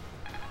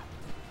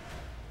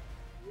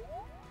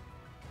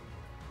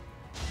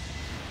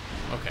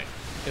 Okay,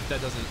 if that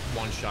doesn't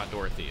one-shot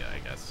Dorothea, I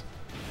guess.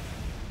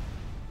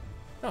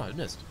 Oh, it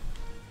missed.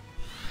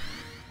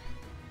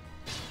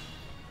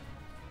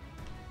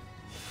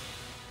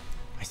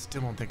 I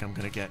still don't think I'm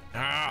gonna get,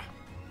 ah!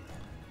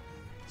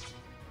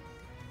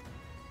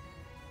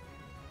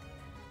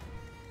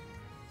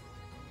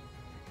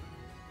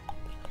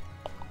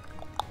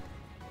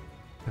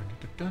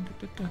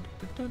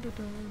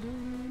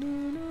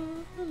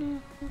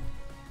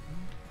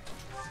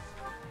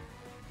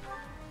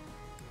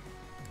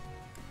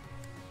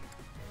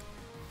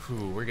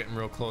 Ooh, we're getting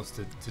real close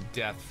to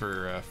death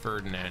for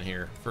Ferdinand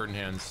here.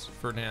 Ferdinand's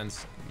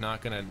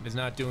is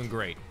not doing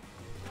great.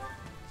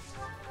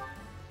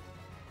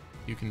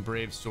 You can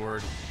brave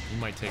sword. You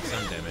might take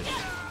some damage.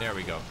 There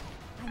we go.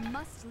 I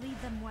must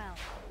lead them well.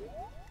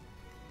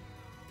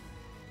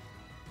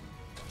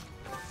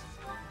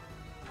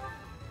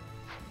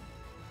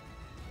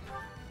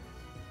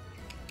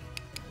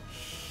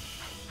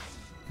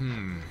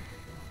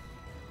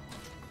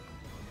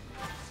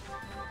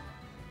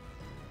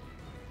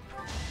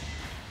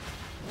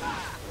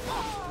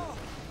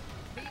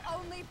 The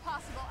only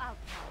possible outcome.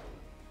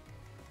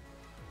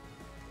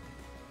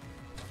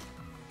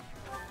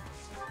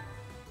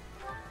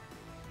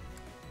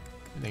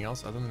 Anything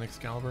else other than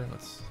Excalibur?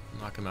 Let's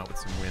knock him out with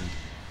some wind.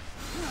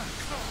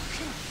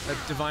 That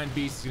divine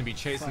beast is gonna be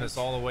chasing us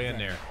all the way in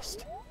there.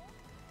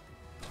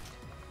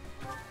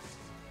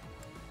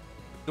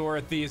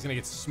 Dorothy is gonna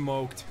get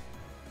smoked.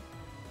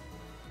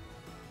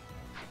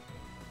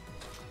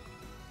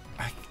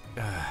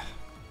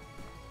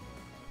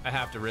 I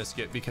have to risk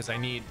it because I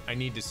need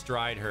to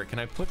stride her. Can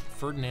I put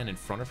Ferdinand in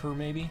front of her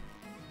maybe?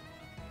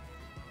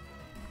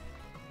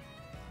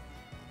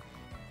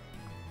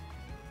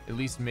 At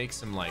least make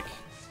some like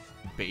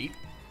bait.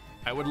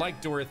 I would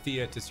like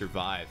Dorothea to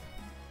survive.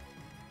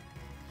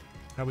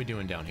 How are we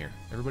doing down here?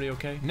 Everybody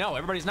okay? No,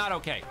 everybody's not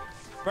okay.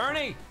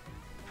 Bernie,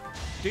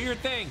 do your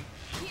thing.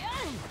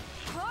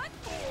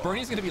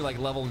 Bernie's gonna be like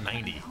level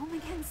 90. Home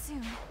again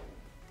soon.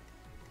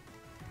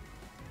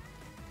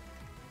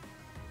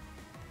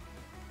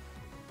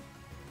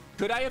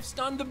 Could I have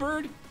stunned the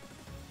bird?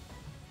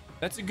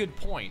 That's a good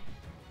point.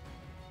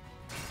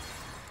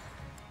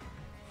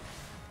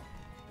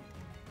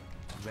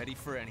 Ready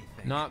for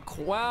anything. Not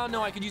well,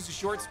 no, I could use a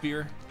short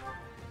spear.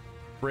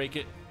 Break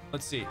it.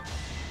 Let's see.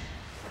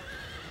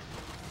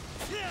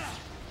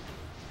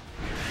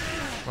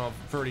 Well,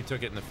 Ferdy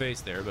took it in the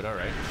face there, but all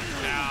right.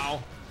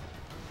 Ow.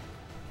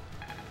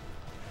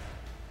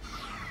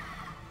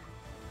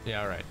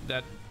 Yeah, all right.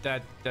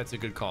 That's a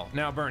good call.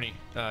 Now, Bernie,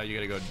 you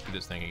gotta go do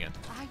this thing again.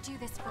 I do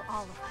this for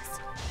all of us.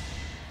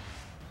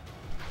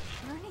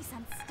 Bernie's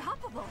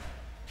unstoppable.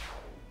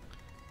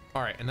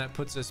 All right, and that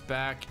puts us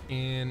back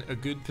in a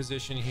good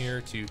position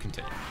here to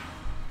continue.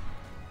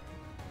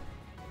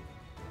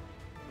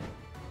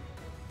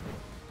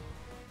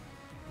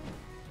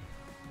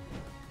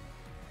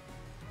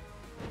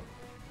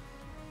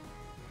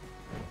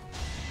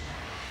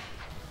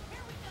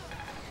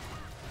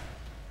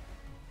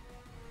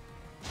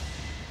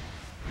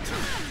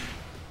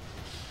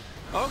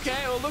 Okay,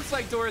 well, it looks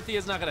like Dorothy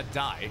is not gonna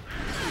die.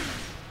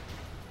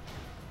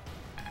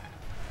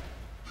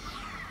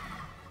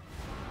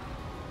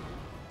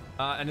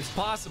 And it's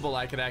possible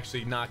I could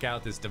actually knock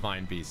out this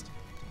divine beast.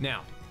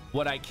 Now,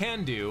 what I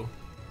can do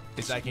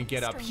is I can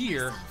get up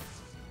here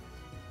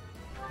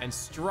and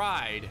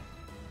stride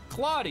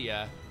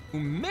Claudia, who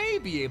may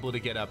be able to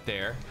get up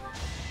there.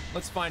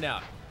 Let's find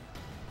out.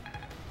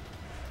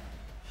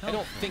 I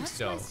don't think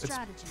so.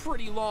 It's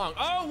pretty long.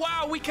 Oh,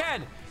 wow, we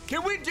can.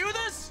 Can we do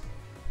this?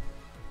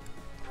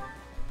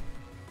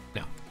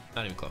 No,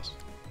 not even close.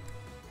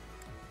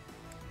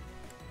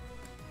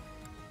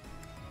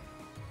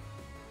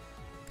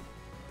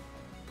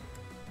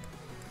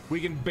 We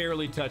can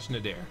barely touch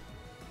Nadir.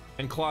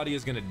 And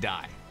Claudia's gonna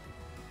die.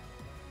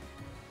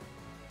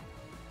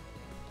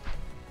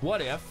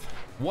 What if?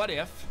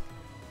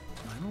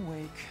 I'm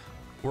awake.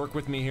 Work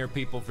with me here,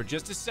 people, for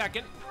just a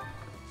second.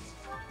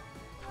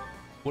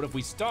 What if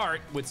we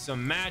start with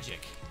some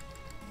magic?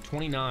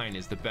 29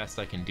 is the best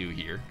I can do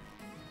here.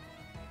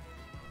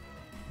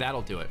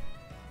 That'll do it.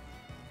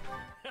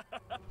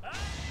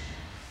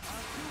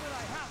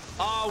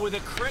 Oh, with a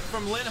crit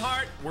from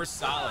Linhart, we're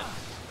solid.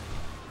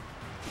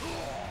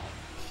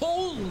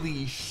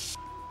 Holy sh!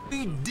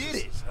 We did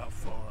it! How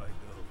far I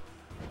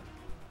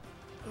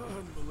go.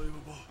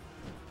 Unbelievable.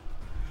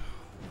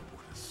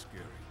 What a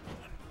scary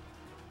one.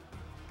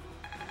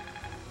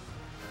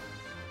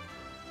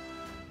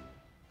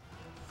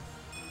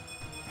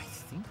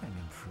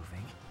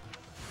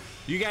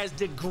 You guys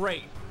did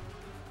great.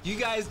 You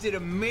guys did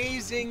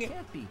amazing.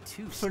 Can't be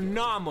too scared.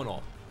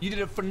 Phenomenal. You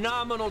did a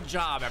phenomenal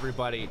job,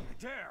 everybody.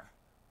 Dare!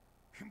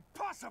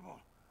 Impossible!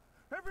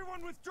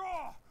 Everyone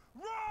withdraw!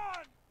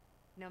 Run!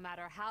 No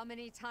matter how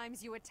many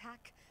times you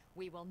attack,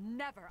 we will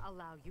never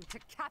allow you to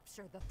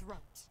capture the throat.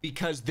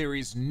 Because there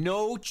is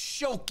no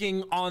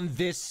choking on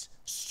this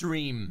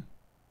stream.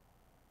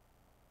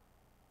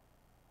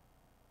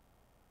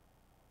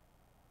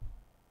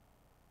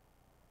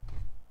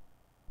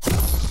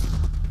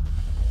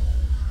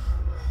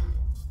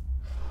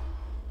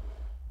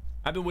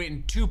 I've been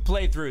waiting 2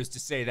 playthroughs to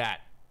say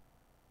that.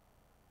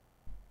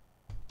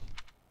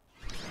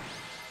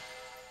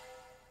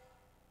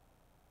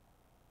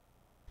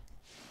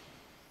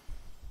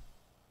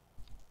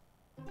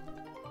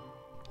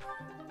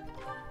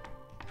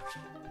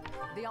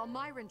 The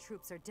Almiran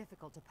troops are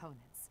difficult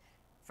opponents.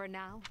 For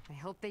now, I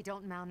hope they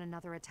don't mount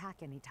another attack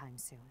anytime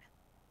soon.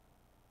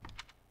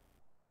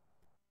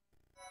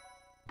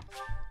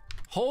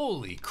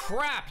 Holy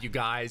crap, you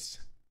guys.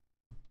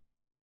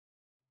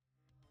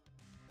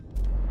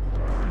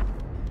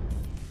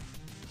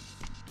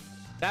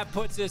 That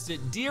puts us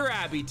at Deer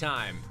Abbey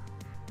time,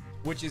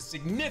 which is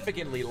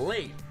significantly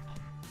late.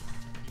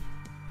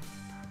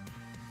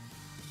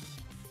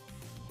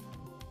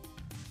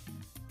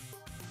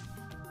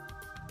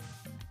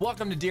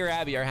 Welcome to Deer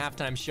Abbey, our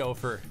halftime show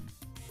for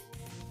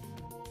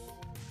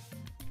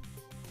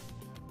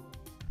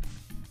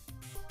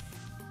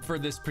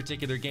this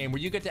particular game,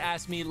 where you get to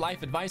ask me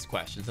life advice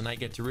questions and I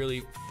get to really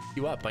f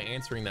you up by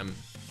answering them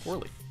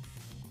poorly.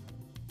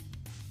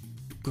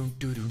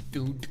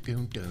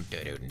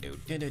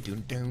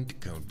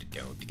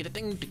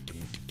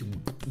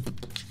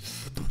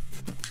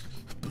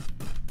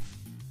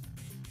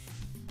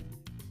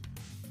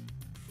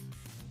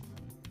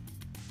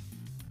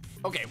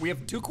 Okay, we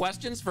have 2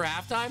 questions for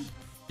halftime.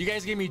 You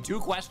guys gave me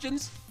 2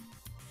 questions.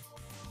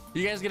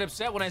 You guys get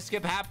upset when I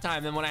skip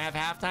halftime, then when I have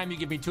halftime, you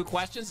give me 2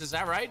 questions. Is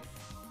that right?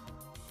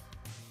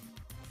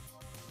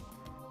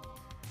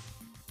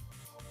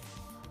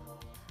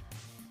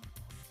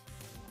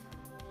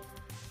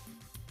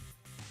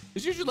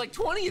 There's usually like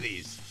 20 of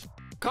these.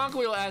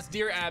 Conquil asks,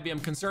 Dear Abby,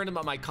 I'm concerned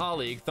about my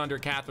colleague, Thunder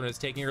Catherine, is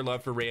taking her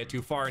love for Rhea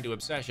too far into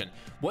obsession.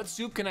 What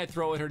soup can I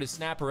throw at her to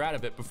snap her out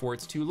of it before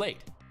it's too late?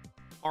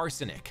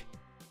 Arsenic.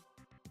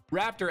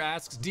 Raptor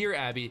asks, Dear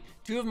Abby,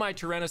 2 of my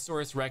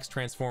Tyrannosaurus Rex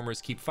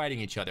Transformers keep fighting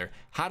each other.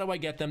 How do I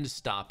get them to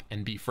stop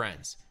and be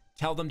friends?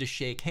 Tell them to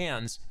shake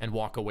hands and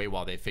walk away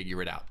while they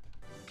figure it out.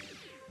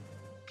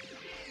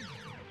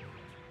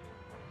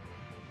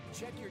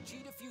 Check your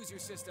G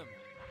diffuser system.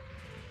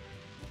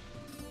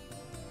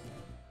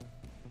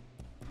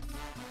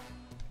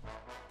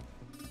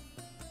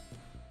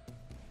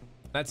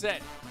 That's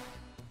it.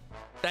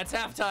 That's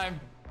halftime.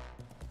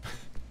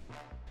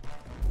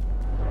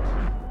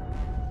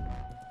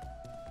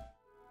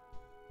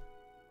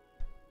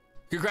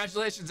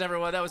 Congratulations,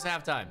 everyone. That was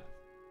halftime.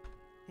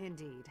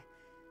 Indeed.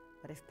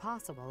 But if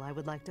possible, I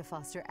would like to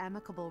foster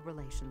amicable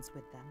relations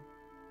with them.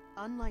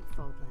 Unlike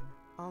Fodlan,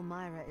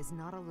 Almyra is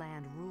not a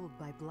land ruled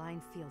by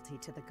blind fealty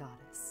to the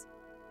goddess.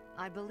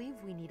 I believe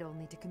we need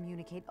only to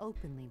communicate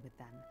openly with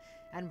them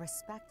and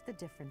respect the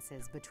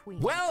differences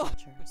between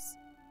cultures.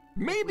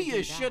 Maybe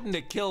you shouldn't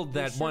have killed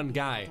that one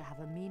guy. To have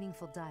a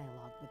meaningful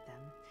dialogue with them,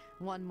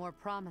 one more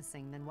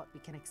promising than what we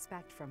can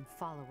expect from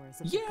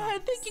followers of the goddess. I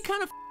think you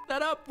kind of f***ed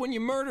that up when you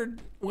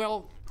murdered,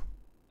 well,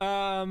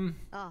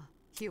 Ah,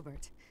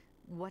 Hubert,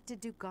 what did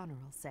Duke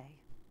Goneril say?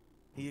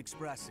 He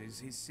expresses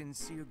his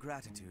sincere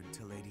gratitude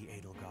to Lady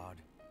Edelgard.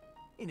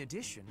 In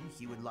addition,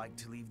 he would like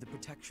to leave the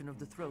protection of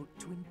the throat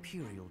to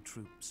Imperial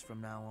troops from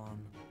now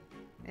on.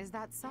 Is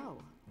that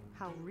so?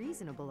 How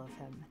reasonable of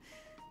him.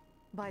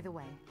 By the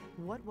way,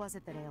 what was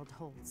it that ailed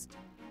Holst?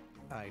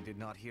 I did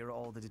not hear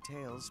all the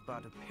details,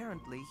 but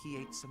apparently he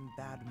ate some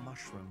bad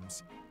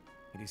mushrooms.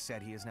 It is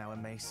said he is now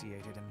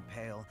emaciated and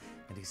pale,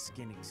 and his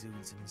skin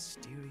exudes a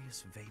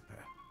mysterious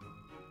vapor.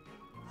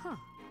 Huh.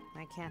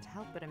 I can't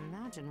help but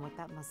imagine what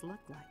that must look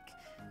like.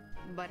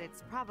 But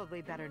it's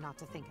probably better not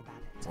to think about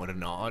it. What a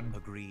nod.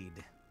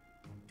 Agreed.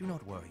 Do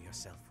not worry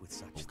yourself with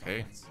such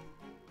thoughts.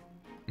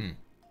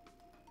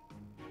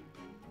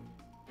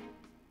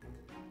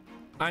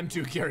 I'm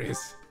too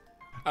curious.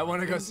 I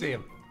want to go see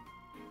him.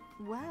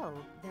 Well,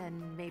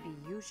 then maybe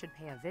you should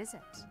pay a visit.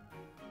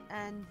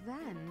 And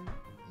then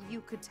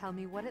you could tell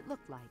me what it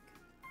looked like.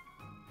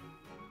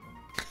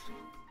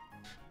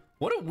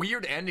 What a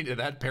weird ending to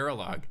that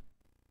paralogue.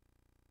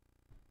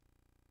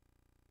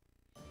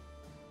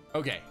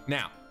 Okay,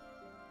 now.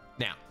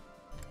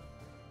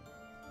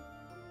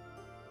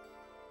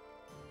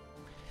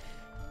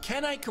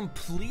 Can I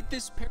complete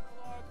this paralogue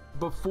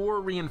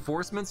before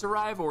reinforcements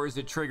arrive, or is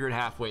it triggered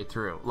halfway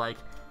through? Like,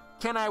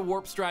 can I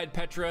warp stride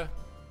Petra?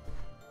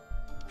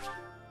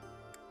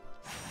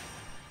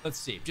 Let's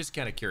see, just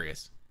kind of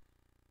curious.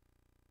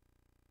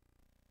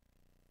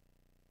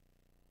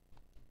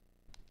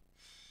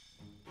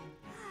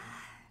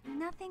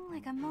 Nothing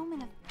like a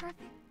moment of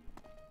perfect...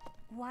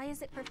 Why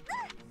is it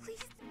please?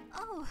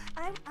 Oh,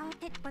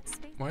 it what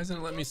space? Why isn't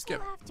it letting me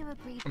skip? We'll have to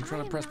agree. I'm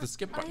trying to press the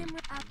skip button.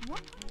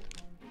 What?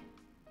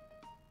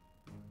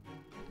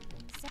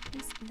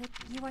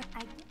 You are.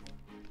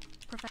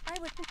 I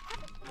would.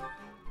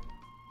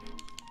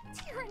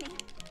 Tyranny.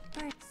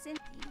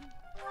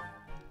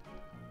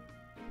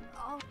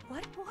 Oh,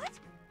 what?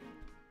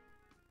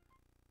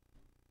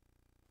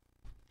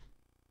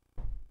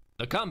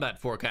 The combat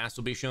forecast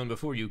will be shown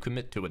before you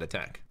commit to an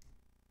attack.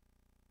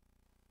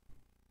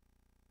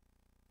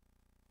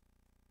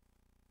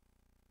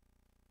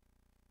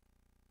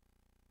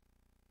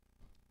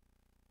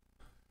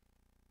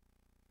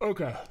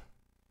 Okay.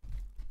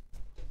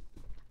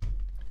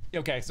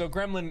 Okay, so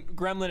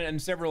Gremlin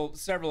and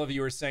several of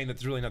you are saying that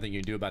there's really nothing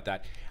you can do about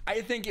that. I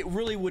think it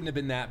really wouldn't have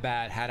been that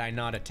bad had I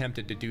not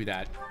attempted to do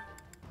that.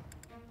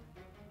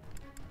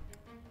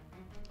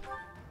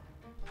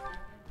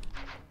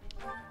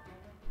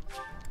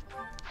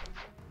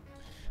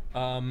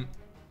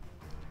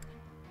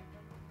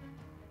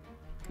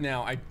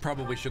 Now, I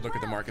probably should look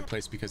at the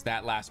marketplace because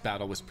that last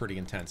battle was pretty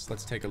intense.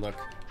 Let's take a look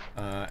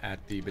at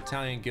the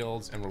battalion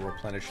guilds and we'll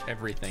replenish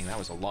everything. That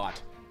was a lot.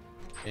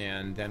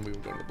 And then we will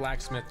go to the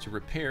blacksmith to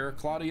repair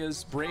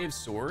Claudia's brave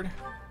sword.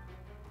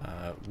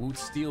 Woot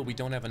steel, we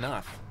don't have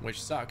enough,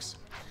 which sucks.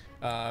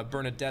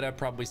 Bernadetta,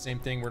 probably same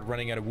thing. We're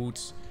running out of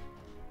woots.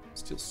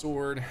 Steel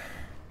sword.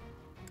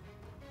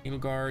 Needle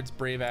guards,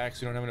 brave axe.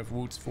 We don't have enough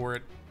woots for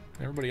it.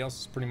 Everybody else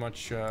is pretty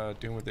much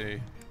doing what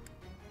they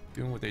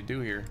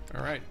do here.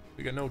 All right,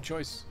 we got no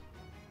choice.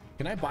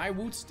 Can I buy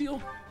woot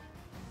steel?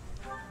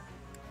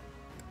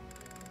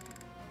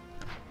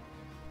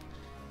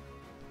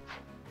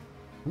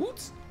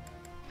 Whoops.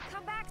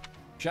 Come back.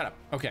 Shut up.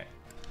 Okay.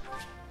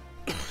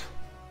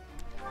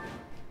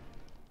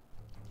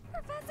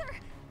 Professor,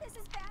 this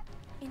is bad.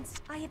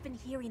 I have been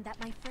hearing that,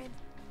 my friend.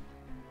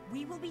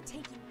 We will be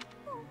taking.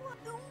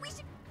 We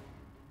should.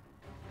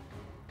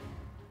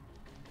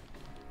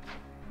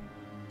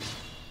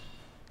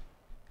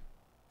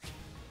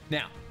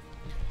 Now,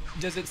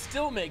 does it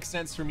still make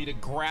sense for me to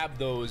grab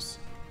those?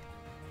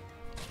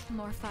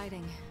 More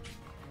fighting.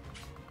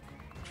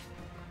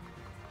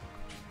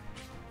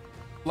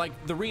 Like,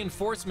 the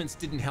reinforcements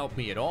didn't help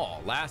me at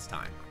all last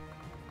time.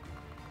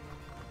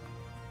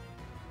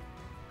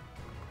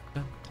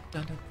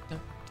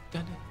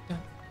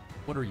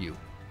 What are you?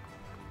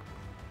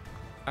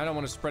 I don't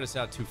want to spread us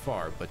out too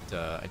far, but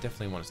I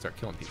definitely want to start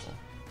killing people.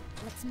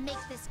 Let's make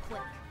this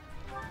quick.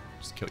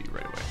 Just kill you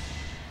right away.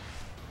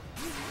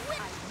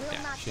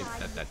 Yeah, shit,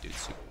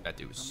 that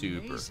dude was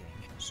super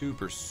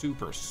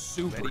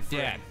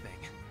dead.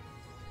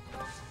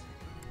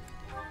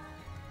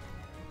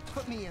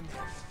 Put me in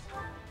there.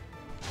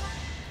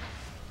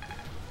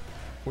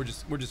 We're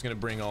just gonna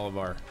bring all of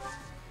our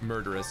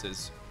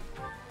murderesses.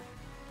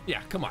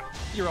 Yeah, come on.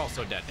 You're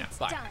also dead now.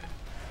 Bye.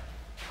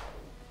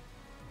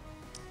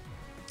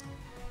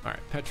 All right,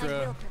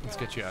 Petra, let's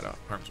get you out of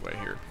harm's way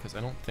here because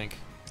I don't think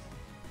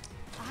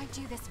I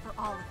do this for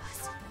all of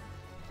us.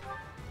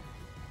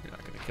 You're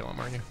not gonna kill him,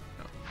 are you?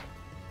 No.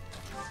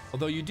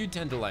 Although you do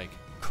tend to like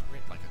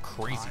crit like a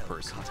crazy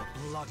person. Cut a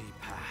bloody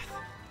path.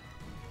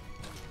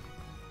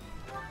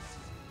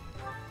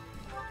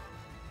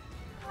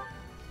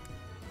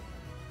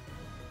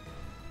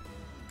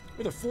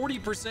 With a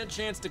 40%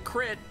 chance to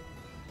crit,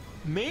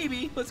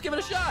 maybe. Let's give it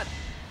a shot.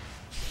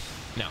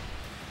 No.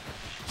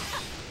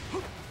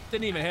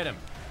 Didn't even hit him.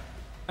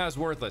 That was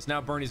worthless.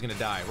 Now Bernie's gonna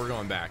die. We're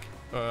going back.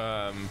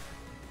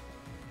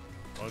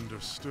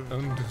 Understood.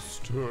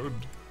 Understood.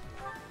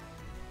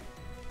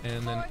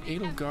 And then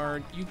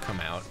Edelgard, you come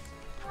out.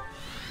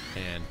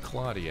 And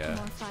Claudia,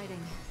 More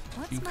fighting.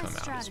 What's you my come out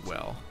as strategy?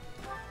 well.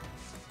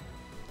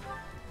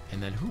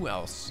 And then who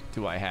else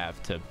do I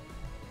have to...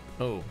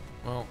 Oh,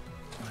 well...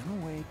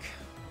 I'm awake.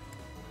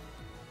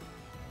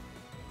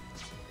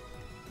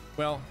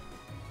 Well...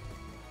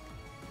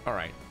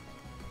 Alright.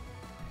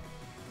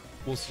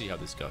 We'll see how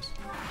this goes.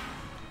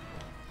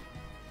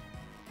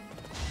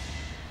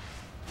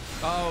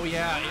 Oh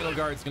yeah,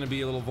 Edelgard's gonna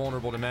be a little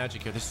vulnerable to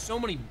magic here. There's so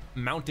many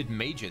mounted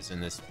mages in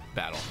this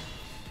battle.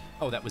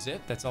 Oh, that was it?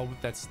 That's all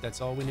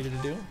we needed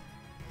to do?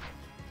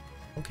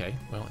 Okay,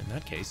 well in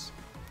that case,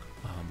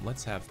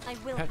 let's have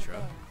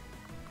Petra.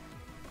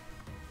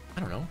 I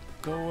don't know.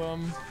 Go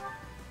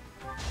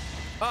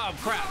oh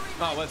crap!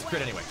 Oh, let's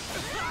crit anyway.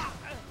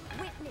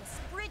 Witness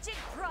frigid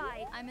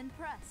pride. I'm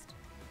impressed.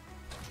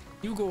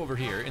 You go over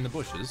here in the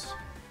bushes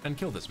and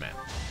kill this man.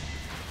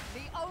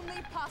 The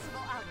only possible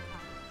outcome.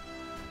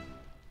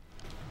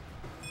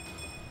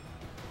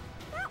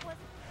 That was.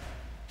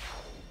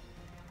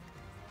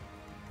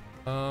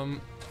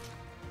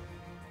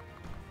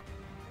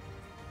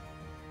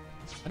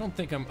 I don't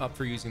think I'm up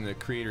for using the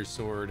creator's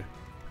sword.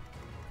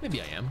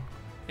 Maybe I am.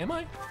 Am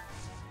I?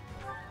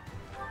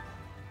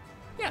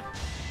 Yeah,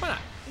 why not?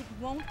 It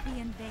won't be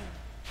in vain.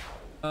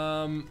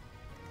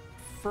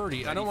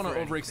 Ferdy, I don't want to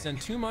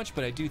overextend too much,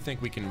 but I do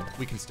think we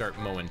can start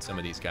mowing some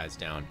of these guys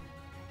down.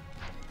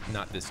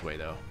 Not this way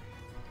though.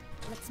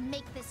 Let's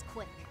make this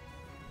quick.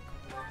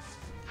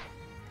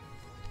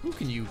 Who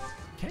can you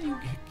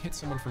hit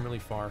someone from really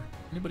far?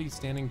 Anybody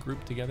standing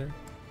grouped together?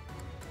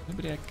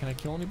 Anybody, can I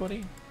kill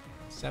anybody?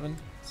 7,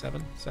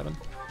 7, 7.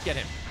 Get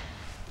him.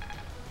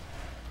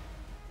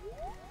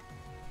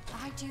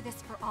 I do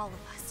this for all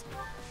of us.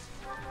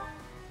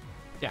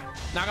 Yeah,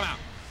 knock him out.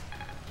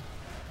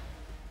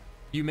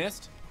 You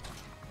missed?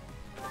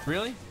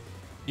 Really?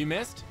 You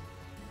missed?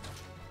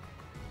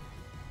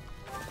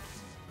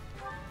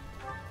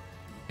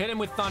 Hit him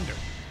with thunder.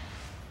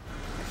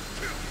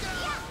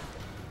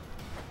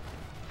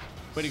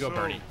 Way to go,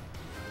 Bernie.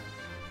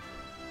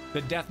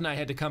 The Death Knight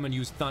had to come and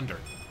use thunder.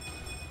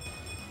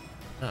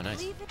 Oh,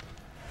 nice.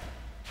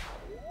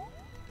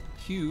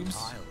 Cubes.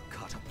 I'll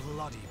cut a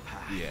bloody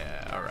path.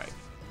 Yeah, all right.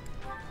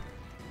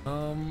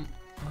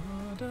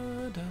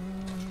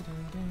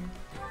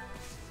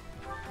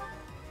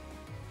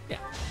 Yeah.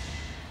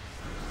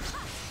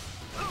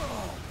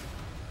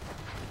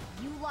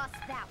 You lost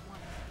that one.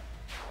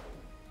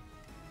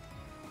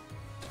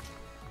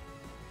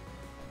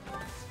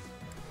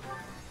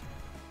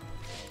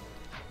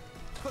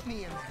 Put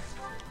me in there.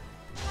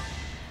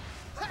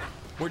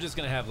 We're just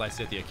gonna have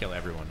Lysithea kill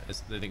everyone. I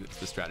think that's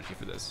the strategy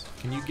for this.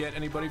 Can you get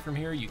anybody from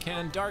here? You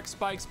can. Dark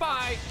Spike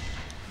Spy!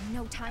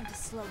 No time to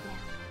slow down.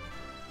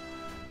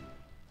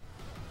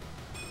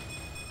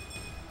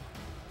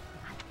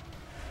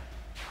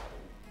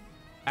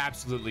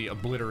 Absolutely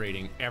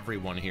obliterating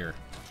everyone here.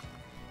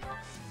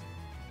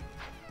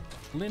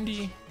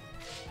 Lindy,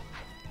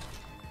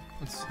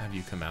 let's have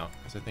you come out,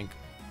 because I think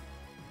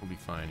we'll be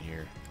fine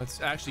here.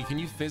 Let's actually, can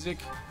you physic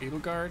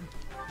Edelgard?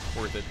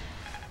 Worth it.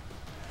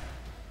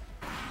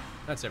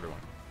 That's everyone.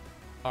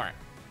 All right,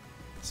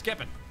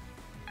 skipping.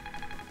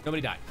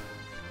 Nobody died.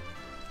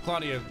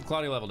 Claudia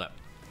leveled up.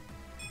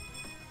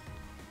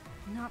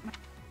 Not my.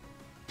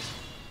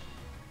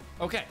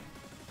 Okay.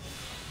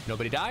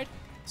 Nobody died.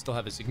 Still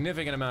have a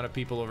significant amount of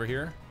people over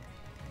here.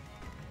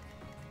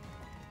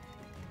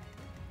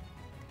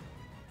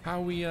 How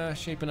are we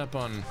shaping up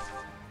on?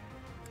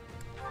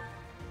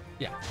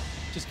 Yeah,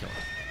 just kill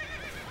him.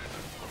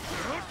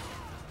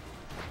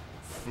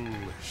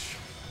 Foolish.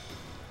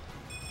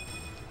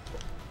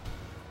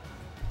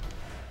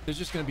 There's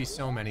just gonna be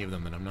so many of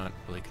them that I'm not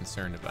really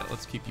concerned about it.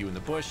 Let's keep you in the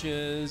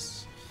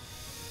bushes.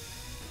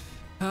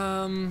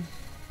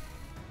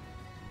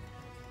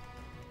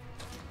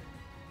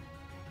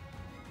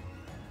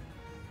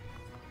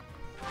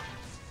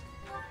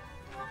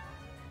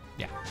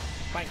 Yeah,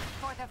 bye.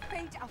 For the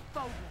fate of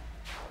Fodlan.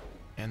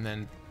 And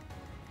then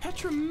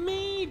Petra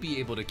may be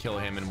able to kill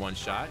him in one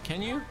shot.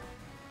 Can you?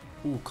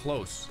 Ooh,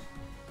 close.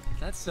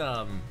 That's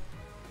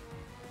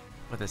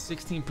with a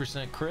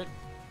 16% crit.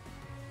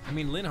 I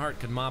mean, Linhardt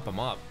could mop him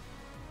up.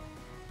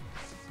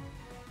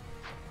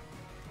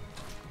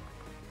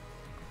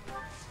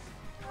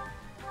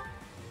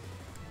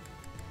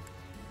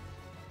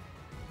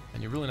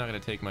 And you're really not going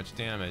to take much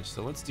damage,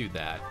 so let's do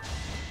that.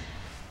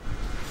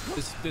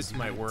 This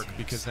might work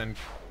because then.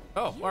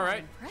 Oh, all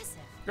right. Impressive.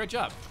 Great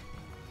job.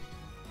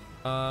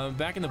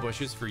 Back in the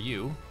bushes for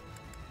you.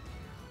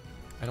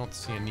 I don't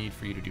see a need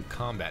for you to do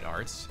combat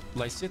arts.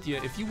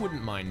 Lysithea, if you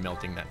wouldn't mind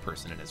melting that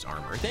person in his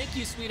armor. Thank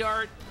you,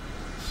 sweetheart.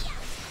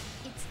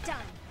 It's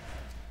done.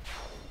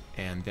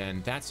 And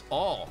then that's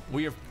all.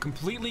 We have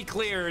completely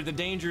cleared the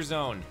danger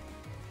zone.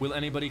 Will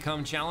anybody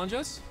come challenge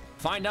us?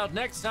 Find out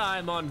next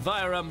time on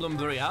Fire Emblem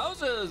Three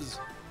Houses.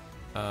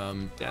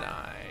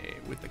 Deadeye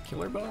with the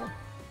killer bow.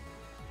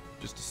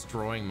 Just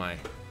destroying my...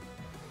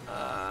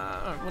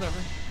 whatever.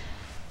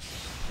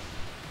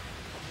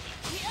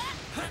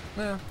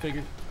 Well,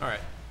 figured. All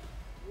right.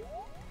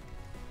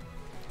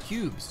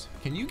 Cubes.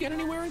 Can you get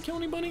anywhere and kill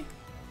anybody?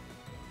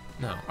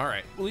 No. All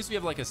right. Well, at least we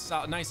have like a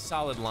nice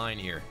solid line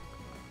here.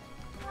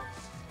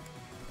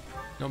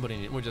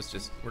 Nobody. We're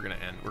we're gonna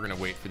end. We're gonna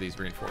wait for these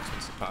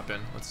reinforcements to pop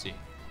in. Let's see.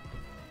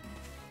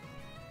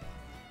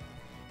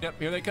 Yep.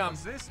 Here they come.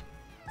 What's this?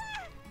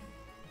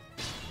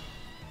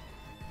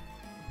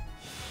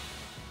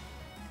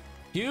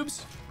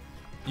 Cubes,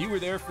 you were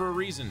there for a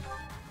reason.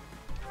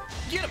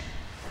 Get him.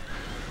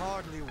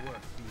 Hardly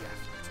worth the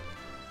effort.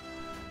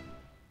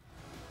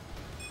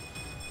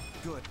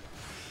 Good.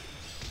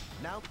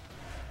 Now.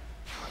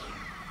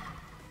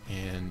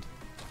 And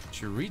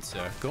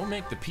Choriza, go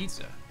make the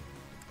pizza.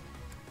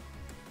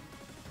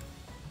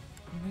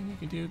 Anything you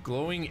can do?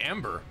 Glowing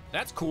ember.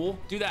 That's cool.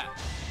 Do that.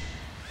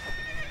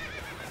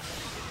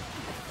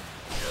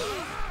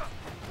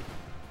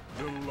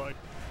 Delight.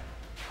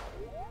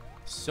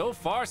 So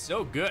far,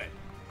 so good.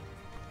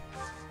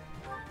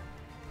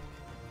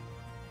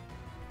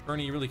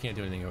 Ernie, you really can't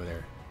do anything over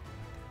there.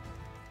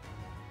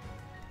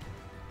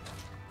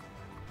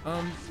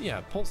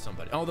 Yeah, pull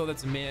somebody. Although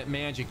that's a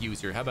magic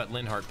user. How about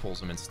Linhardt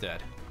pulls him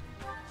instead?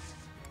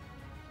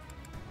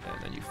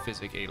 And then you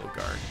physic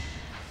Edelgard.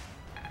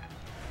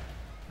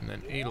 And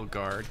then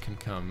Edelgard can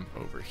come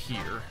over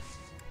here.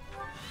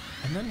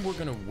 And then we're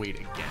gonna wait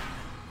again.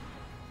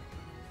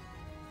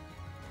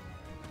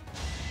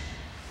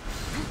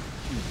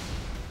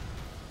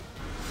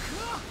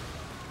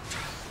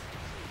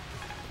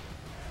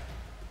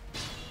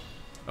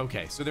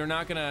 Okay, so they're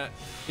not gonna...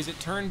 Is it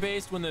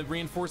turn-based when the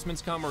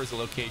reinforcements come, or is it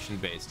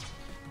location-based?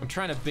 I'm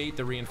trying to bait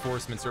the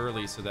reinforcements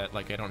early so that,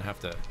 like, I don't have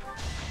to...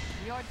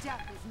 Your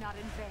death is not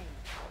in vain.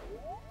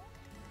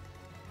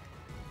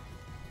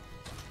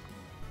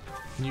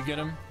 Can you get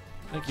him?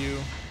 Thank you.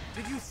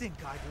 Did you think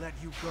I'd let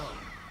you go?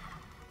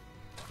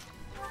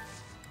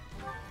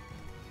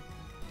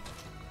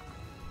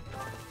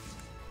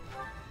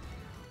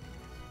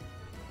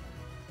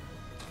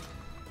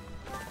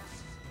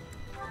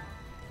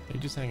 Hey,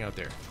 just hang out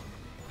there.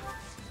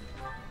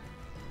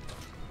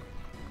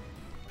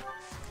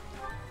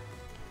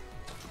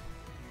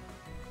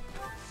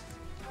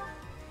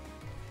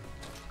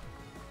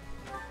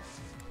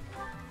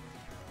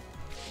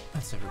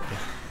 That's everybody.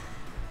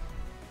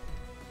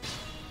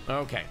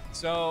 Okay,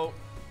 so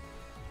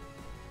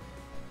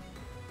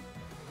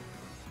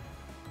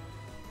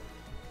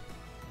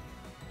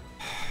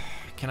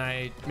can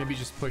I maybe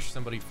just push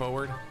somebody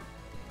forward?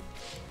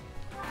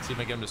 See if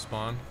I get them to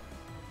spawn.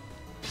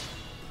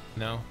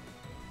 No?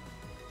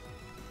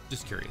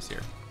 Just curious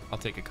here. I'll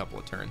take a couple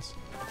of turns.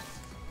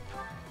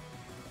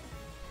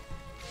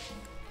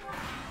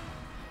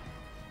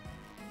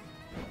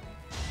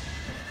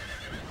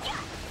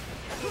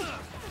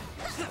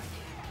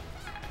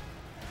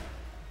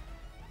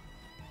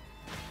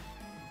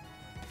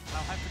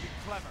 I'll have to be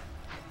clever.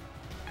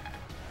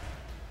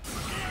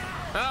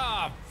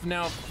 Ah!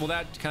 Now, well,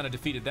 that kind of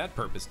defeated that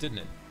purpose, didn't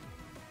it?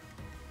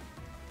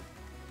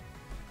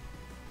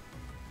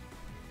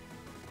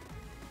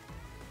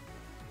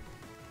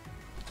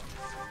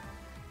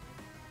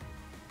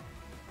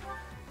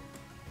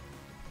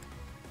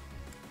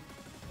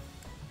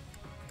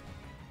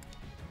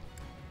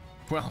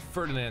 Well,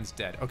 Ferdinand's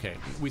dead. Okay,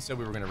 we said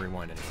we were going to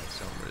rewind anyway,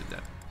 so we're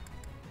dead.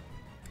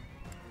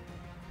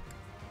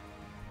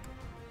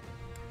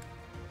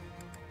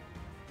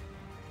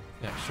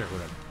 Yeah, sure,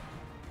 whatever.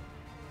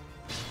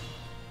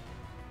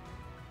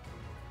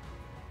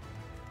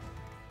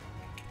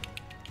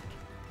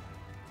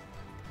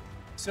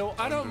 So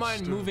I don't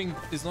mind moving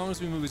as long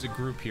as we move as a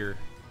group here.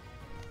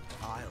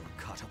 I'll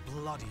cut a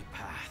bloody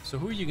path. So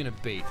who are you going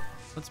to bait?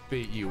 Let's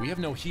bait you. We have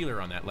no healer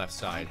on that left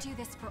I side, do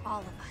this for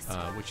all of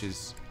us. which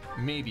is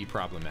maybe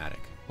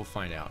problematic. We'll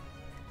find out.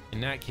 In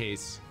that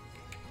case,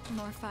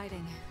 More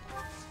fighting.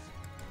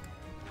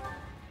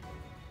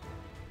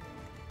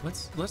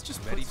 let's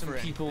just Ready put some for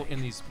people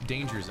in these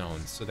danger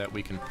zones so that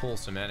we can pull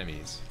some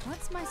enemies,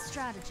 What's my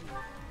strategy?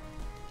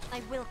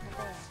 I will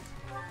prevail.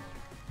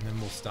 and then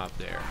we'll stop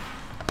there.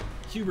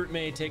 Hubert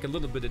may take a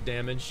little bit of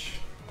damage.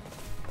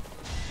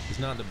 He's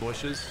not in the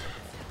bushes.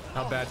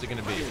 How bad's it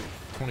gonna be?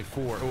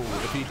 24. Oh,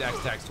 if he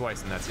attacks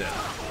twice, then that's it.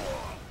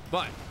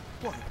 But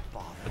What a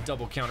bother. a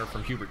double counter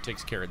from Hubert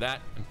takes care of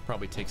that and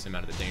probably takes him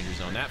out of the danger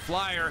zone. That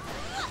flyer!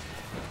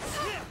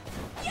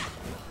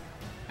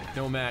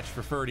 No match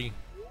for Ferdy.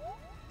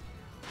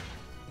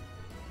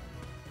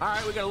 All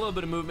right, we got a little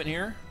bit of movement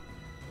here.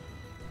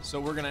 So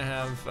we're gonna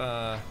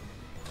have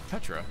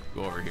Petra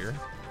go over here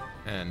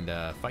and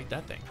fight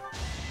that thing.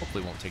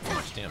 Hopefully won't take too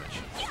much damage.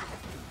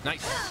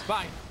 Nice,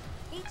 bye.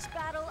 Each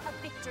battle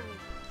a victory.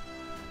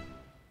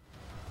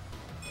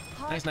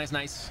 Nice, nice,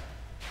 nice.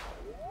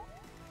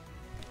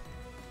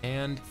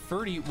 And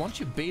Ferdy, why don't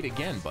you bait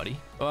again, buddy?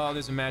 Oh,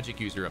 there's a magic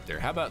user up there.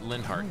 How about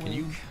Lindhart?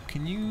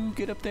 Can you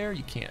get up there?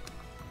 You can't.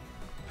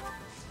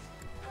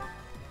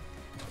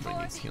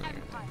 Somebody needs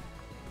healing.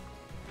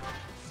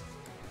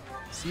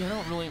 See, I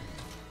don't really...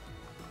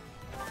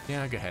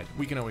 Yeah, go ahead.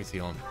 We can always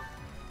heal him.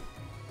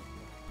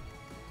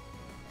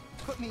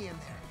 Put me in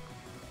there.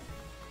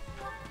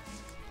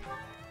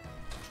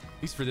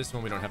 At least for this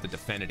one, we don't have to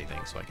defend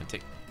anything, so I can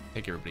take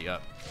everybody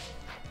up.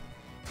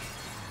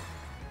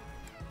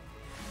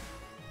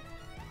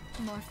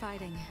 More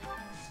fighting.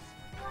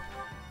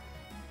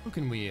 Who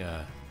can we,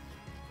 yeah.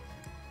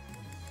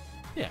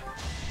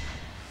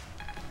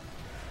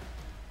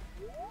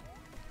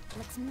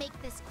 Let's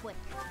make this quick.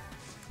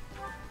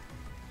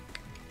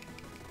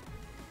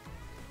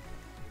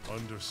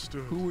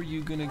 Understood. Who are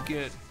you gonna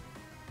get?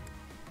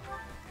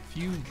 If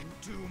you...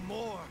 Do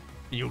more.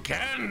 You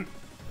can!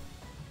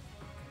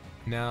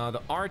 Now,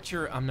 the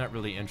archer, I'm not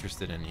really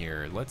interested in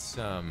here. Let's,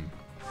 you have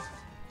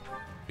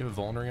a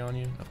vulnerary on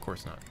you? Of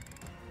course not.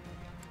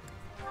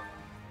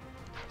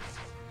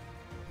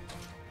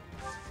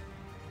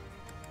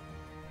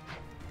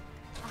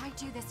 I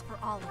do this for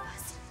all of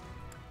us.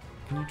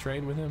 Can you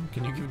trade with him?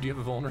 Can you give, do you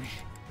have a vulnerary?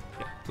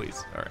 Yeah,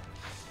 please. All right.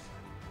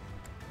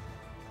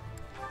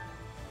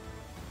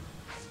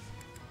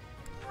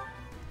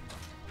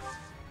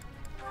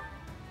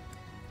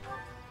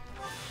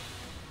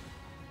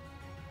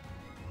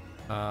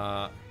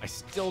 I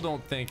still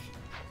don't think...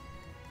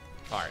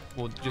 All right,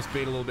 we'll just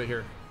bait a little bit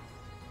here.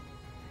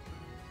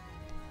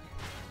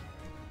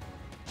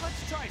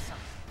 Let's try something.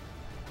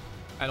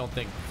 I don't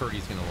think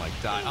Ferdy's gonna like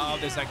die. Oh,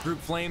 there's that group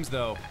flames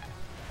though.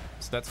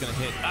 So that's gonna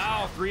hit.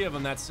 Oh, 3 of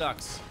them, that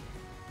sucks.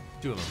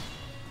 2 of them.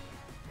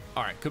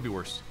 All right, could be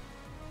worse.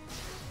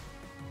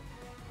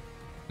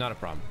 Not a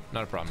problem,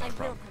 not a problem, not a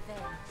problem.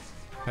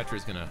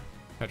 Petra's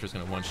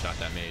gonna one-shot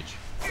that mage.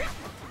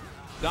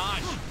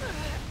 Dodge!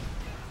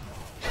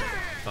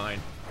 fine.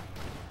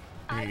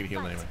 You're gonna get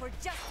healed anyway. For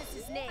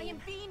justice's name. I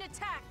am being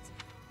attacked.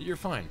 You're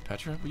fine,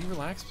 Petra. Will you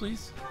relax,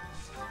 please?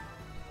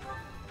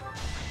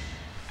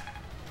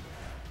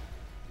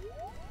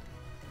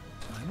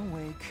 I'm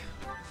awake.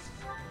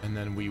 And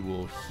then we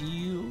will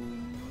heal.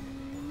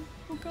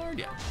 Oh, guard,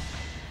 yeah.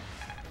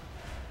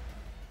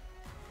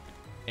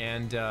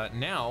 And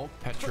now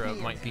Petra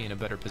might be in a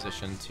better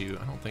position to.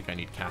 I don't think I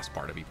need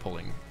Caspar to be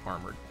pulling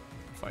armored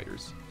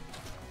fighters.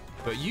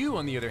 But you,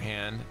 on the other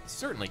hand,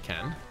 certainly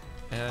can.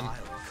 And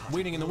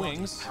waiting in the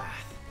wings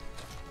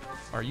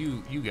are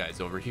you guys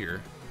over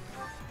here.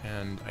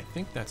 And I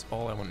think that's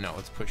all I want. No,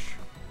 let's push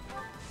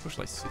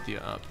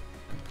Lysithea up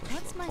and push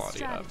What's my Claudia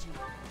strategy?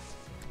 up.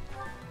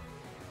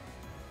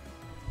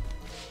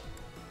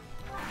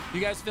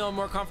 You guys feeling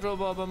more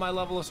comfortable about my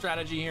level of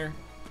strategy here?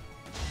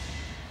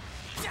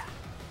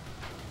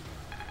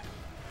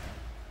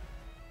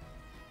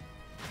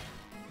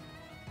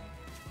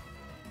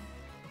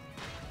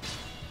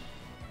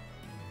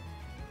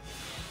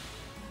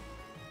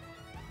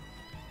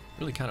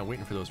 Really kind of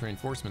waiting for those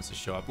reinforcements to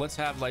show up. Let's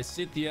have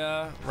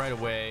Lysithea right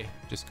away.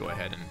 Just go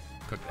ahead and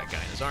cook that guy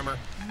in his armor.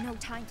 No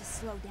time to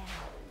slow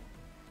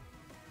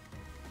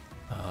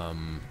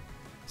down.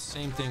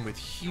 Same thing with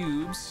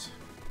Hubes.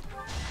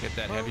 Get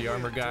that heavy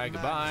armor guy.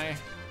 Goodbye.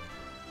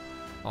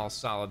 All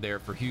solid there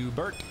for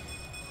Hubert.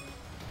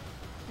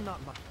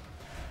 Not much.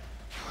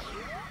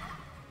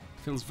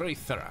 Feels very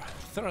thorough.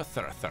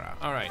 Thorough.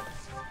 All right.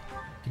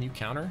 Can you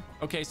counter?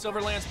 Okay,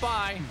 Silverlance,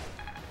 bye.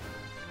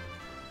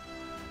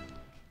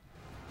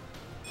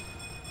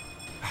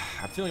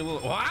 I'm feeling a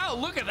little. Wow,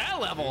 look at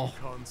that level.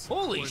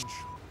 Holy.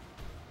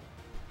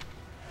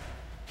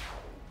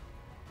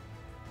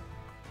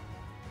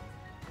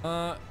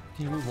 Can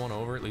you move one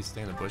over? At least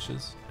stay in the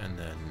bushes, and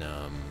then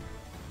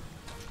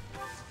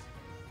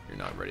you're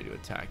not ready to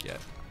attack yet,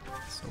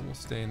 so we'll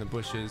stay in the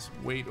bushes.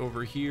 Wait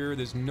over here.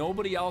 There's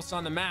nobody else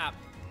on the map.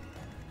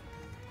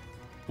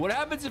 What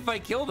happens if I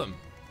kill them?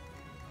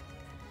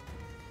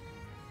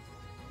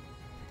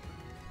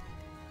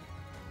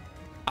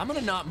 I'm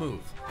gonna not move.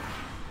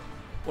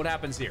 What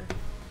happens here?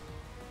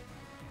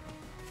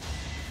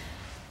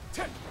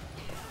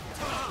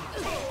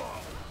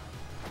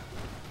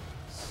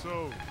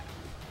 So.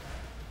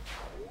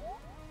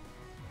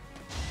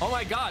 Oh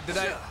my God!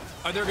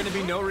 Are there going to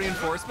be no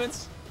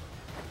reinforcements?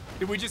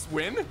 Did we just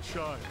win?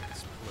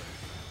 Child's play.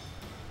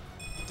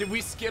 Did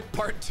we skip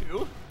part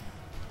 2?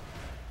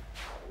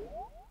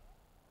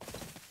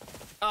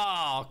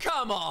 Oh,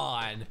 come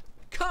on!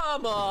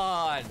 Come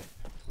on!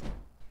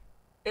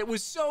 It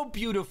was so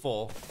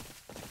beautiful.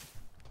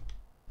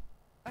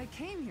 I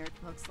came here, it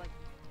looks like.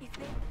 If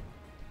they...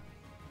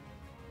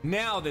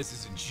 Now this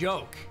is a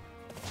joke.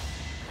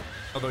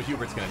 Although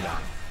Hubert's gonna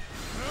die.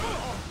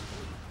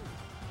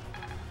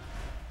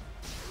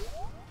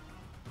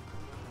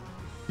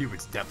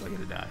 Hubert's definitely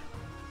gonna die.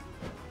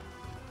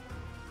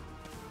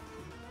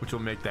 Which will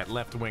make that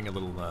left wing a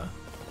little,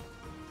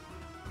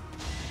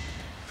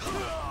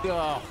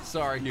 Oh,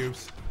 sorry,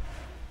 Hubes.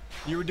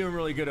 You were doing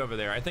really good over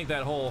there. I think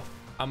that whole...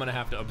 I'm gonna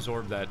have to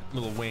absorb that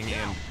little wing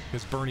in,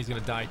 because Bernie's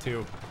gonna die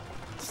too.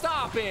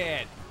 Stop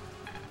it!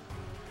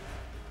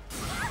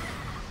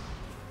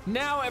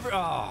 Now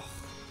oh,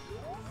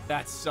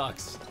 that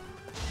sucks.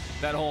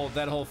 That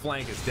whole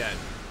flank is dead.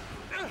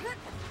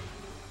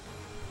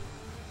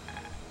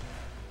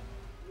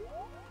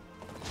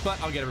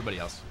 But I'll get everybody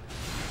else.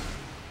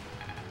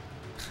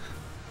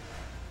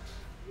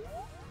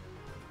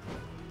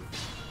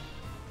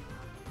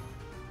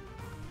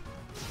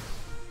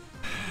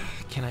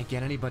 Can I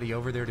get anybody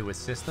over there to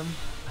assist them?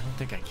 I don't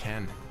think I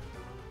can.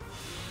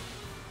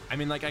 I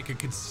mean, like, I could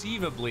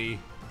conceivably...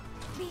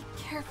 Be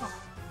careful.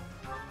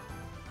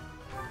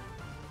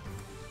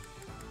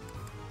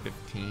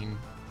 15.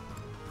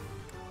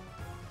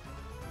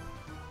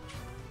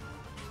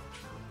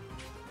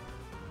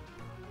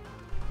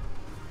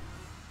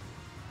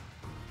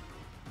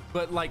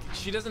 But, like,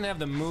 she doesn't have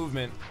the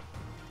movement.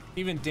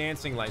 Even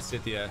dancing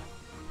Lysithea.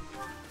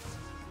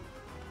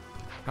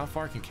 How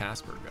far can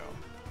Caspar go?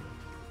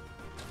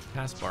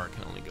 Caspar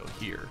can only go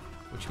here,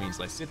 which means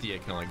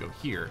Lysithea can only go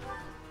here,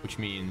 which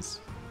means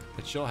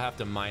that she'll have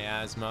to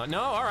miasma. No,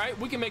 all right,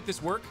 we can make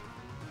this work.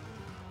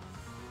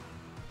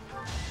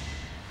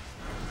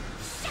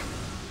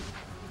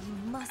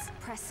 You must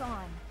press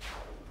on.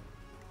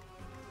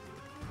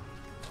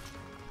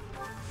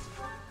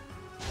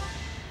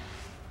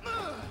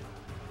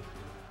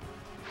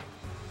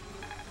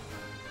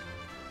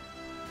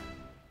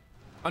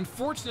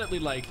 Unfortunately,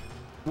 like,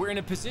 we're in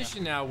a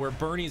position now where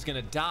Bernie's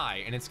gonna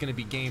die and it's gonna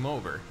be game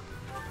over.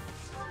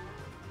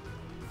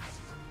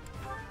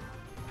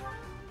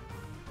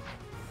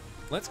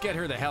 Let's get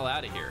her the hell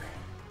out of here.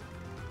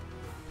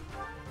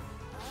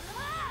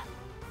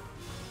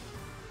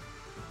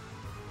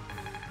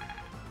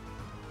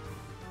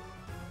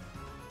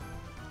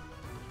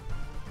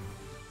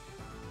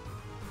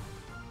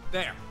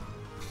 There.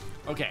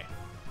 Okay.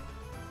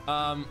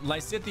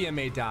 Lysithea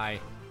may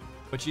die,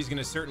 but she's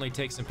gonna certainly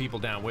take some people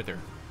down with her.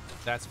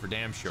 That's for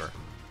damn sure.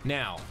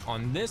 Now,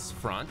 on this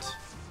front,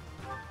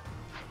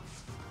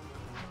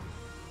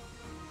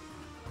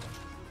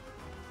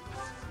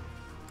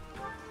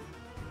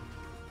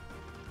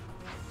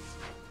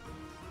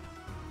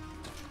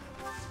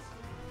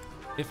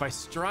 if I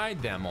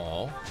stride them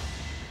all.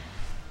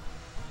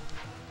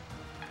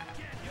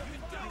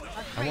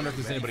 I wonder if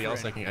there's anybody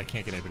else I can't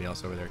get anybody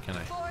else over there, can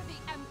I? For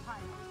the Empire.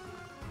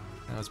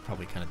 That was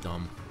probably kind of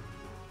dumb.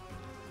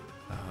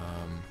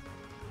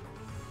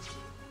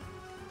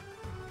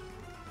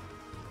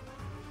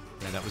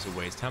 Yeah, that was a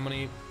waste. How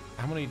many?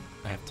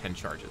 I have 10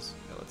 charges.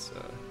 Yeah, let's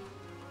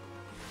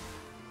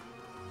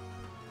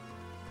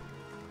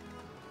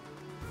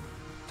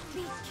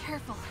Be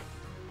careful.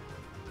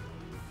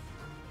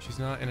 She's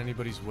not in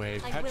anybody's way.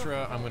 I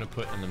Petra, will. I'm gonna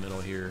put in the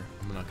middle here.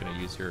 I'm not gonna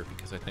use her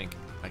because I think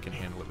I can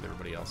handle it with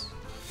everybody else.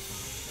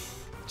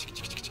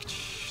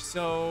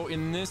 So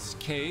in this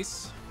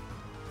case,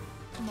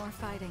 More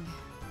fighting.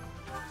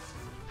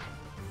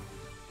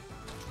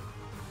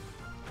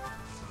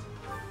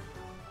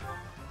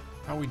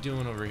 how are we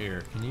doing over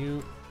here? Can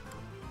you?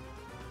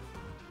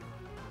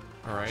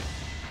 All right.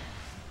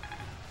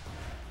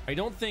 I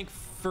don't think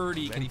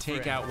Ferdy can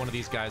take out one of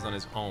these guys on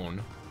his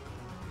own.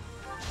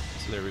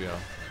 So there we go.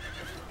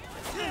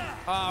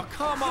 Oh,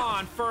 come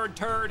on, Ferd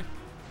Turd.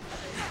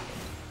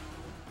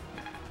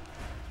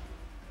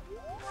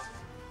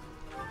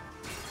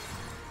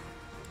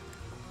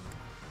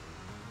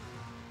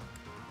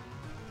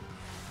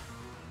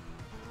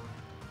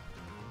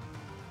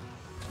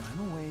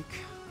 I'm awake.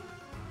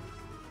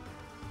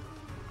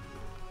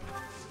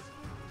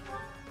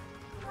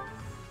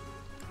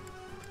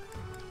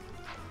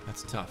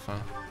 That's tough, huh?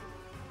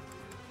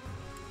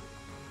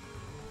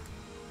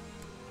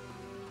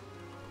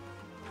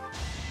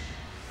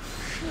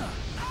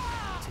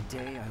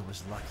 Today I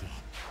was lucky.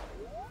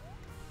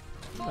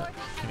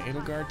 Can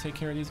Edelgard take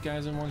care of these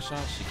guys in one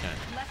shot? She can.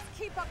 Let's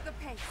keep up the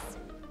pace.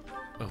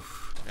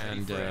 Oof.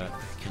 And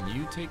can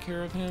you take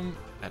care of him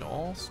at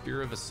all?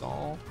 Spear of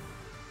Assault.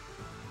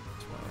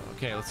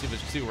 Okay, let's see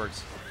if it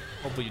works.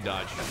 Hopefully you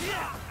dodge.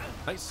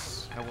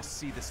 Nice. I will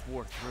see this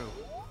war through.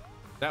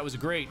 That was a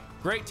great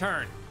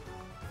turn.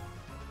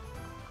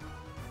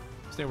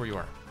 Stay where you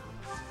are.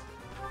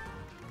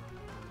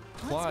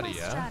 What's my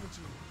Claudia,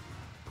 strategy?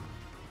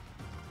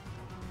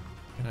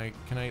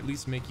 can I at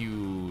least make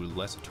you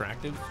less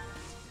attractive?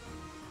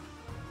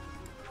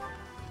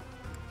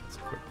 Let's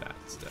equip that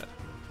instead.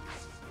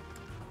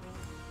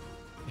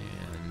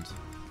 And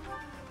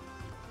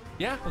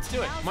yeah, let's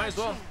do it. Now's Might our as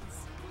well.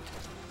 chance.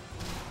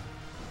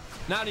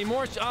 Not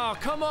anymore. Oh,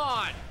 come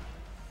on.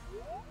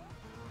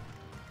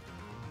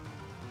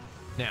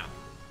 Now,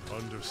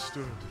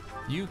 Understood.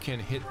 you can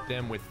hit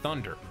them with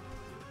thunder.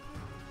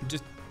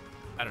 Just,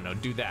 I don't know,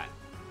 do that.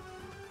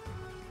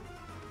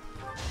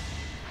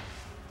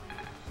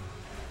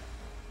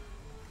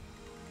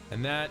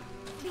 And that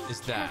Be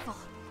is that. careful.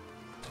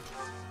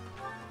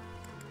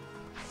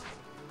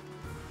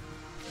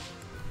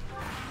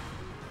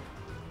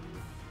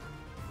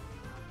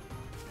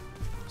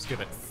 Skip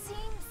it. Seems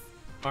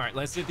All right,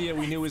 Lysithea,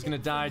 we knew was gonna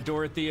die.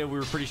 Dorothea, we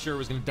were pretty sure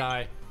was gonna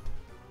die.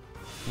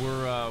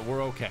 We're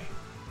okay.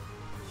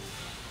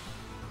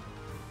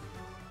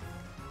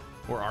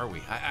 Or are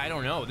we? I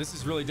don't know. This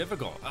is really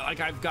difficult. Like,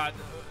 I've got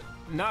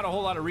not a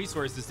whole lot of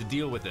resources to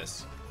deal with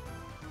this.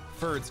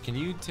 Ferds, can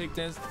you take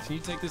this? Can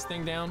you take this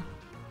thing down?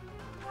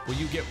 Will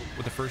you get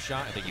with the first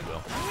shot? I think you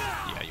will.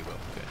 Yeah, you will.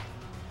 Good.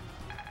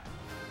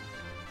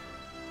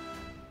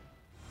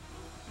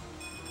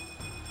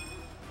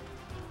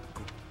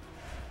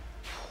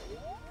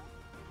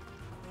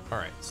 All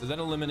right, so that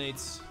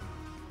eliminates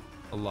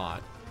a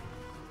lot.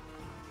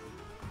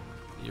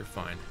 You're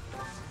fine.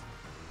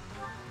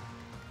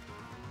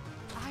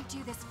 I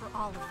do this for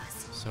all of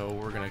us. So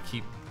we're gonna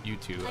keep you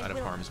two out of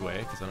harm's way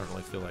because I don't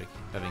really feel like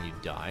having you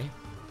die.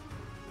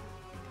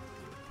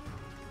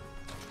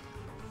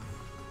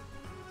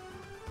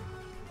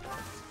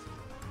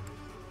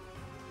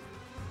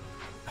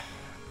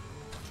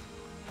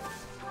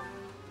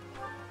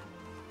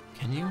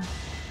 Can you?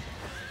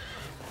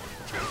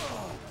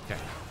 Okay,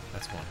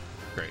 that's one.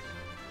 Great.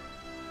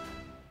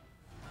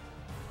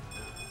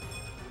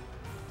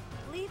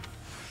 Leave.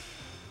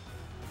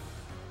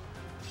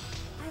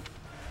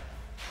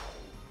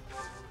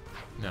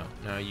 No,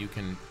 now you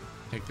can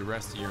take the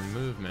rest of your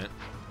movement.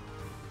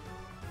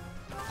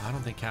 I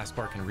don't think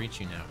Caspar can reach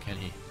you now, can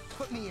he?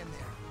 Put me in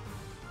there.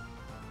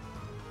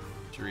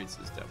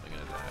 Jaritz is definitely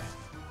gonna die.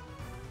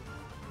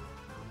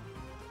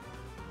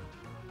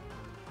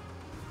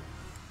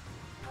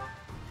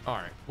 All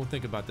right, we'll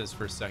think about this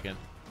for a second.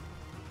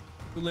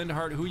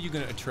 Lindhart, who are you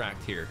gonna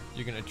attract here?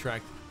 You're gonna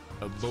attract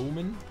a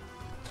bowman?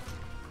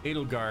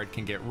 Edelgard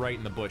can get right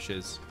in the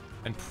bushes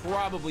and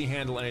probably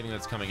handle anything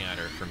that's coming at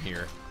her from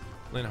here.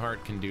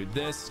 Linhart can do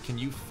this. Can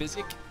you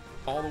physic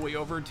all the way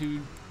over to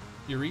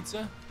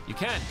Yuritsa? You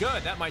can.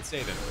 Good. That might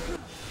save him.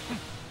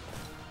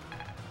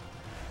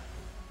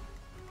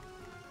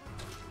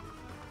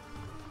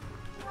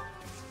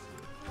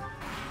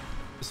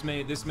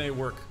 This may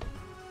work.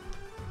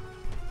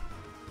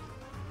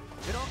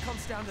 It all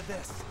comes down to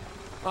this.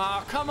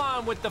 Oh, come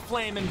on with the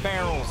flaming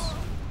barrels.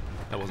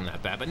 That wasn't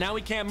that bad, but now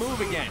we can't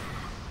move again.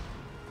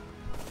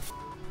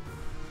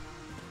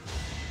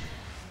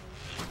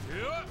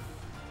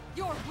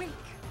 You're weak.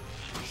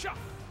 Shot.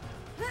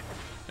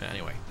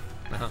 Anyway.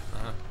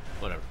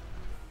 Whatever.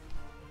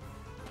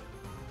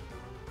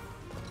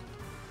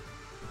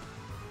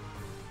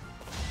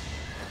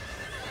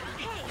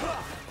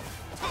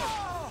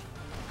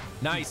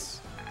 Nice.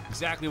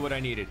 Exactly what I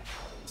needed.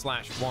 /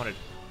 wanted.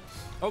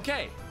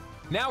 Okay.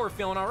 Now we're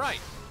feeling all right.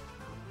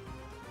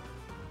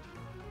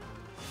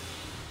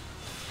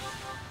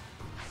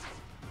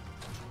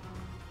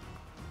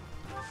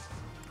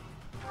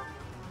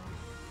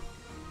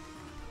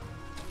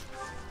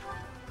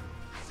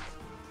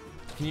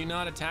 Can you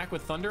not attack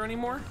with thunder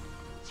anymore?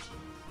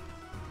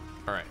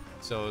 All right,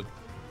 so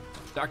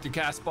Dr.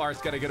 Kaspar's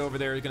got to get over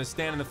there. He's going to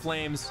stand in the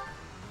flames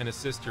and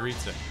assist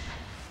Yuritsa.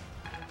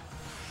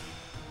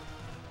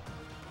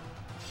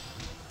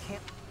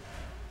 Can't.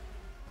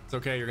 It's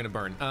okay, you're going to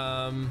burn.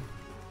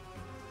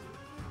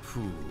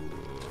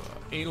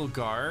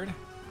 Edelgard.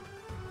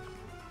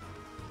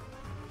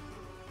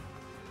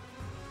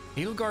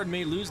 Edelgard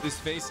may lose this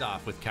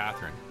face-off with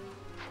Catherine.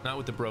 Not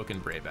with the broken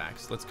brave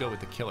axe. Let's go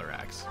with the killer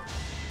axe.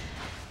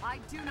 I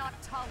do not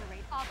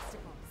tolerate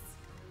obstacles.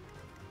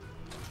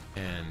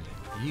 And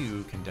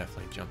you can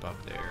definitely jump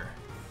up there.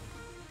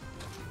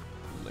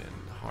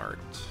 Linhardt.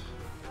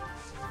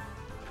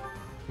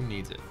 Who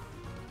needs it?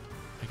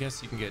 I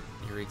guess you can get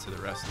Yuritsa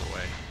the rest of the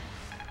way.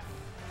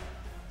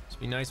 Just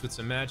be nice with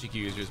some magic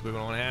users, but we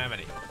don't have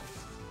any.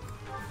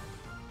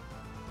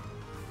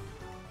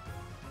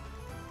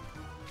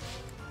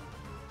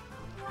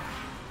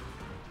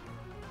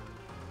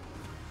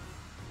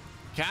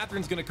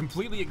 Catherine's gonna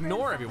completely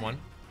ignore everyone.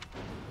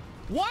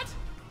 What?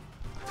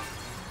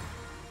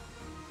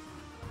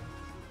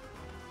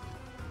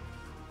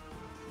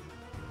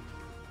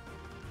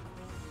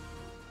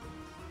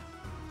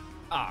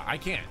 Ah, I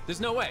can't.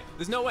 There's no way.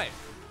 There's no way.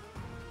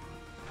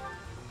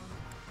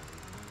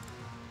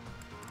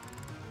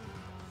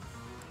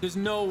 There's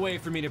no way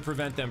for me to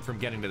prevent them from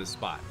getting to the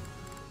spot.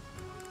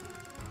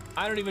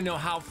 I don't even know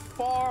how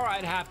far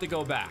I'd have to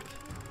go back.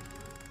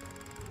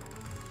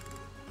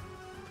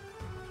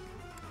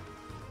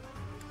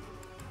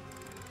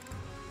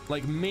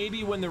 Like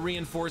maybe when the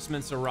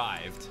reinforcements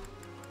arrived.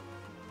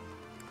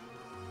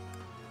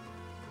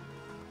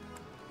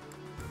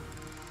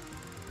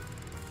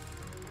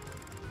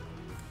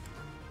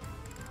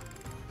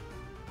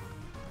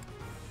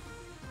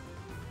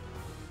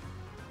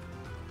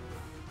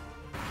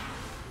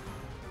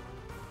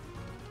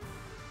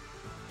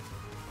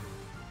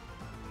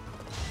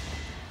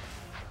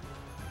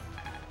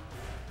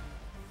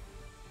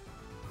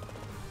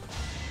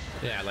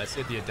 Yeah,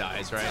 Lysithea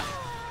dies, right?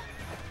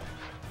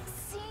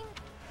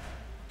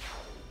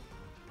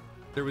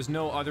 There was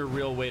no other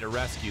real way to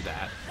rescue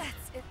that.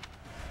 That's it.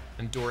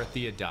 And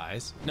Dorothea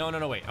dies. No,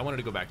 wait. I wanted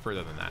to go back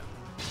further than that.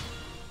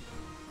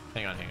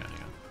 Hang on.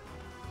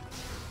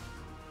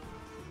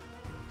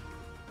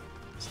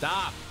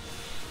 Stop!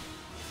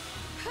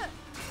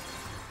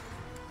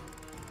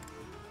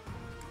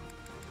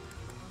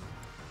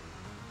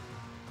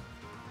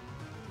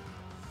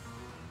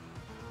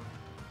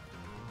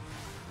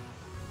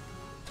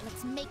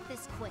 Let's make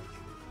this quick.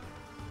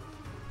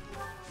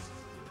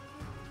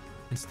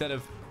 Instead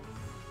of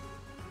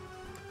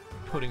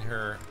putting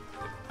her...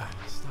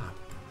 stop.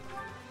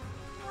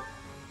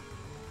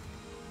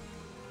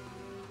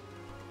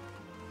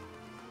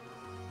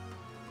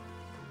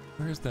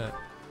 Where's that?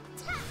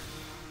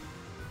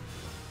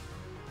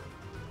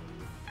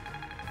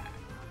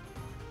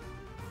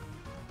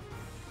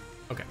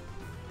 Okay.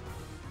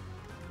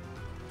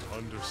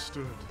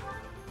 Understood.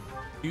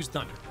 Use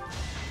thunder.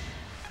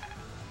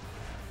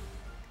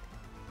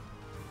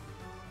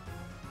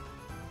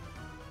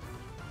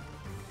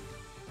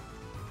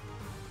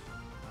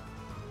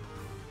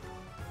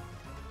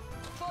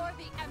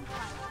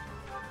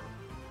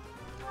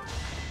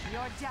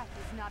 Your death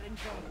is not in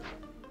vain.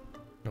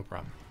 No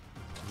problem.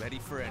 Ready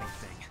for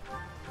anything.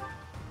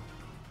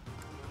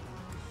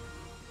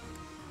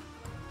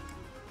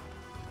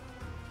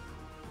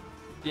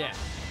 Yeah.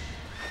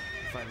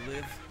 If I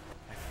live,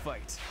 I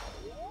fight.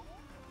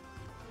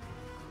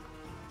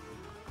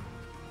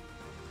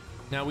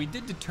 Now we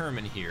did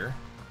determine here.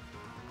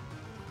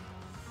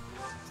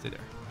 Stay there.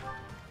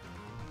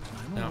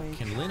 Now,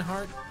 can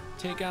Linhardt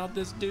take out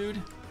this dude?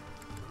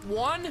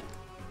 One?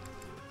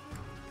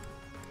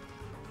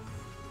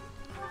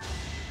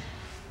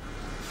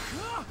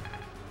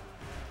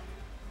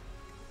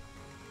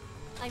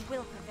 I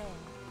will prevail.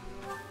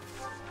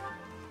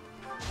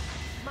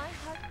 My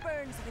heart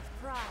burns with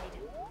pride.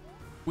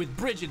 With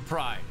Bridget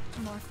pride.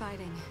 More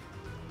fighting.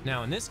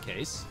 Now in this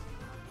case,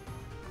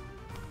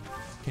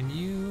 can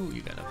you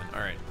got nothing.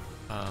 All right.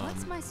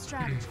 What's my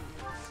strategy?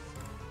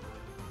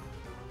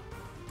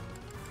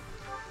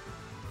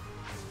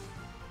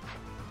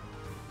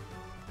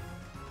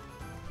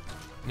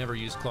 Never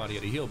used Claudia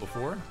to heal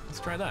before.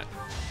 Let's try that.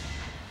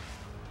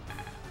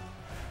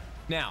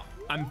 Now,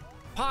 I'm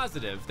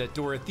positive that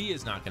Dorothea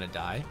is not going to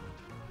die.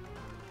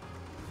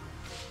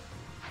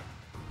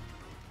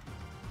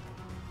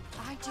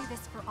 I do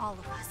this for all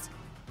of us.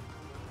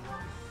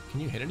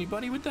 Can you hit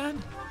anybody with that?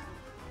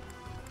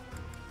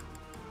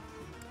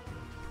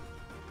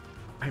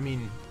 I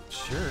mean,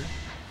 sure.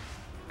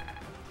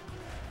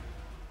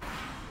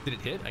 Did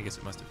it hit? I guess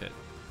it must have hit.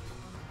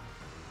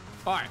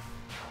 All right.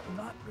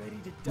 Not ready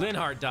to die.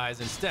 Linhardt dies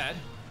instead.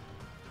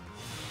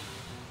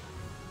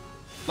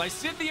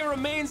 Lysithea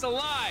remains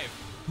alive.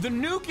 The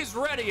nuke is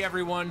ready,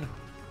 everyone.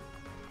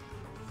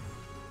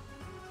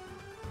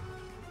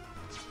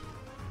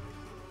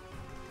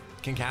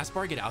 Can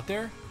Caspar get out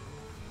there?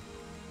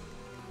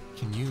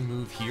 Can you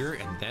move here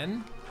and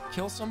then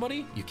kill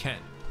somebody? You can.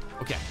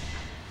 Okay.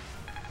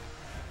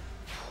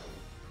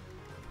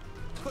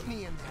 Put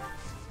me in there.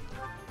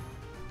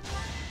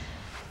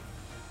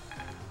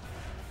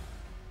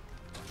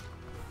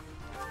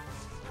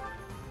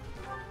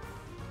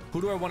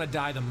 Who do I want to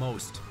die the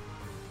most?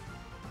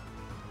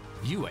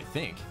 You, I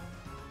think.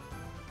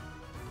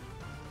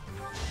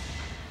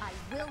 I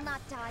will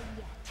not die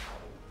yet.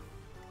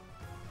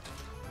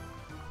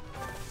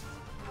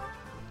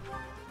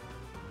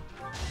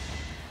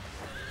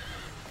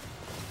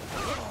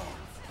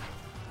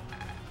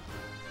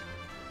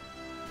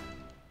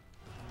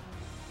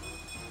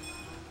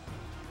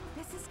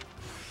 This is...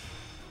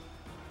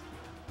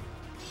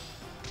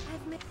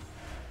 I've made...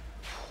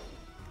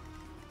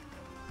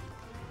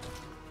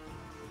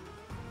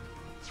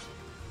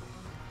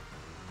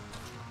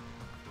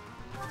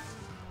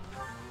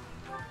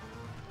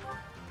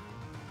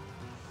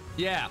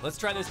 Yeah, let's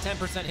try this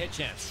 10% hit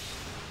chance.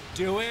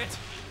 Do it.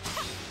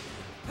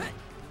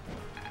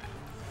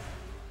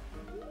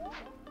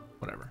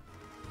 Whatever.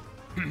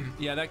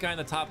 Yeah, that guy in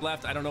the top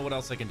left, I don't know what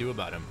else I can do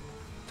about him.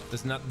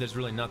 There's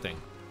really nothing.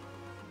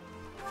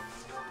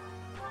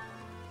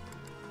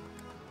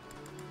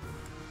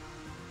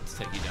 Let's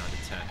take you down to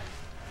 10.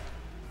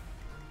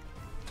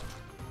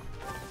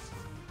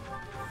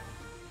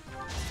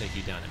 Let's take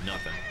you down to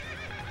nothing.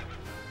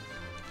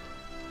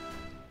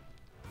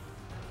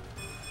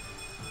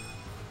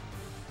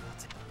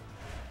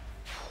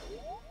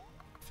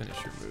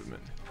 Finish your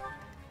movement.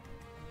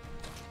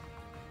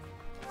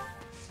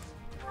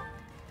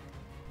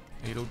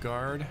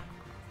 Edelgard.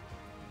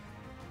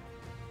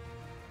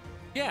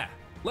 Yeah,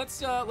 let's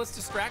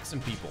distract some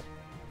people.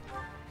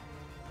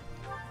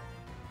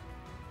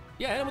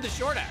 Yeah, hit him with a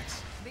short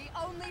axe. The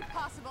only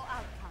possible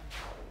outcome.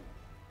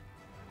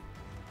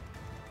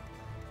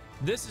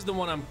 This is the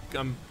one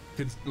I'm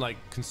like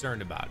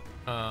concerned about.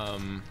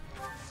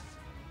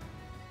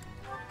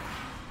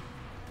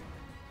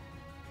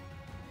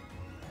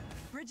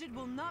 Bridget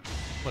will not be...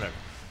 Whatever.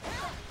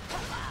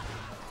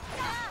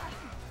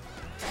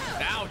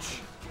 Ouch.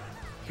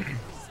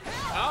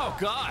 Oh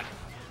God.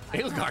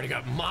 Edelgard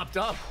got mopped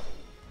up.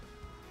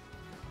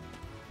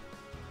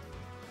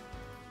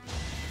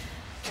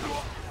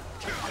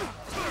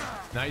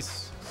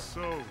 Nice.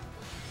 So,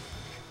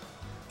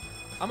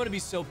 I'm gonna be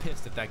so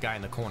pissed if that guy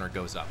in the corner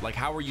goes up. Like,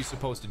 how are you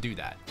supposed to do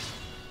that?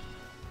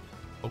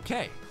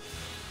 Okay.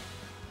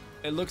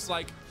 It looks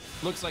like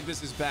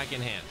this is back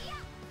in hand.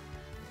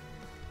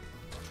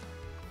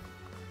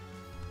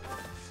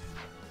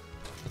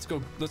 Let's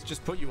go. Let's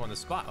just put you on the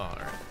spot. Oh, all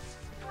right.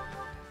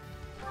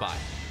 Bye.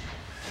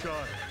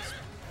 shot.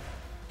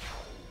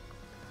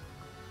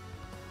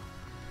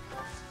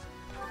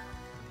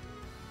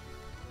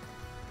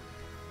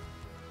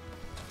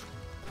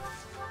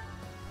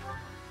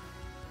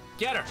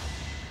 Get her.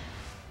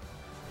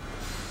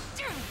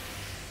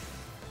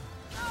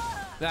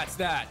 That's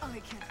that. Oh, I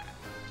can't.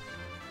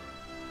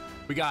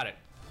 We got it.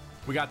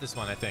 We got this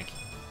one, I think.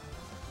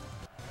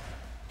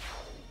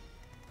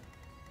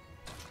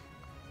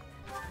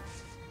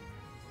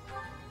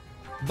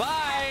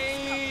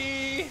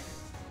 Bye!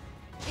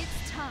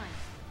 It's time.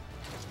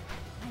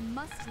 I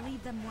must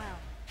lead them well.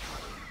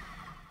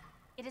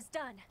 It is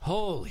done.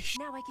 Holy sh!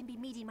 Now I can be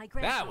meeting my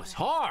grandfather. That was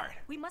hard.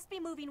 We must be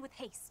moving with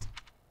haste.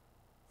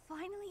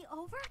 Finally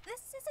over?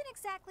 This isn't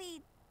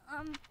exactly,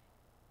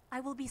 I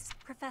will be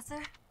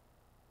Professor.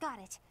 Got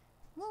it.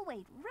 We'll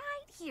wait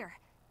right here.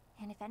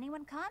 And if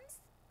anyone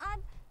comes,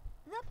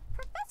 the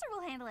professor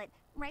will handle it.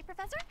 Right,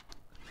 Professor?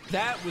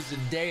 That was a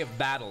day of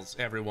battles,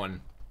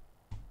 everyone.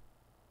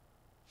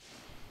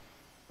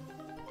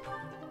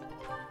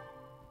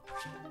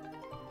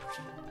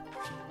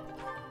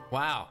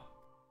 Wow.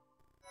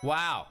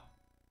 Wow.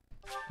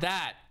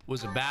 That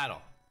was a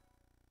battle.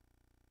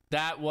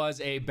 That was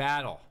a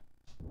battle.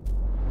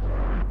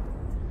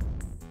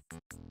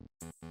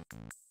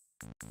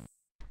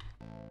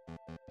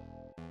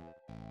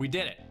 We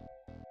did it.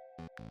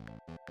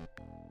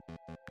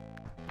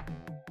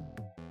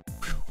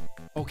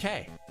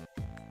 Okay.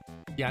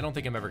 Yeah, I don't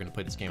think I'm ever gonna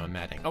play this game on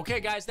Mad Hang.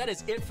 Okay, guys, that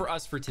is it for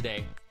us for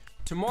today.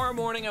 Tomorrow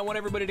morning, I want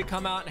everybody to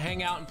come out and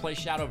hang out and play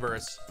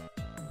Shadowverse.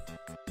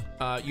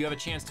 You have a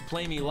chance to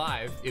play me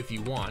live if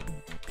you want.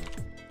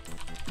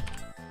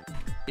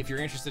 If you're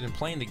interested in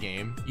playing the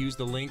game, use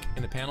the link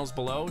in the panels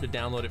below to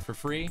download it for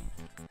free.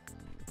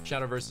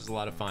 Shadowverse is a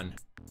lot of fun,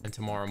 and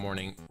tomorrow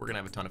morning, we're gonna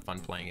have a ton of fun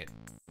playing it.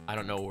 I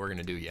don't know what we're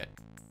gonna do yet,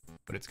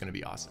 but it's gonna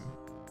be awesome.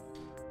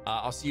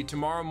 I'll see you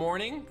tomorrow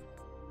morning.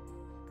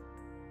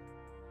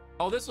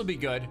 Oh, this will be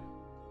good.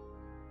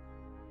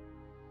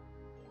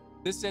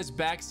 This says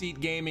backseat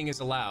gaming is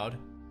allowed.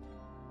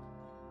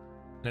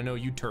 And I know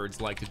you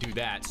turds like to do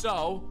that.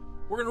 So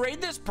we're gonna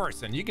raid this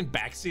person. You can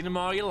backseat him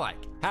all you like.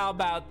 How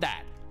about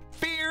that?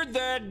 Fear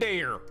the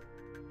deer.